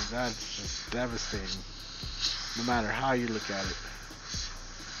that. Like, that's just devastating. No matter how you look at it.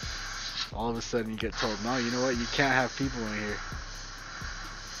 All of a sudden you get told, no, you know what? You can't have people in here.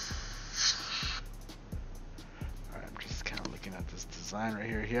 Alright, I'm just kind of looking at this design right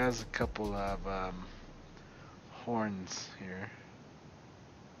here. He has a couple of horns here.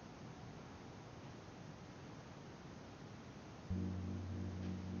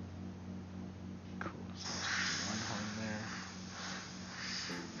 Cool. So one horn there.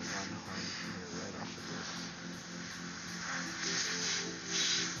 One horn here right off of this.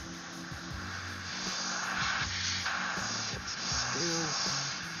 Get some scales.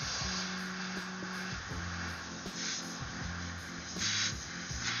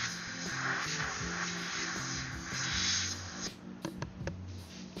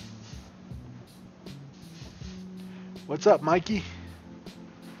 What's up, Mikey?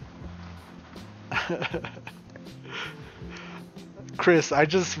 Chris, I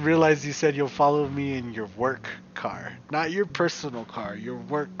just realized you said you'll follow me in your work car. Not your personal car, your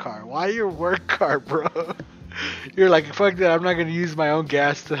work car. Why your work car, bro? You're like, fuck that, I'm not gonna use my own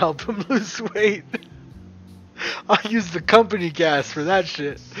gas to help him lose weight. I'll use the company gas for that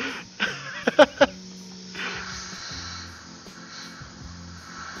shit.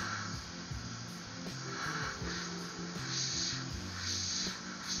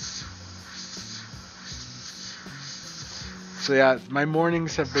 So yeah, my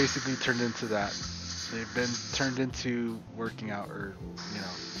mornings have basically turned into that. They've been turned into working out, or, you know,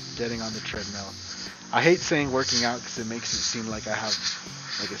 getting on the treadmill. I hate saying working out because it makes it seem like I have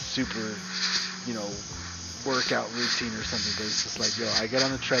like a super, you know, workout routine or something. But it's just like, yo, I get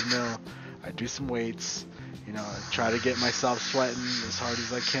on the treadmill, I do some weights, you know, I try to get myself sweating as hard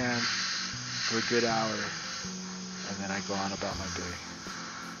as I can for a good hour, and then I go on about my day.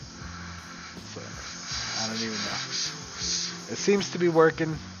 So I don't even know. It seems to be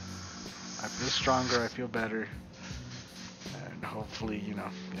working. I feel stronger, I feel better, and hopefully, you know,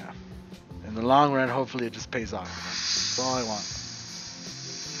 yeah. In the long run, hopefully it just pays off. That's all I want.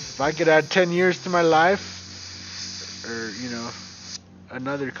 If I could add 10 years to my life, or, you know,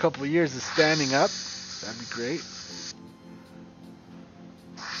 another couple of years of standing up, that'd be great.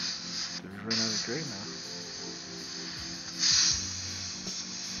 That'd be great, man.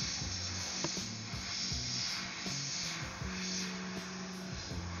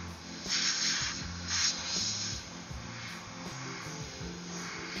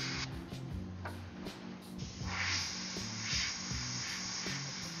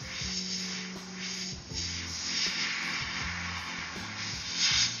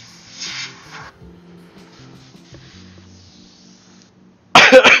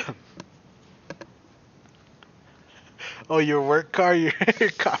 Oh, your work car? Your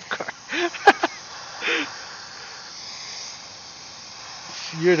cop car.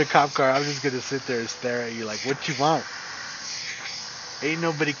 You're the cop car. I'm just gonna sit there and stare at you like, what you want? Ain't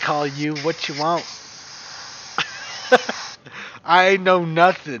nobody call you. What you want? I know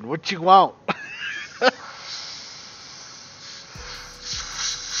nothing. What you want?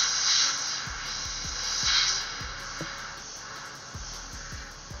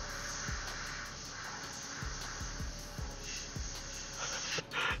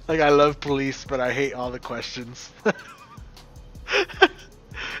 Like, I love police, but I hate all the questions.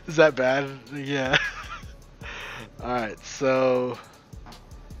 Is that bad? Yeah. Alright, so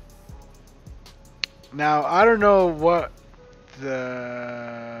now I don't know what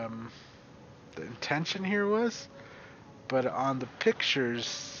the intention here was, but on the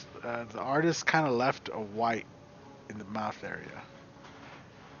pictures, the artist kind of left a white in the mouth area.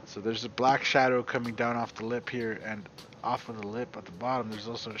 So there's a black shadow coming down off the lip here, and off of the lip at the bottom there's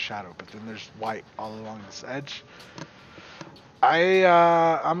also a shadow, but then there's white all along this edge.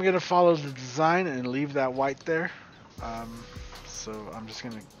 I'm gonna follow the design and leave that white there. So I'm just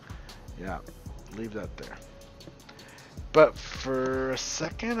gonna, yeah, leave that there. But for a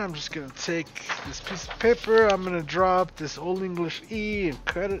second, I'm just gonna take this piece of paper. I'm gonna draw up this Old English E and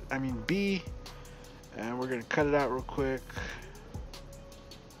cut it. I mean B, and we're gonna cut it out real quick.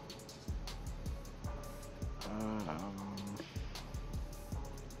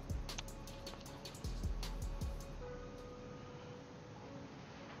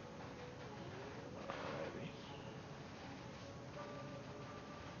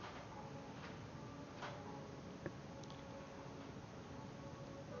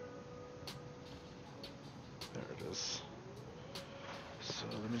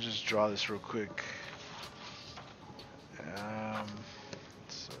 just draw this real quick.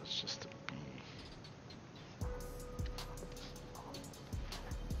 So it's just a B.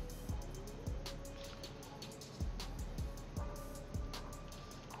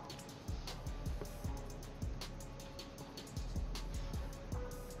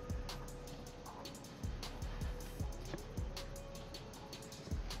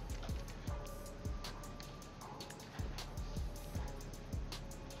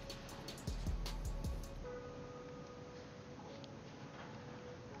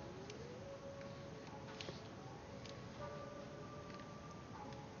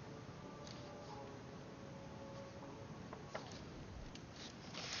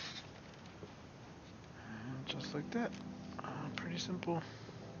 Just like that. Pretty simple.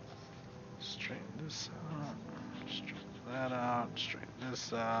 Straighten this out. Straighten that out. Straighten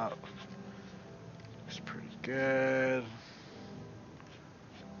this out. Looks pretty good.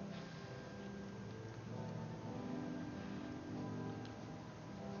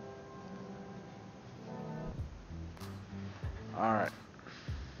 Alright.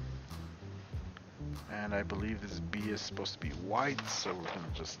 And I believe this B is supposed to be white, so we're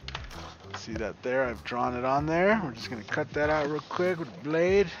going to just see that there. I've drawn it on there. We're just going to cut that out real quick with the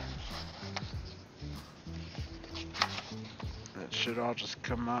blade. That should all just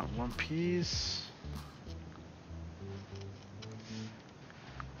come out in one piece.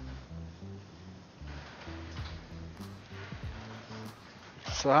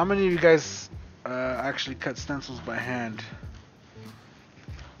 So how many of you guys actually cut stencils by hand?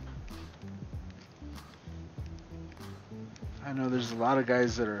 I know there's a lot of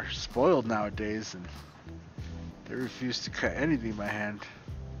guys that are spoiled nowadays and they refuse to cut anything by hand.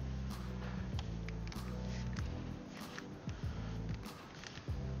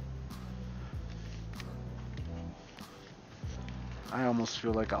 I almost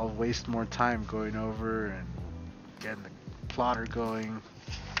feel like I'll waste more time going over and getting the plotter going,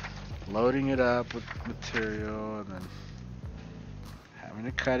 loading it up with material, and then having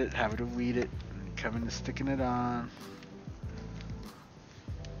to cut it, having to weed it, and coming to sticking it on.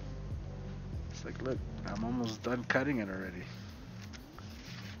 It's like, look, I'm almost done cutting it already.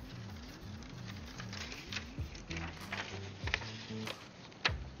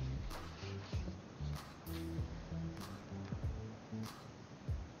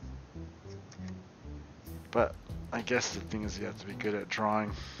 But I guess the thing is you have to be good at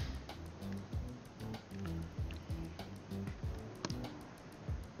drawing.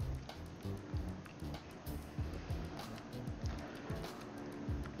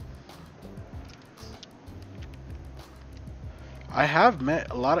 I have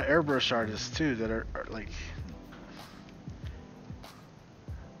met a lot of airbrush artists too that are like,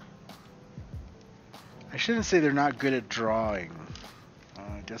 I shouldn't say they're not good at drawing.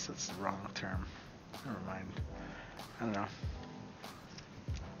 I guess that's the wrong term. Never mind. I don't know.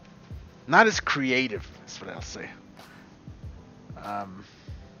 Not as creative, that's what I'll say.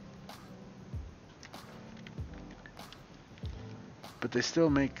 But they still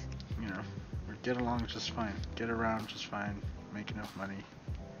make, you know, or get along just fine. Get around just fine. Make enough money.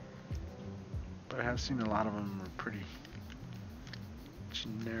 But I have seen a lot of them are pretty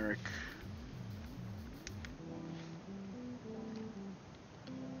generic.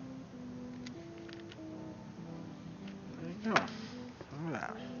 There you go. Look at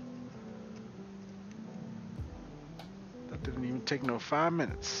that. That didn't even take no 5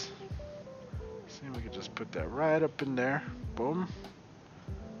 minutes. See, we could just put that right up in there. Boom.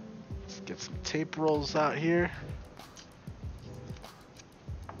 Let's get some tape rolls out here.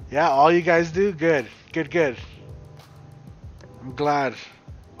 Yeah, all you guys do? Good. Good, good. I'm glad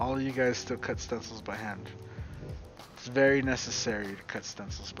all of you guys still cut stencils by hand. It's very necessary to cut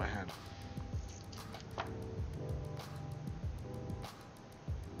stencils by hand.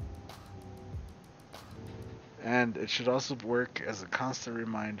 And it should also work as a constant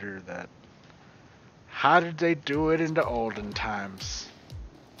reminder that how did they do it in the olden times?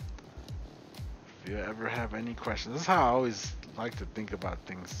 If you ever have any questions, this is how I always like to think about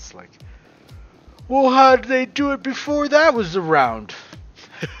things. It's like, well, how did they do it before that was around?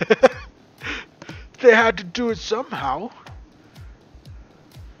 They had to do it somehow.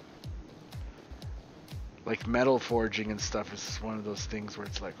 Like metal forging and stuff is one of those things where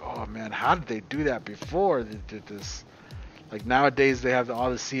it's like, oh man, how did they do that before they did this? Like nowadays they have all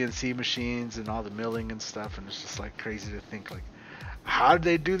the CNC machines and all the milling and stuff, and it's just like crazy to think like, how did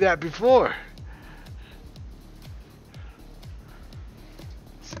they do that before?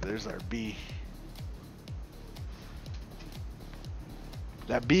 So there's our B.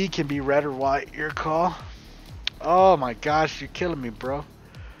 That B can be red or white, your call. Oh my gosh, you're killing me, bro.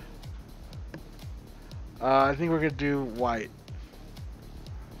 I think we're gonna do white.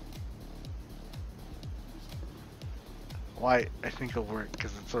 White, I think it'll work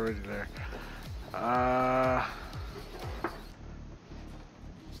because it's already there. I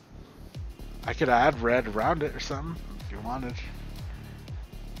could add red around it or something if you wanted.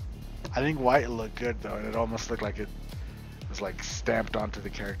 I think white looked good though, and it almost looked like it was like stamped onto the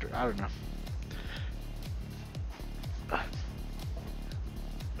character. I don't know.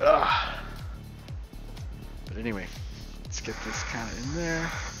 But anyway, let's get this kind of in there.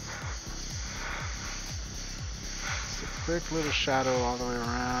 Just a quick little shadow all the way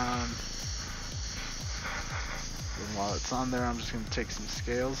around. And while it's on there, I'm just going to take some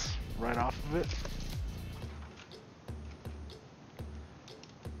scales right off of it.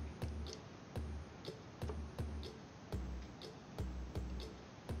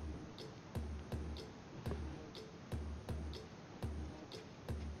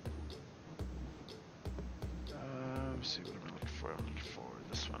 Let's see what I'm looking for. I'm looking for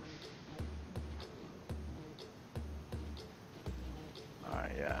this one.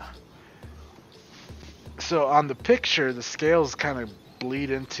 Alright, yeah. So on the picture, the scales kind of bleed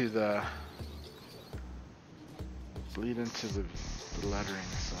into the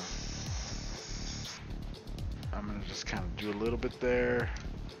lettering. So I'm gonna just kind of do a little bit there,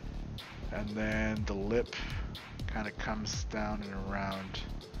 and then the lip kind of comes down and around.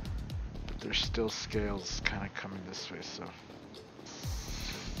 There's still scales kind of coming this way, so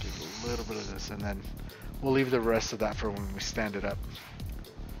give a little bit of this, and then we'll leave the rest of that for when we stand it up.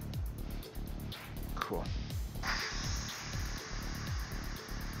 Cool.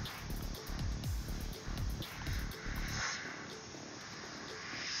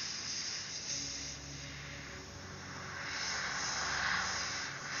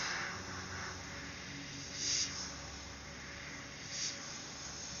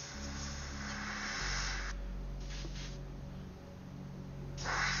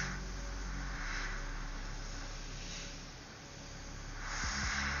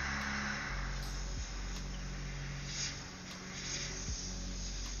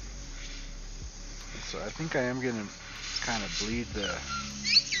 So I think I am gonna kind of bleed the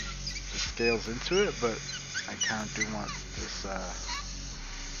scales into it, but I kind of do want this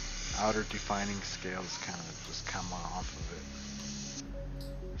outer defining scales kind of just come off of it,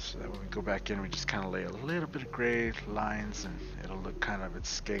 so that when we go back in, we just kind of lay a little bit of gray lines, and it'll look kind of, it's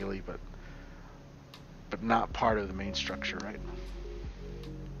scaly, but not part of the main structure, right?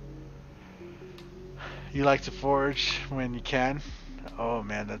 You like to forge when you can? Oh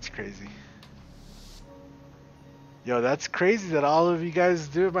man, that's crazy. Yo, that's crazy that all of you guys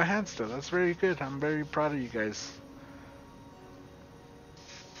do it by hand still. That's very good. I'm very proud of you guys.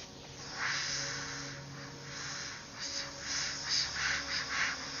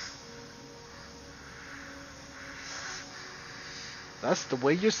 That's the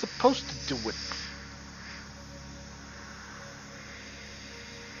way you're supposed to do it.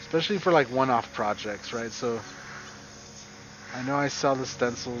 Especially for like one-off projects, right? So I know I sell the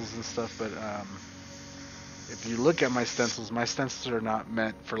stencils and stuff, but if you look at my stencils are not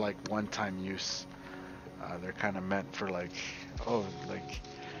meant for like one-time use. They're kind of meant for like, oh, like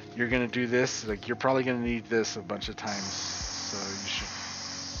you're gonna do this, like you're probably gonna need this a bunch of times, so you should,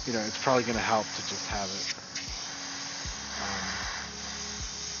 you know, it's probably gonna help to just have it.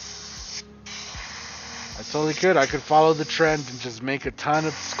 I totally could. I could follow the trend and just make a ton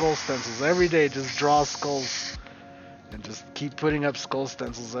of skull stencils every day. Just draw skulls and just keep putting up skull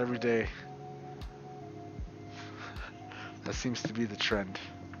stencils every day. That seems to be the trend.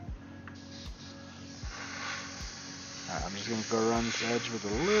 Alright, I'm just going to go around this edge with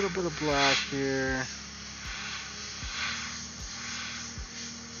a little bit of black here.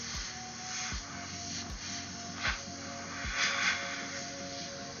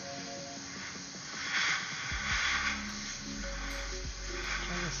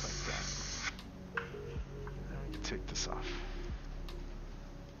 Just like that. And we can take this off.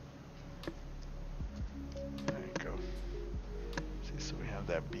 There you go. So we have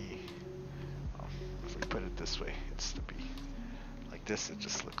that B. Well, if we put it this way, it's the B. Like this, it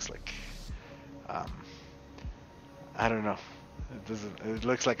just looks like, I don't know. It doesn't. It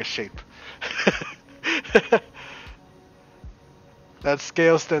looks like a shape. That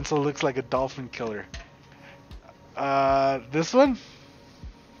scale stencil looks like a dolphin killer. This one?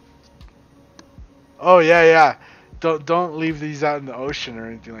 Oh yeah, yeah. Don't leave these out in the ocean or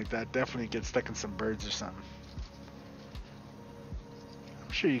anything like that. Definitely get stuck in some birds or something.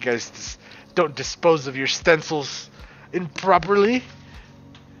 I'm sure you guys don't dispose of your stencils improperly.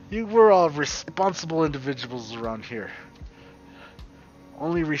 We're all responsible individuals around here.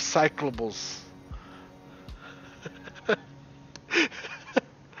 Only recyclables.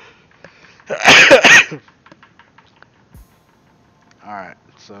 Alright,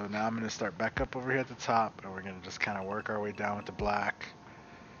 so now I'm going to start back up over here at the top, and we're going to just kind of work our way down with the black.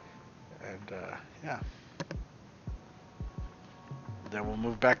 And yeah. Then we'll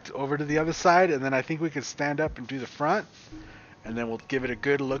move back over to the other side, and then I think we can stand up and do the front. And then we'll give it a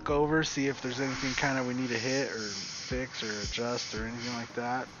good look over, see if there's anything kind of we need to hit or fix or adjust or anything like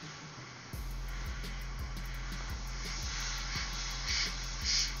that.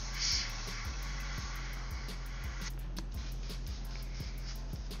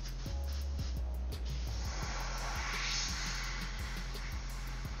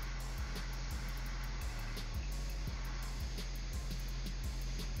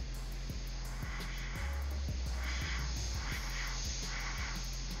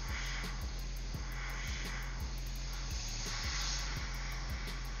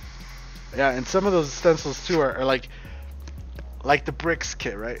 Yeah, and some of those stencils too are like the bricks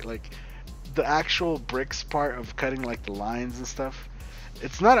kit, right? Like the actual bricks part of cutting like the lines and stuff.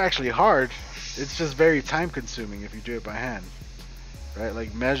 It's not actually hard. It's just very time consuming if you do it by hand, right?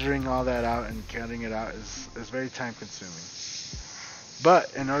 Like measuring all that out and cutting it out is very time consuming.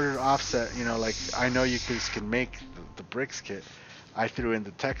 But in order to offset, you know, like I know you guys can make the bricks kit. I threw in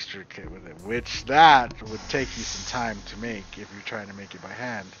the texture kit with it, which that would take you some time to make if you're trying to make it by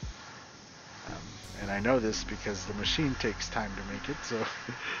hand. And I know this because the machine takes time to make it, so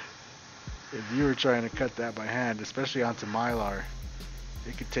if you were trying to cut that by hand, especially onto Mylar,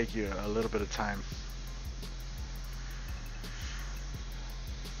 it could take you a little bit of time.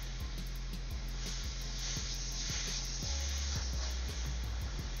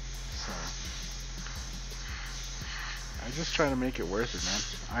 So I just try to make it worth it,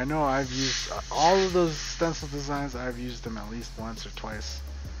 man. I know I've used all of those stencil designs, I've used them at least once or twice.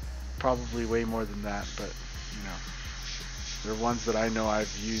 Probably way more than that, but you know, they're ones that I know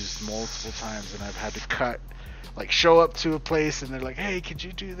I've used multiple times, and I've had to cut, like show up to a place and they're like, hey, could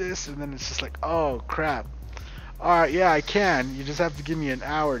you do this? And then it's just like, oh crap, alright, yeah, I can, you just have to give me an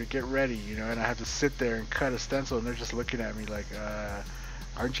hour to get ready, you know, and I have to sit there and cut a stencil, and they're just looking at me like,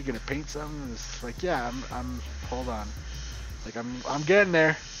 aren't you gonna paint something? And it's like, yeah, I'm hold on, like I'm getting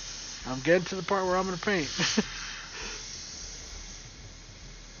there, I'm getting to the part where I'm gonna paint.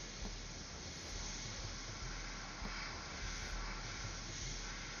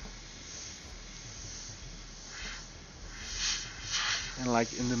 And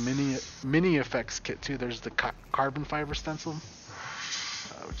like in the mini effects kit too, there's the carbon fiber stencil,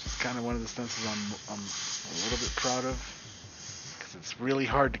 which is kind of one of the stencils I'm a little bit proud of, because it's really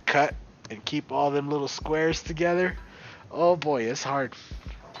hard to cut and keep all them little squares together. Oh boy, it's hard.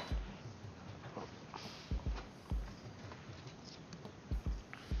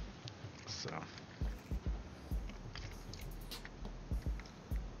 So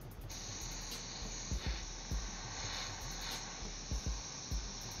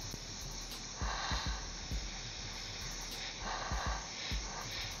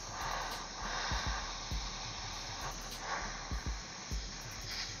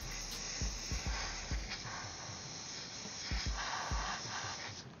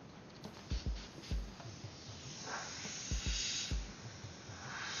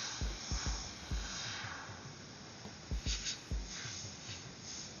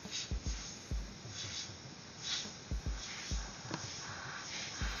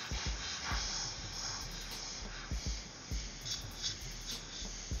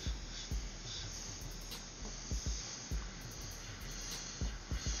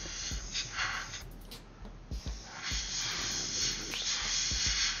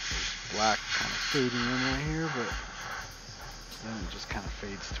black kind of fading in right here, but then it just kind of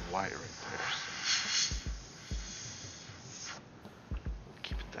fades to white right there. So we'll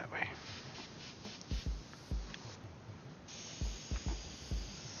keep it that way.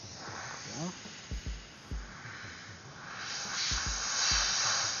 There we go.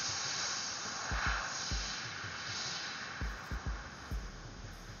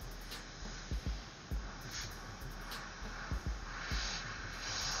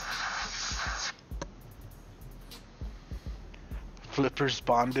 Flipper's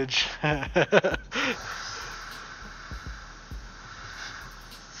bondage.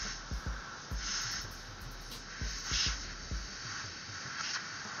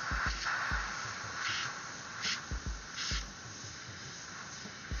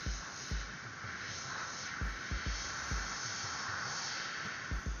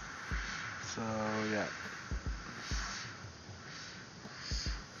 So yeah,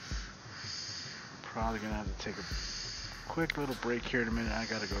 probably gonna have to take a quick little break here in a minute. I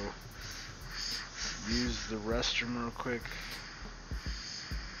gotta go use the restroom real quick.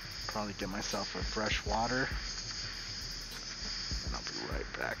 Probably get myself a fresh water, and I'll be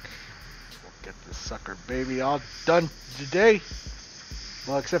back. We'll get this sucker baby all done today.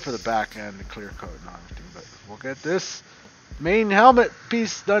 Well, except for the back and the clear coat and everything, but we'll get this main helmet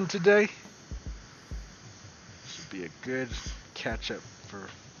piece done today. Should be a good catch up for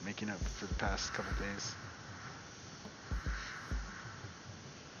making up for the past couple days.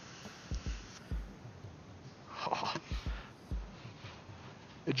 Oh.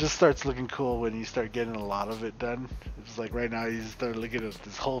 It just starts looking cool when you start getting a lot of it done. It's like right now you start looking at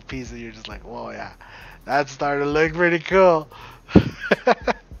this whole piece and you're just like, whoa, yeah, that's starting to look pretty cool.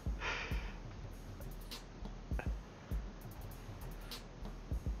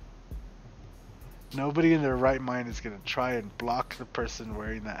 Nobody in their right mind is going to try and block the person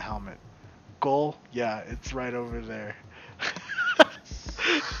wearing that helmet. Goal? Yeah, it's right over there.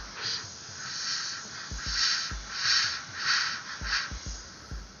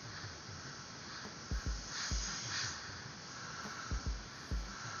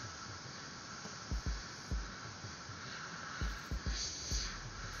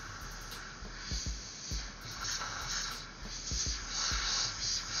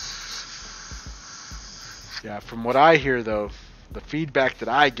 Yeah, from what I hear though, the feedback that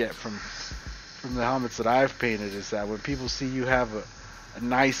I get from the helmets that I've painted is that when people see you have a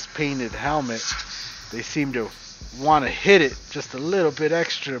nice painted helmet, they seem to want to hit it just a little bit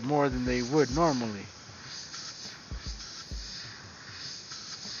extra more than they would normally.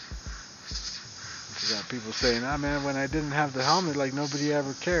 You got people saying, ah man, when I didn't have the helmet, like nobody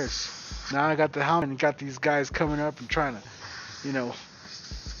ever cared. Now I got the helmet and got these guys coming up and trying to, you know,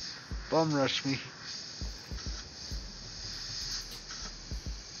 bum rush me.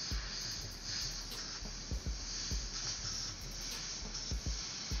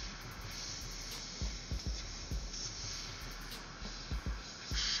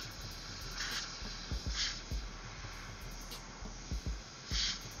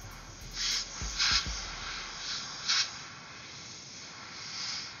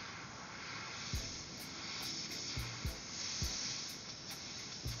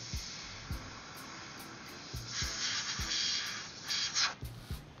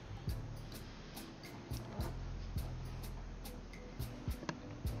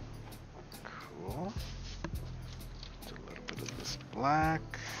 Black.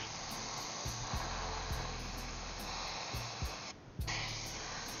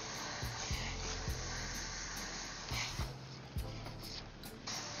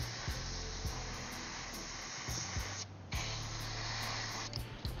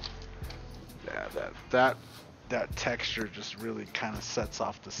 Yeah, that texture just really kind of sets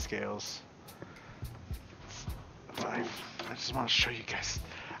off the scales. I just want to show you guys.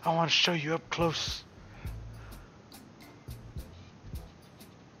 I want to show you up close.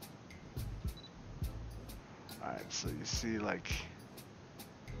 So you see like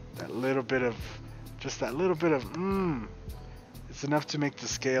that little bit of, just that little bit of it's enough to make the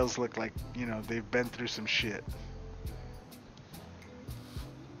scales look like, you know, they've been through some shit.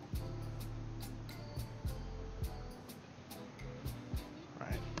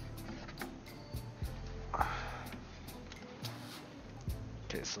 Right.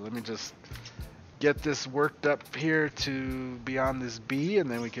 Okay, so let me just get this worked up here to be on this B, and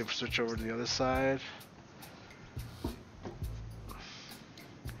then we can switch over to the other side.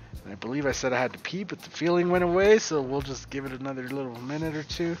 I believe I said I had to pee, but the feeling went away, so we'll just give it another little minute or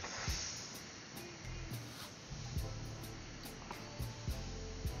two.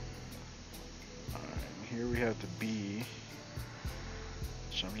 Alright, here we have the B.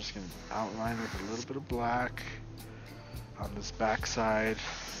 So I'm just going to outline with a little bit of black on this back side.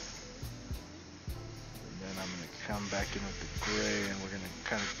 And then I'm going to come back in with the gray, and we're going to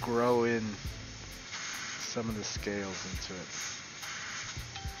kind of grow in some of the scales into it.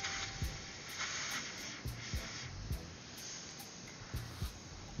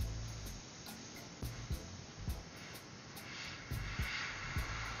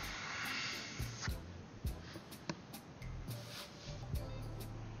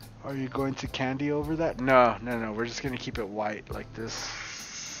 Are you going to candy over that? No. We're just going to keep it white like this.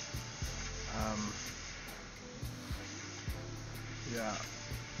 Yeah.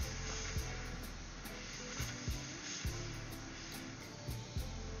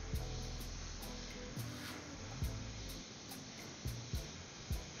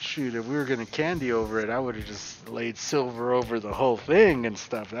 Shoot, if we were going to candy over it, I would have just laid silver over the whole thing and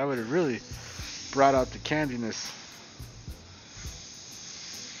stuff. That would have really brought out the candiness.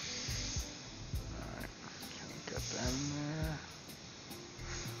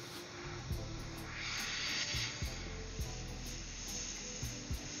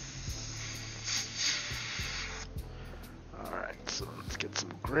 Get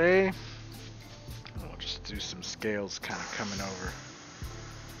some gray. And we'll just do some scales kind of coming over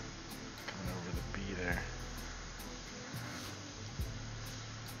the B there.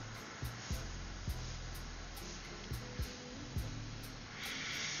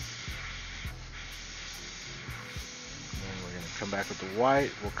 Come back with the white.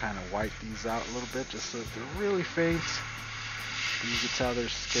 We'll kind of white these out a little bit just so that they're really faint. But you can tell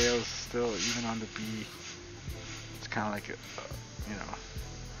there's scales still even on the B. It's kind of like a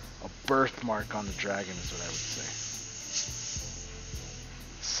birthmark on the dragon is what I would say.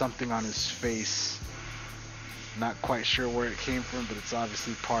 Something on his face. Not quite sure where it came from, but it's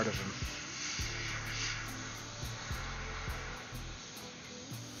obviously part of him.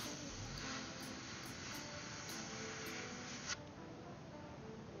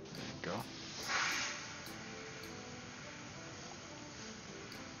 Go.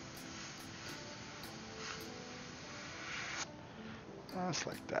 Just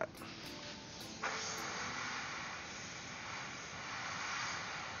like that.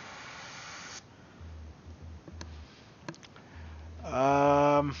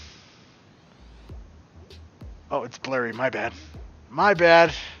 Oh, it's blurry. My bad. My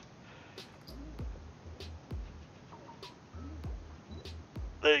bad.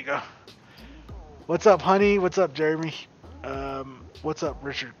 There you go. What's up, honey? What's up, Jeremy? What's up,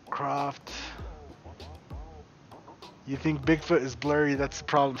 Richard Croft? You think Bigfoot is blurry? That's the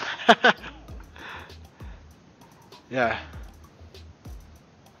problem. Yeah.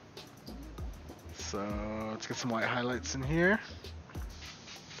 So let's get some white highlights in here.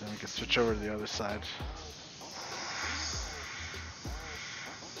 Then we can switch over to the other side.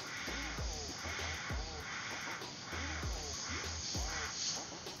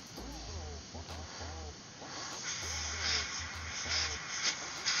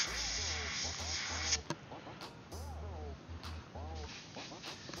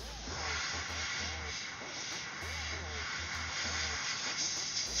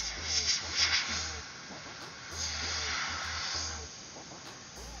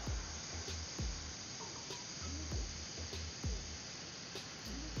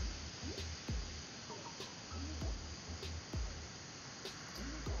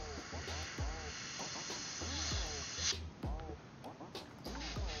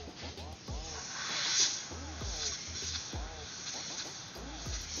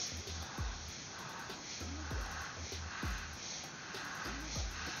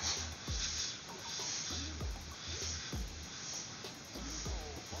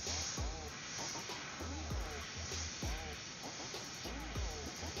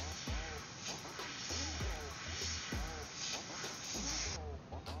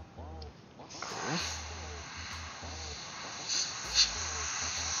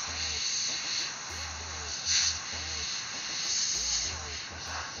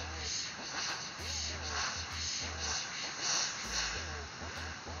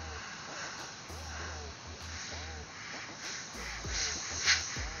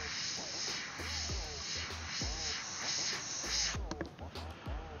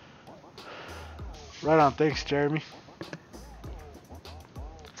 Right on, thanks, Jeremy.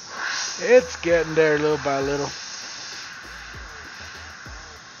 It's getting there little by little.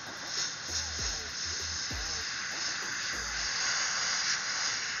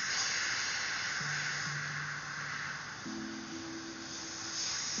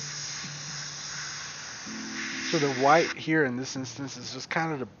 So the white here in this instance is just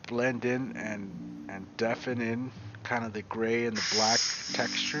kind of to blend in and deafen in kind of the gray and the black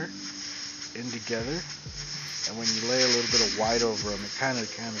texture in together. And when you lay a little bit of white over them, it kind of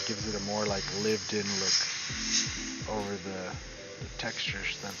gives it a more like lived-in look over the texture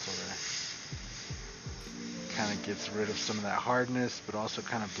stencil there. Kind of gets rid of some of that hardness, but also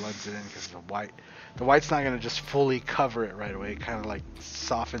kind of blends it in because the white's not going to just fully cover it right away. It kind of like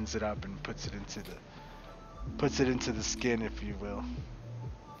softens it up and puts it into the skin, if you will.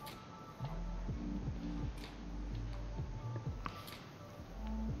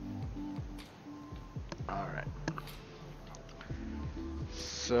 All right.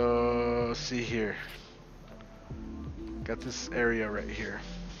 So see here. Got this area right here.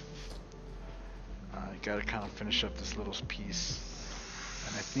 I gotta kind of finish up this little piece,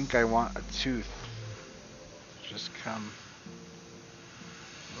 and I think I want a tooth. Just come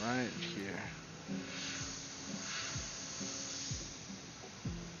right here.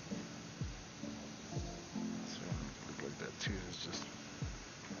 That tooth is just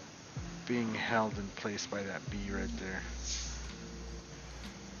being held in place by that bee right there.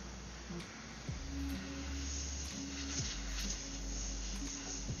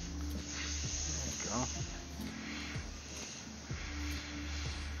 There you go.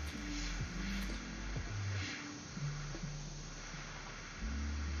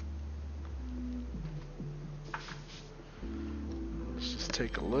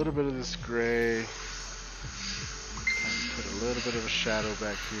 take a little bit of this gray, and put a little bit of a shadow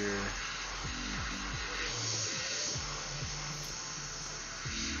back here.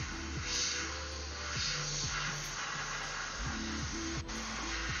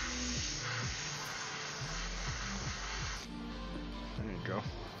 There you go.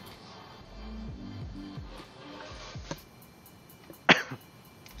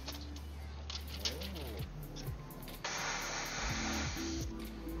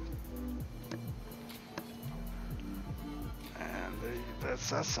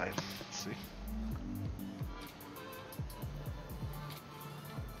 That's that side. Let's see.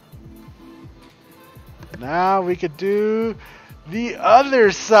 Now we could do the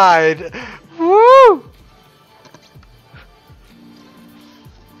other side. Woo!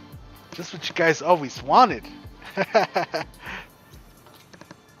 Just what you guys always wanted.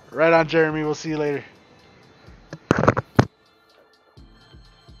 Right on, Jeremy. We'll see you later.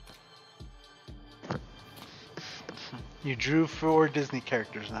 You drew 4 Disney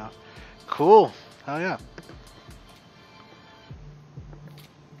characters now. Cool. Hell yeah.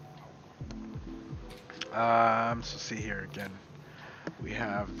 So see here again. We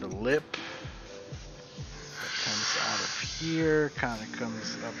have the lip that comes out of here, kind of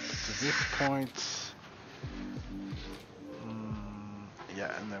comes up to this point.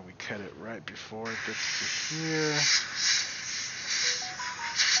 Yeah, and then we cut it right before it gets to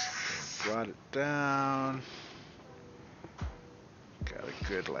here. Brought it down. Got a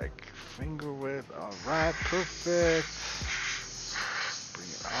good like finger width. Alright, perfect. Bring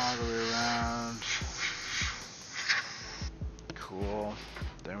it all the way around. Cool.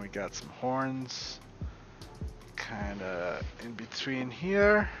 Then we got some horns kinda in between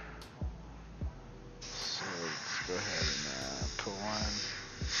here. So let's go ahead and put one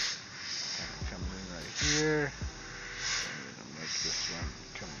kinda coming in right here. I'm gonna make this one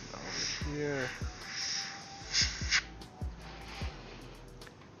come over here.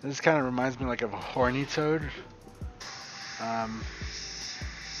 This kind of reminds me like of a horny toad. I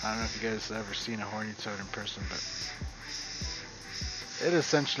don't know if you guys have ever seen a horny toad in person, but it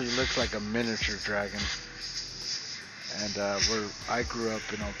essentially looks like a miniature dragon. And where I grew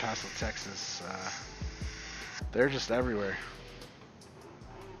up in El Paso, Texas, they're just everywhere.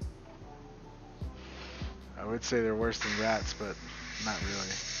 I would say they're worse than rats, but not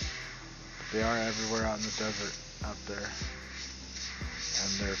really. But they are everywhere out in the desert out there.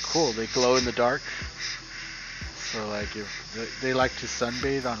 And they're cool. They glow in the dark. So like if they like to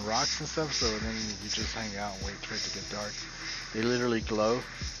sunbathe on rocks and stuff, so then you just hang out and wait for it to get dark. They literally glow.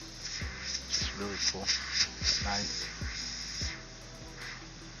 It's just really cool. Nice.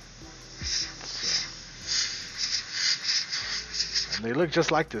 So. And they look just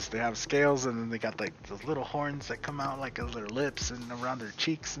like this. They have scales and then they got like those little horns that come out like of their lips and around their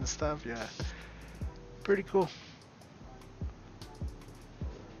cheeks and stuff. Yeah. Pretty cool.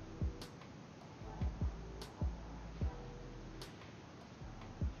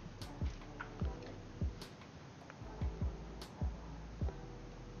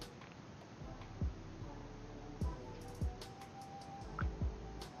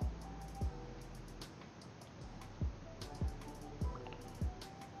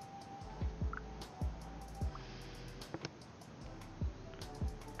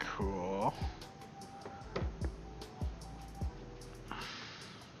 Cool.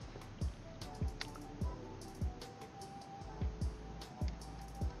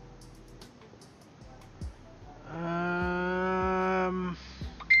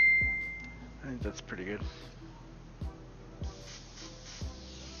 I think that's pretty good.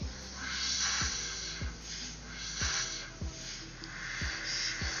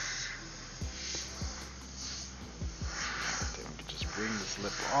 Bring this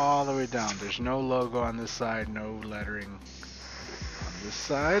lip all the way down. There's no logo on this side, no lettering on this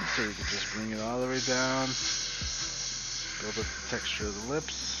side, so you can just bring it all the way down. Build up the texture of the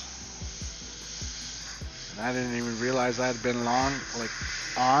lips. And I didn't even realize I had been on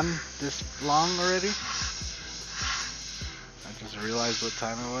this long already. I just realized what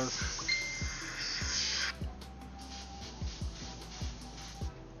time it was.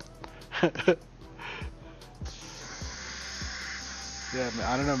 Yeah,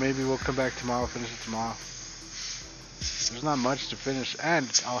 I don't know, maybe we'll come back tomorrow, finish it tomorrow. There's not much to finish, and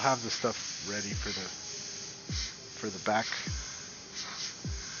I'll have the stuff ready for the back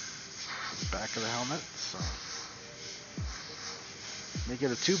of the helmet, so. Make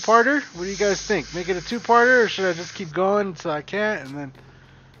it a 2-parter? What do you guys think? Make it a 2-parter, or should I just keep going until I can't, and then,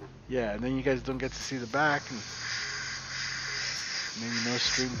 yeah, and then you guys don't get to see the back, and maybe no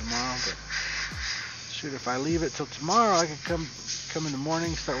stream tomorrow, but shoot, if I leave it till tomorrow, I could come come in the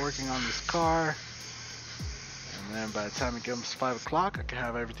morning, start working on this car. And then by the time it comes 5 o'clock, I can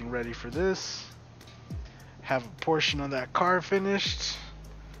have everything ready for this. Have a portion of that car finished.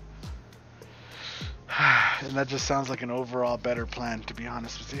 And that just sounds like an overall better plan, to be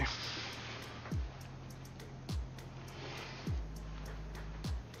honest with you.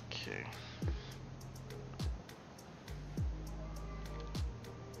 Okay.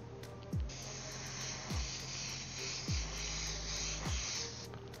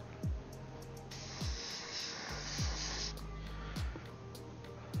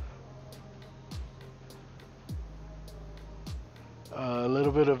 A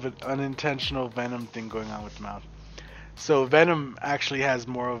little bit of an unintentional venom thing going on with the mouth. So venom actually has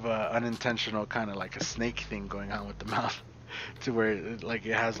more of a unintentional kind of like a snake thing going on with the mouth, to where it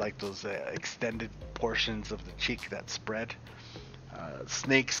has like those extended portions of the cheek that spread.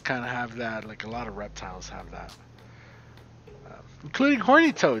 Snakes kind of have that, like a lot of reptiles have that, including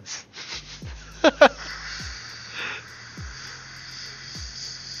horny toads.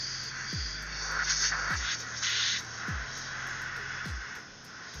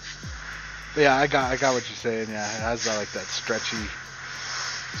 But yeah, I got what you're saying. Yeah, it has like that stretchy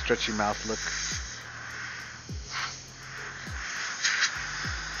mouth look.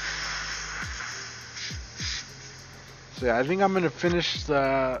 So yeah, I think I'm gonna finish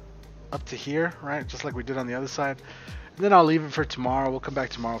up to here, right? Just like we did on the other side. And then I'll leave it for tomorrow. We'll come back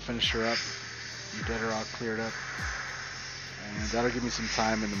tomorrow, finish her up, and get her all cleared up. And that'll give me some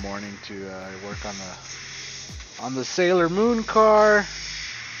time in the morning to work on the Sailor Moon car.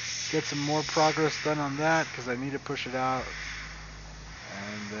 Get some more progress done on that because I need to push it out.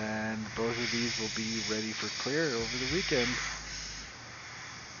 And then both of these will be ready for clear over the weekend.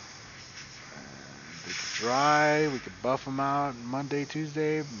 And they can dry, we can buff them out Monday,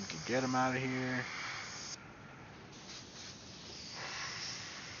 Tuesday, and we can get them out of here.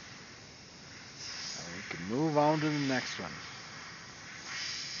 And we can move on to the next one.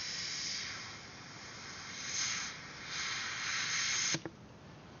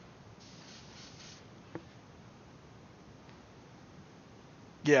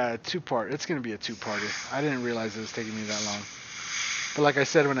 Yeah, two-part. It's going to be a two-parter. I didn't realize it was taking me that long. But like I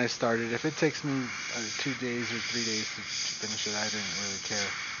said when I started, if it takes me 2 days or 3 days to finish it, I didn't really care.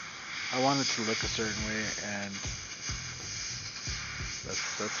 I wanted to look a certain way, and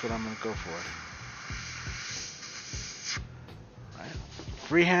that's what I'm going to go for. Right.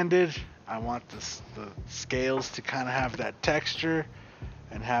 Free-handed, I want the scales to kind of have that texture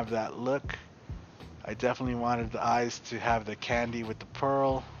and have that look. I definitely wanted the eyes to have the candy with the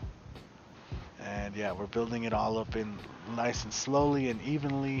pearl. And yeah, we're building it all up in nice and slowly and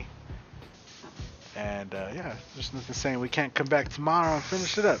evenly. And yeah, there's nothing saying we can't come back tomorrow and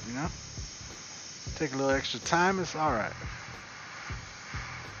finish it up, you know? Take a little extra time, it's alright.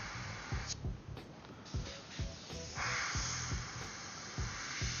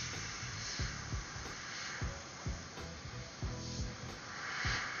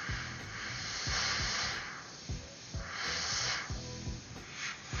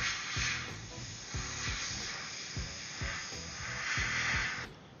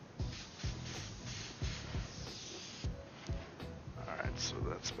 So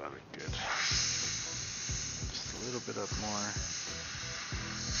that's about it. Good. Just a little bit up more.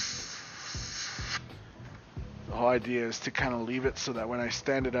 The whole idea is to kind of leave it so that when I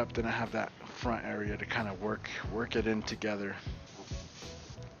stand it up, then I have that front area to kind of work it in together.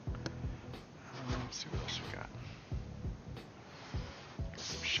 Let's see what else we got.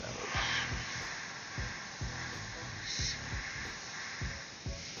 Some shadows.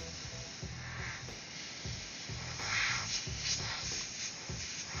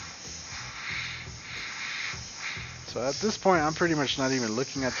 So at this point, I'm pretty much not even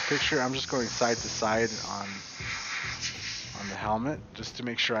looking at the picture. I'm just going side to side on the helmet, just to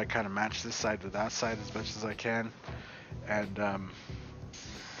make sure I kind of match this side to that side as much as I can. And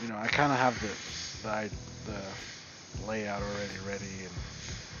you know, I kind of have the layout already ready, and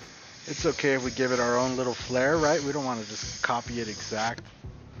it's okay if we give it our own little flair, right? We don't want to just copy it exact.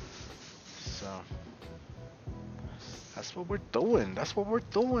 So that's what we're doing. That's what we're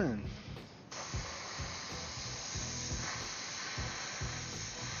doing.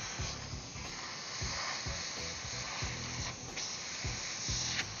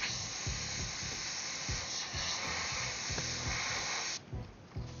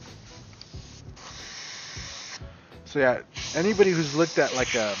 So yeah, anybody who's looked at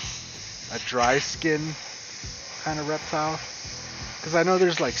like a dry skin kind of reptile, because I know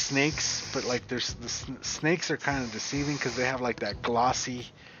there's like snakes, but like snakes are kind of deceiving because they have like that glossy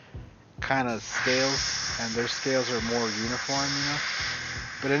kind of scales, and their scales are more uniform, you know.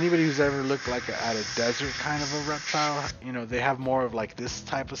 But anybody who's ever looked like at a desert kind of a reptile, you know, they have more of like this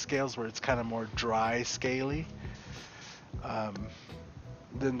type of scales where it's kind of more dry, scaly.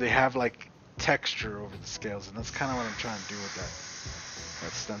 Then they have like texture over the scales, and that's kind of what I'm trying to do with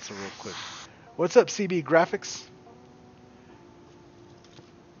that stencil real quick. What's up, CB Graphics?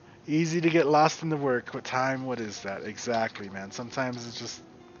 Easy to get lost in the work. What is that? Exactly, man. Sometimes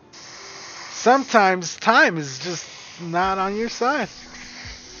time is just not on your side.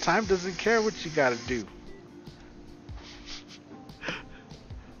 Time doesn't care what you gotta do.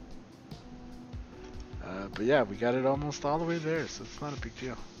 But yeah, we got it almost all the way there, so it's not a big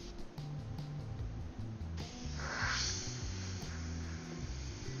deal.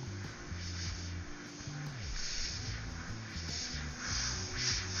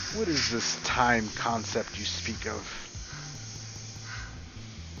 What is this time concept you speak of?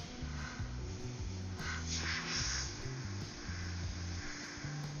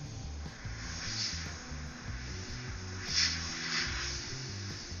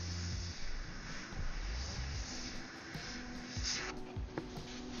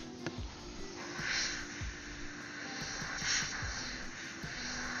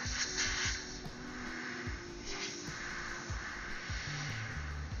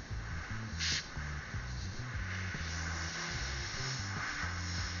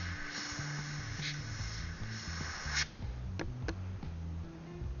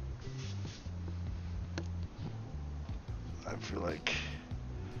 I feel like,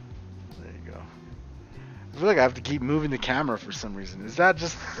 there you go. I feel like I have to keep moving the camera for some reason. Is that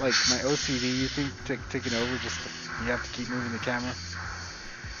just like my OCD, you think, taking over? You have to keep moving the camera?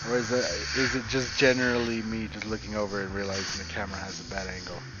 Or is it just generally me just looking over and realizing the camera has a bad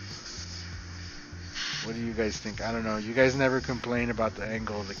angle? What do you guys think? I don't know. You guys never complain about the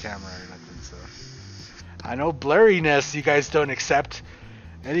angle of the camera or nothing, so. I know blurriness you guys don't accept.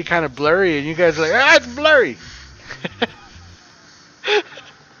 Any kind of blurry, and you guys are like, ah, it's blurry!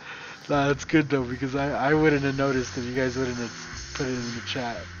 Nah, that's good though, because I wouldn't have noticed if you guys wouldn't have put it in the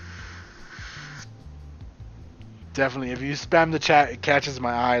chat. Definitely, if you spam the chat, it catches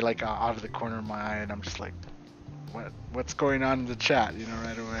my eye like out of the corner of my eye, and I'm just like, what's going on in the chat, you know,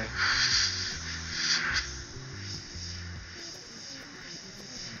 right away.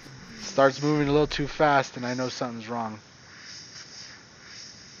 Starts moving a little too fast, and I know something's wrong.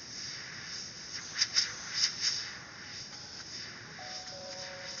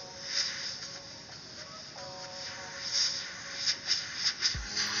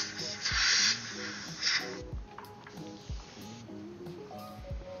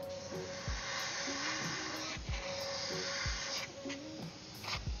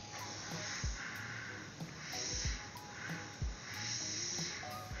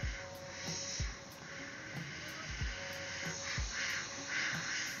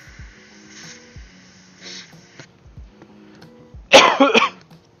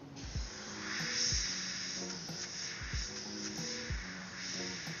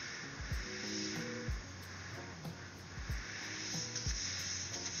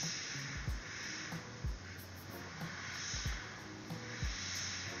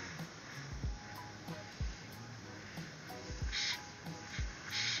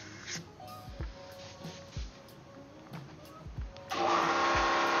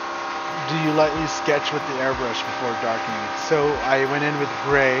 Do you lightly sketch with the airbrush before darkening? So I went in with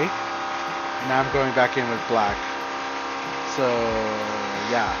gray, and now I'm going back in with black. So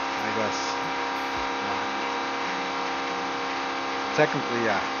yeah, I guess. Yeah. Technically,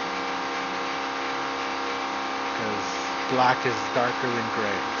 yeah. Because black is darker than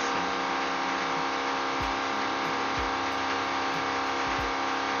gray. So.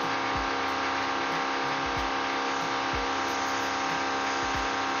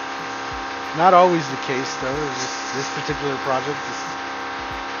 Not always the case though. Just this particular project is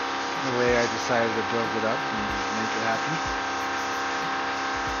the way I decided to build it up and make it happen.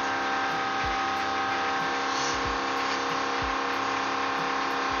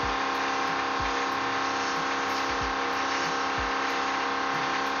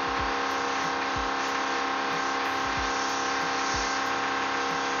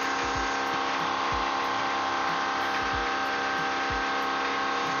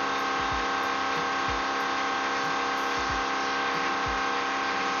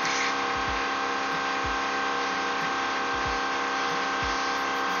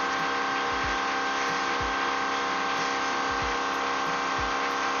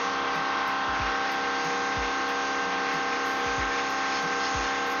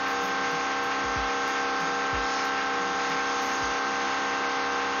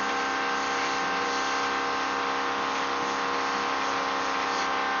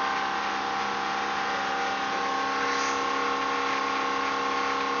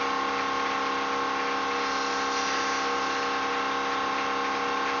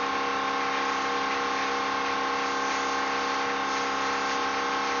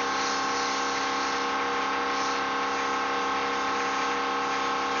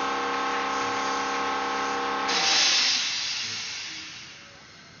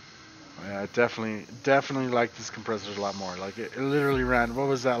 Yeah, I definitely like this compressor a lot more. Like it literally ran. What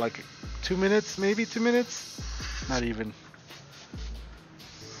was that? Like 2 minutes, maybe 2 minutes? Not even.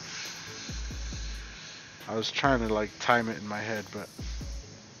 I was trying to like time it in my head, but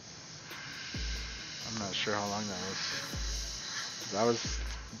I'm not sure how long that was. That was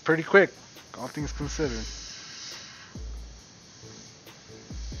pretty quick, all things considered.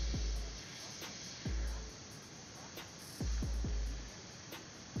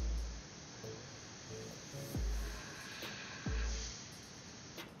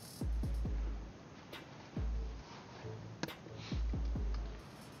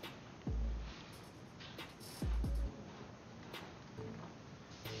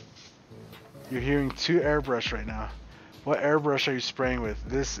 You're hearing two airbrush right now. What airbrush are you spraying with?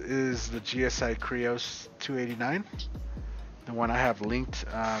 This is the GSI Krios 289, the one I have linked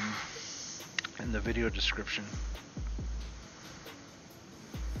in the video description.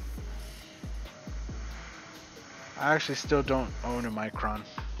 I actually still don't own a Micron.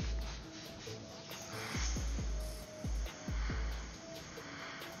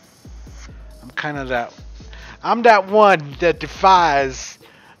 I'm that one that defies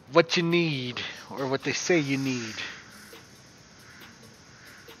what you need or what they say you need.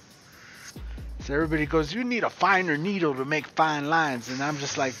 So everybody goes, you need a finer needle to make fine lines, and I'm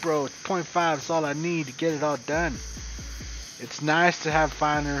just like, bro, 0.5 is all I need to get it all done. It's nice to have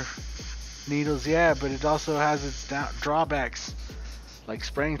finer needles, yeah, but it also has its drawbacks. Like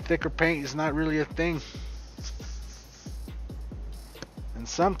spraying thicker paint is not really a thing. And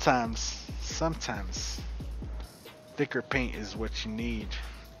sometimes thicker paint is what you need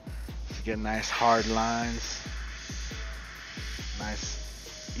to get nice hard lines, nice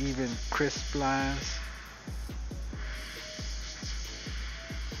even crisp lines.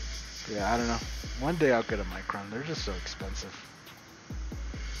 Yeah, I don't know. One day I'll get a Micron. They're just so expensive.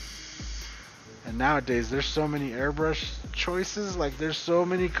 And nowadays there's so many airbrush choices, like there's so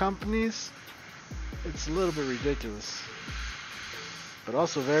many companies. It's a little bit ridiculous. But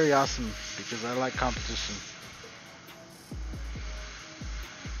also very awesome because I like competition.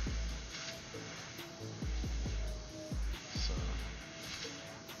 So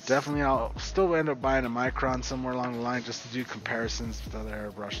definitely I'll still end up buying a Micron somewhere along the line just to do comparisons with other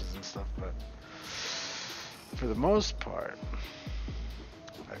airbrushes and stuff, but for the most part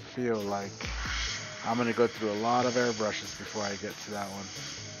I feel like I'm gonna go through a lot of airbrushes before I get to that one.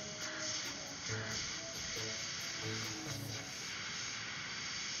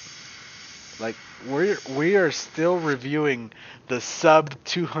 Like we are still reviewing the sub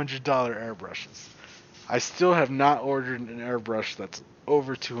 $200 airbrushes. I still have not ordered an airbrush that's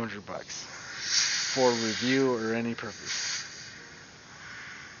over $200 for review or any purpose.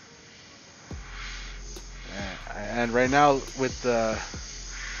 And right now with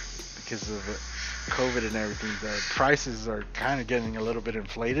because of COVID and everything, the prices are kind of getting a little bit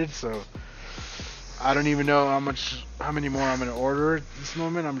inflated, so I don't even know how many more I'm gonna order at this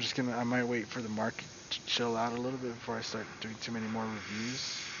moment. I might wait for the market to chill out a little bit before I start doing too many more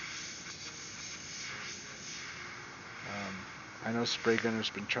reviews. I know Spray Gunner's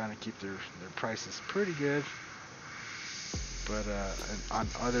been trying to keep their prices pretty good, but on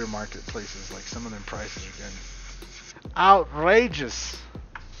other marketplaces, like some of them prices are getting outrageous.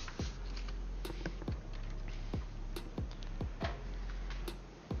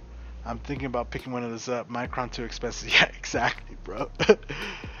 I'm thinking about picking one of those up. Micron too expensive. Yeah, exactly, bro.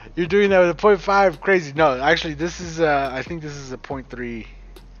 You're doing that with a 0.5? Crazy. No, actually, this is I think this is a 0.3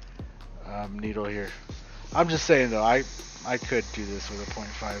 needle here. I'm just saying though, I could do this with a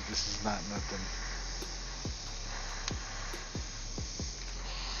 0.5. This is not nothing.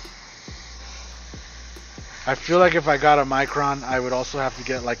 I feel like if I got a Micron, I would also have to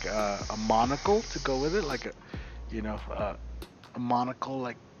get like a monocle to go with it, like a monocle,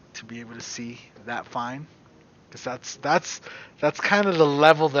 like to be able to see that fine, because that's kind of the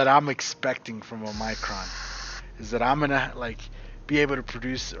level that I'm expecting from a Micron, is that I'm gonna like be able to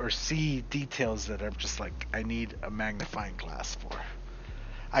produce or see details that I'm just like, I need a magnifying glass for.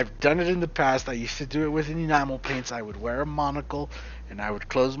 I've done it in the past. I used to do it with enamel paints. I would wear a monocle and I would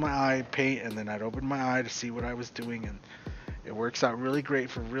close my eye, paint, and then I'd open my eye to see what I was doing, and it works out really great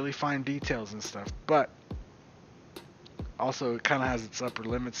for really fine details and stuff. But also it kind of has its upper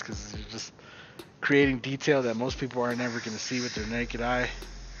limits because you're just creating detail that most people are never going to see with their naked eye,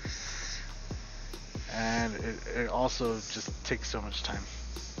 and it also just takes so much time.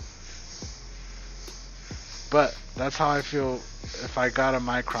 But that's how I feel. If I got a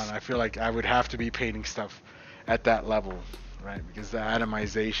Micron, I feel like I would have to be painting stuff at that level, right? Because the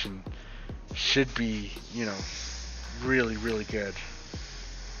atomization should be, really, really good.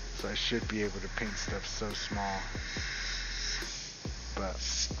 So I should be able to paint stuff so small. But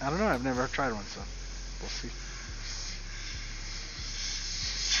I don't know, I've never tried one, so we'll see.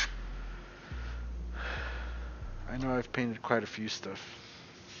 I know I've painted quite a few stuff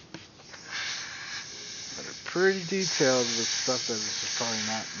that are pretty detailed with stuff that is just probably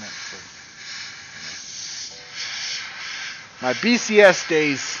not meant for, you know. My BCS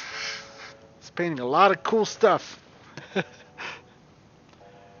days. I was painting a lot of cool stuff.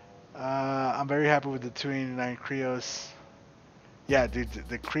 I'm very happy with the 289 Krios. Yeah, dude,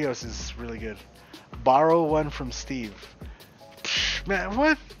 the Krios is really good. Borrow one from Steve. Psh, man,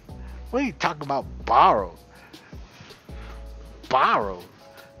 what? What are you talking about? Borrow? Borrow?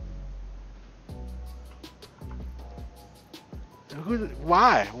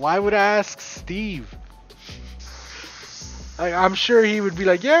 Why? Why would I ask Steve? I'm sure he would be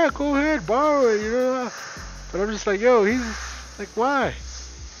like, yeah, go ahead, borrow it, you know. But I'm just like, yo, he's like, why?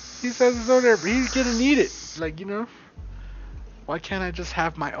 He says his own Airbrush. He's gonna need it. Like, you know. Why can't I just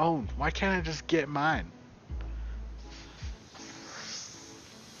have my own? Why can't I just get mine?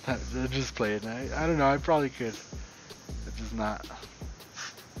 Just play it. I don't know. I probably could. It's just not.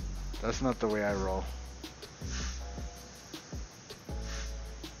 That's not the way I roll.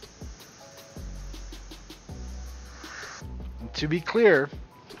 And to be clear,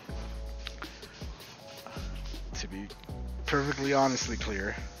 to be perfectly honestly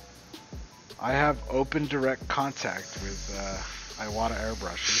clear, I have open direct contact with Iwata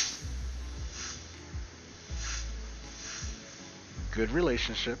airbrushes. Good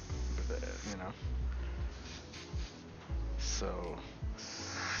relationship, you know. So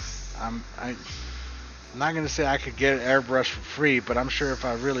I'm not gonna say I could get an airbrush for free, but I'm sure if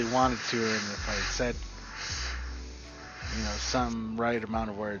I really wanted to, and if I said, you know, some right amount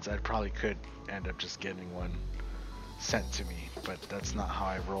of words, I probably could end up just getting one sent to me. But that's not how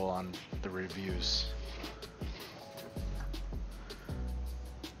I roll on the reviews.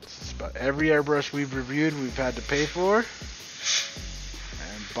 Just about every airbrush we've reviewed, we've had to pay for and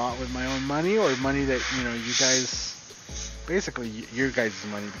bought with my own money, or money that, you know, you guys, basically your guys'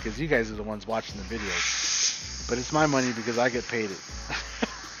 money, because you guys are the ones watching the videos. But it's my money because I get paid it.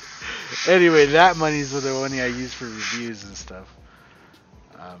 Anyway, that money's the money I use for reviews and stuff.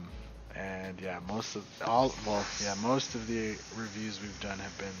 And yeah, most of the reviews we've done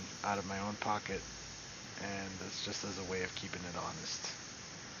have been out of my own pocket, and it's just as a way of keeping it honest.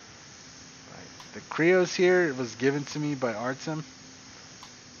 Right. The Krios here, it was given to me by Artem.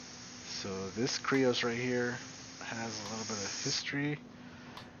 So this Krios right here has a little bit of history,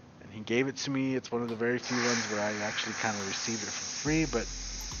 and he gave it to me. It's one of the very few ones where I actually kind of received it for free, but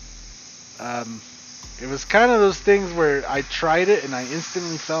it was kind of those things where I tried it and I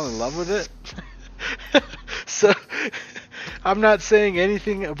instantly fell in love with it. So I'm not saying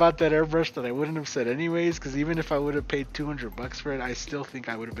anything about that airbrush that I wouldn't have said anyways, because even if I would have paid $200 for it, I still think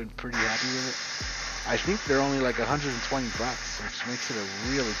I would have been pretty happy with it. I think they're only like $120, which makes it a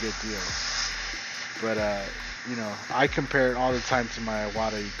really good deal. But you know, I compare it all the time to my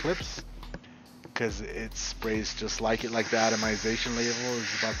Iwata Eclipse, because it sprays just like it. Like the atomization level is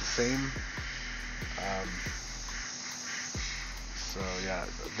about the same. So yeah,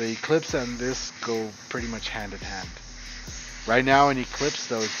 the Eclipse and this go pretty much hand in hand. Right now an Eclipse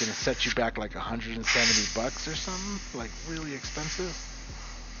though is gonna set you back like $170 or something, like really expensive.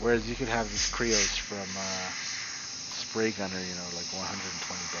 Whereas you could have these Krios from Spray Gunner, you know, like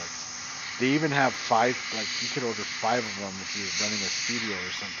 $120. They even have 5, like you could order 5 of them if you're running a studio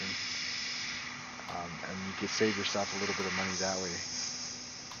or something. And you could save yourself a little bit of money that way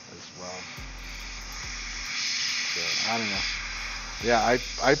as well. So I don't know. Yeah,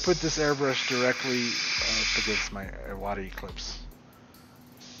 I put this airbrush directly up against my Iwata Eclipse.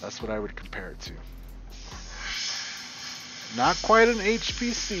 That's what I would compare it to. Not quite an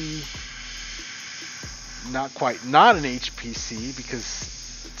HPC. Not an HPC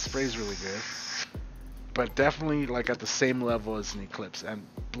because it sprays really good. But definitely like at the same level as an Eclipse. And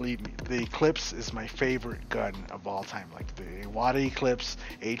believe me, the Eclipse is my favorite gun of all time. Like the Iwata Eclipse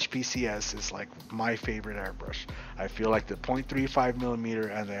HPCS is like my favorite airbrush. I feel like the .35mm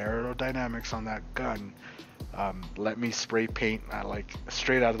and the aerodynamics on that gun let me spray paint like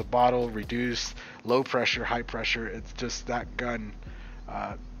straight out of the bottle, reduced, low pressure, high pressure. It's just that gun.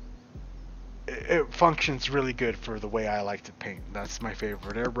 It functions really good for the way I like to paint. That's my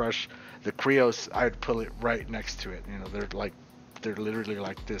favorite airbrush. The Krios, I'd put it right next to it. You know, they're literally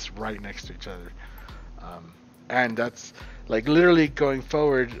like this, right next to each other. And that's like literally going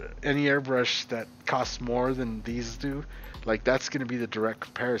forward, any airbrush that costs more than these do, like that's going to be the direct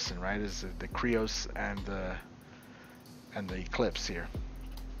comparison, right? Is the Krios and the Eclipse here.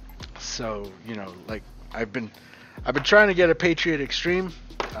 So, you know, like I've been trying to get a Patriot Extreme.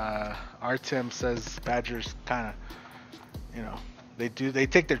 Artem says Badgers kind of, you know, they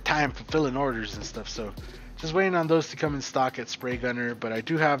take their time fulfilling orders and stuff. So just waiting on those to come in stock at Spray Gunner. But I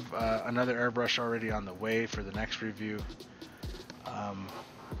do have another airbrush already on the way for the next review.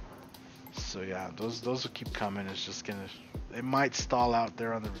 So yeah, those will keep coming. It's just gonna, it might stall out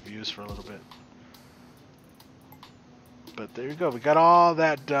there on the reviews for a little bit. But there you go, we got all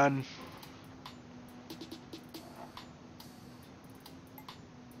that done.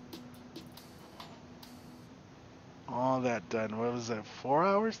 All that done. What was that? 4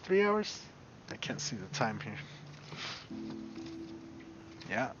 hours? 3 hours? I can't see the time here.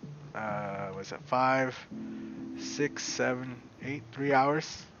 Yeah. Was that 5, 6, 7, 8, 3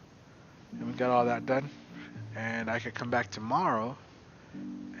 hours? And we got all that done. And I could come back tomorrow.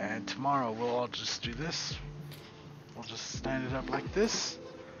 And tomorrow we'll all just do this. We'll just stand it up like this.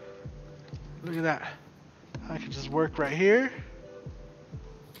 Look at that. I can just work right here.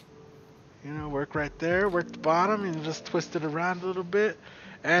 You know, work right there, work the bottom, and just twist it around a little bit.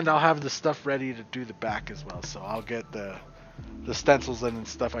 And I'll have the stuff ready to do the back as well. So I'll get the stencils and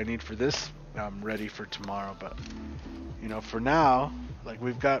stuff I need for this ready for tomorrow. But you know, for now, like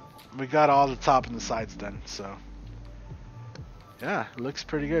we got all the top and the sides done. So yeah, it looks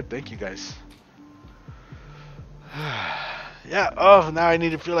pretty good. Thank you guys. Yeah, oh, now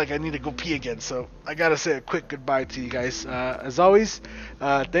I feel like I need to go pee again, so I gotta say a quick goodbye to you guys. As always,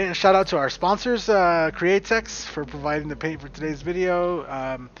 shout out to our sponsors, Createx, for providing the paint for today's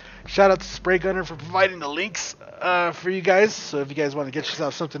video. Shout out to Spray Gunner for providing the links for you guys. So if you guys want to get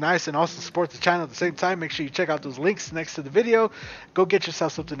yourself something nice and also support the channel at the same time, make sure you check out those links next to the video. Go get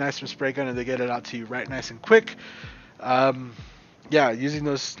yourself something nice from Spray Gunner. They get it out to you right nice and quick. Yeah, using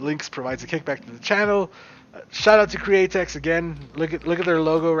those links provides a kickback to the channel. Shout out to Createx again. Look at their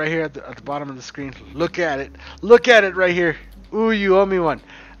logo right here at the bottom of the screen. Look at it. Look at it right here. Ooh, you owe me one.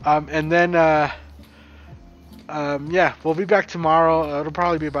 And then yeah, we'll be back tomorrow. It'll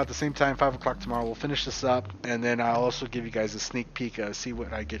probably be about the same time, 5 o'clock tomorrow. We'll finish this up, and then I'll also give you guys a sneak peek, see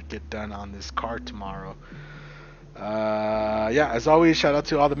what I get done on this car tomorrow. Yeah, as always, shout out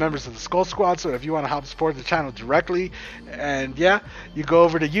to all the members of the Skull Squad. So if you want to help support the channel directly, and yeah, you go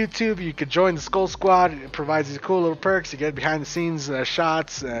over to YouTube, you can join the Skull Squad. It provides these cool little perks. You get behind the scenes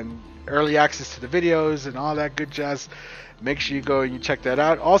shots and early access to the videos and all that good jazz. Make sure you go and you check that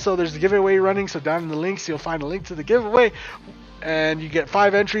out. Also, there's a giveaway running, so down in the links you'll find a link to the giveaway, and you get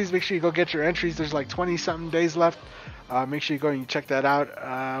 5 entries. Make sure you go get your entries. There's like 20 something days left. Make sure you go and you check that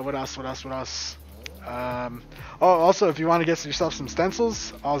out. What else? Oh, also, if you want to get yourself some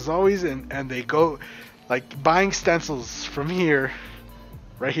stencils, as always, and they go, like, buying stencils from here,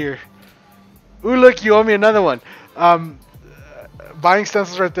 right here. Ooh, look, you owe me another one. Buying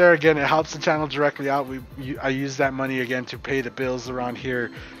stencils right there, again, it helps the channel directly out. I use that money, again, to pay the bills around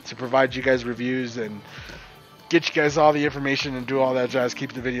here, to provide you guys reviews, and get you guys all the information, and do all that jazz,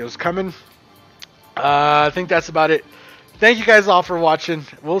 keep the videos coming. I think that's about it. Thank you guys all for watching.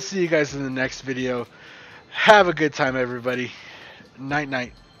 We'll see you guys in the next video. Have a good time, everybody. Night,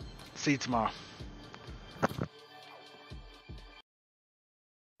 night. See you tomorrow.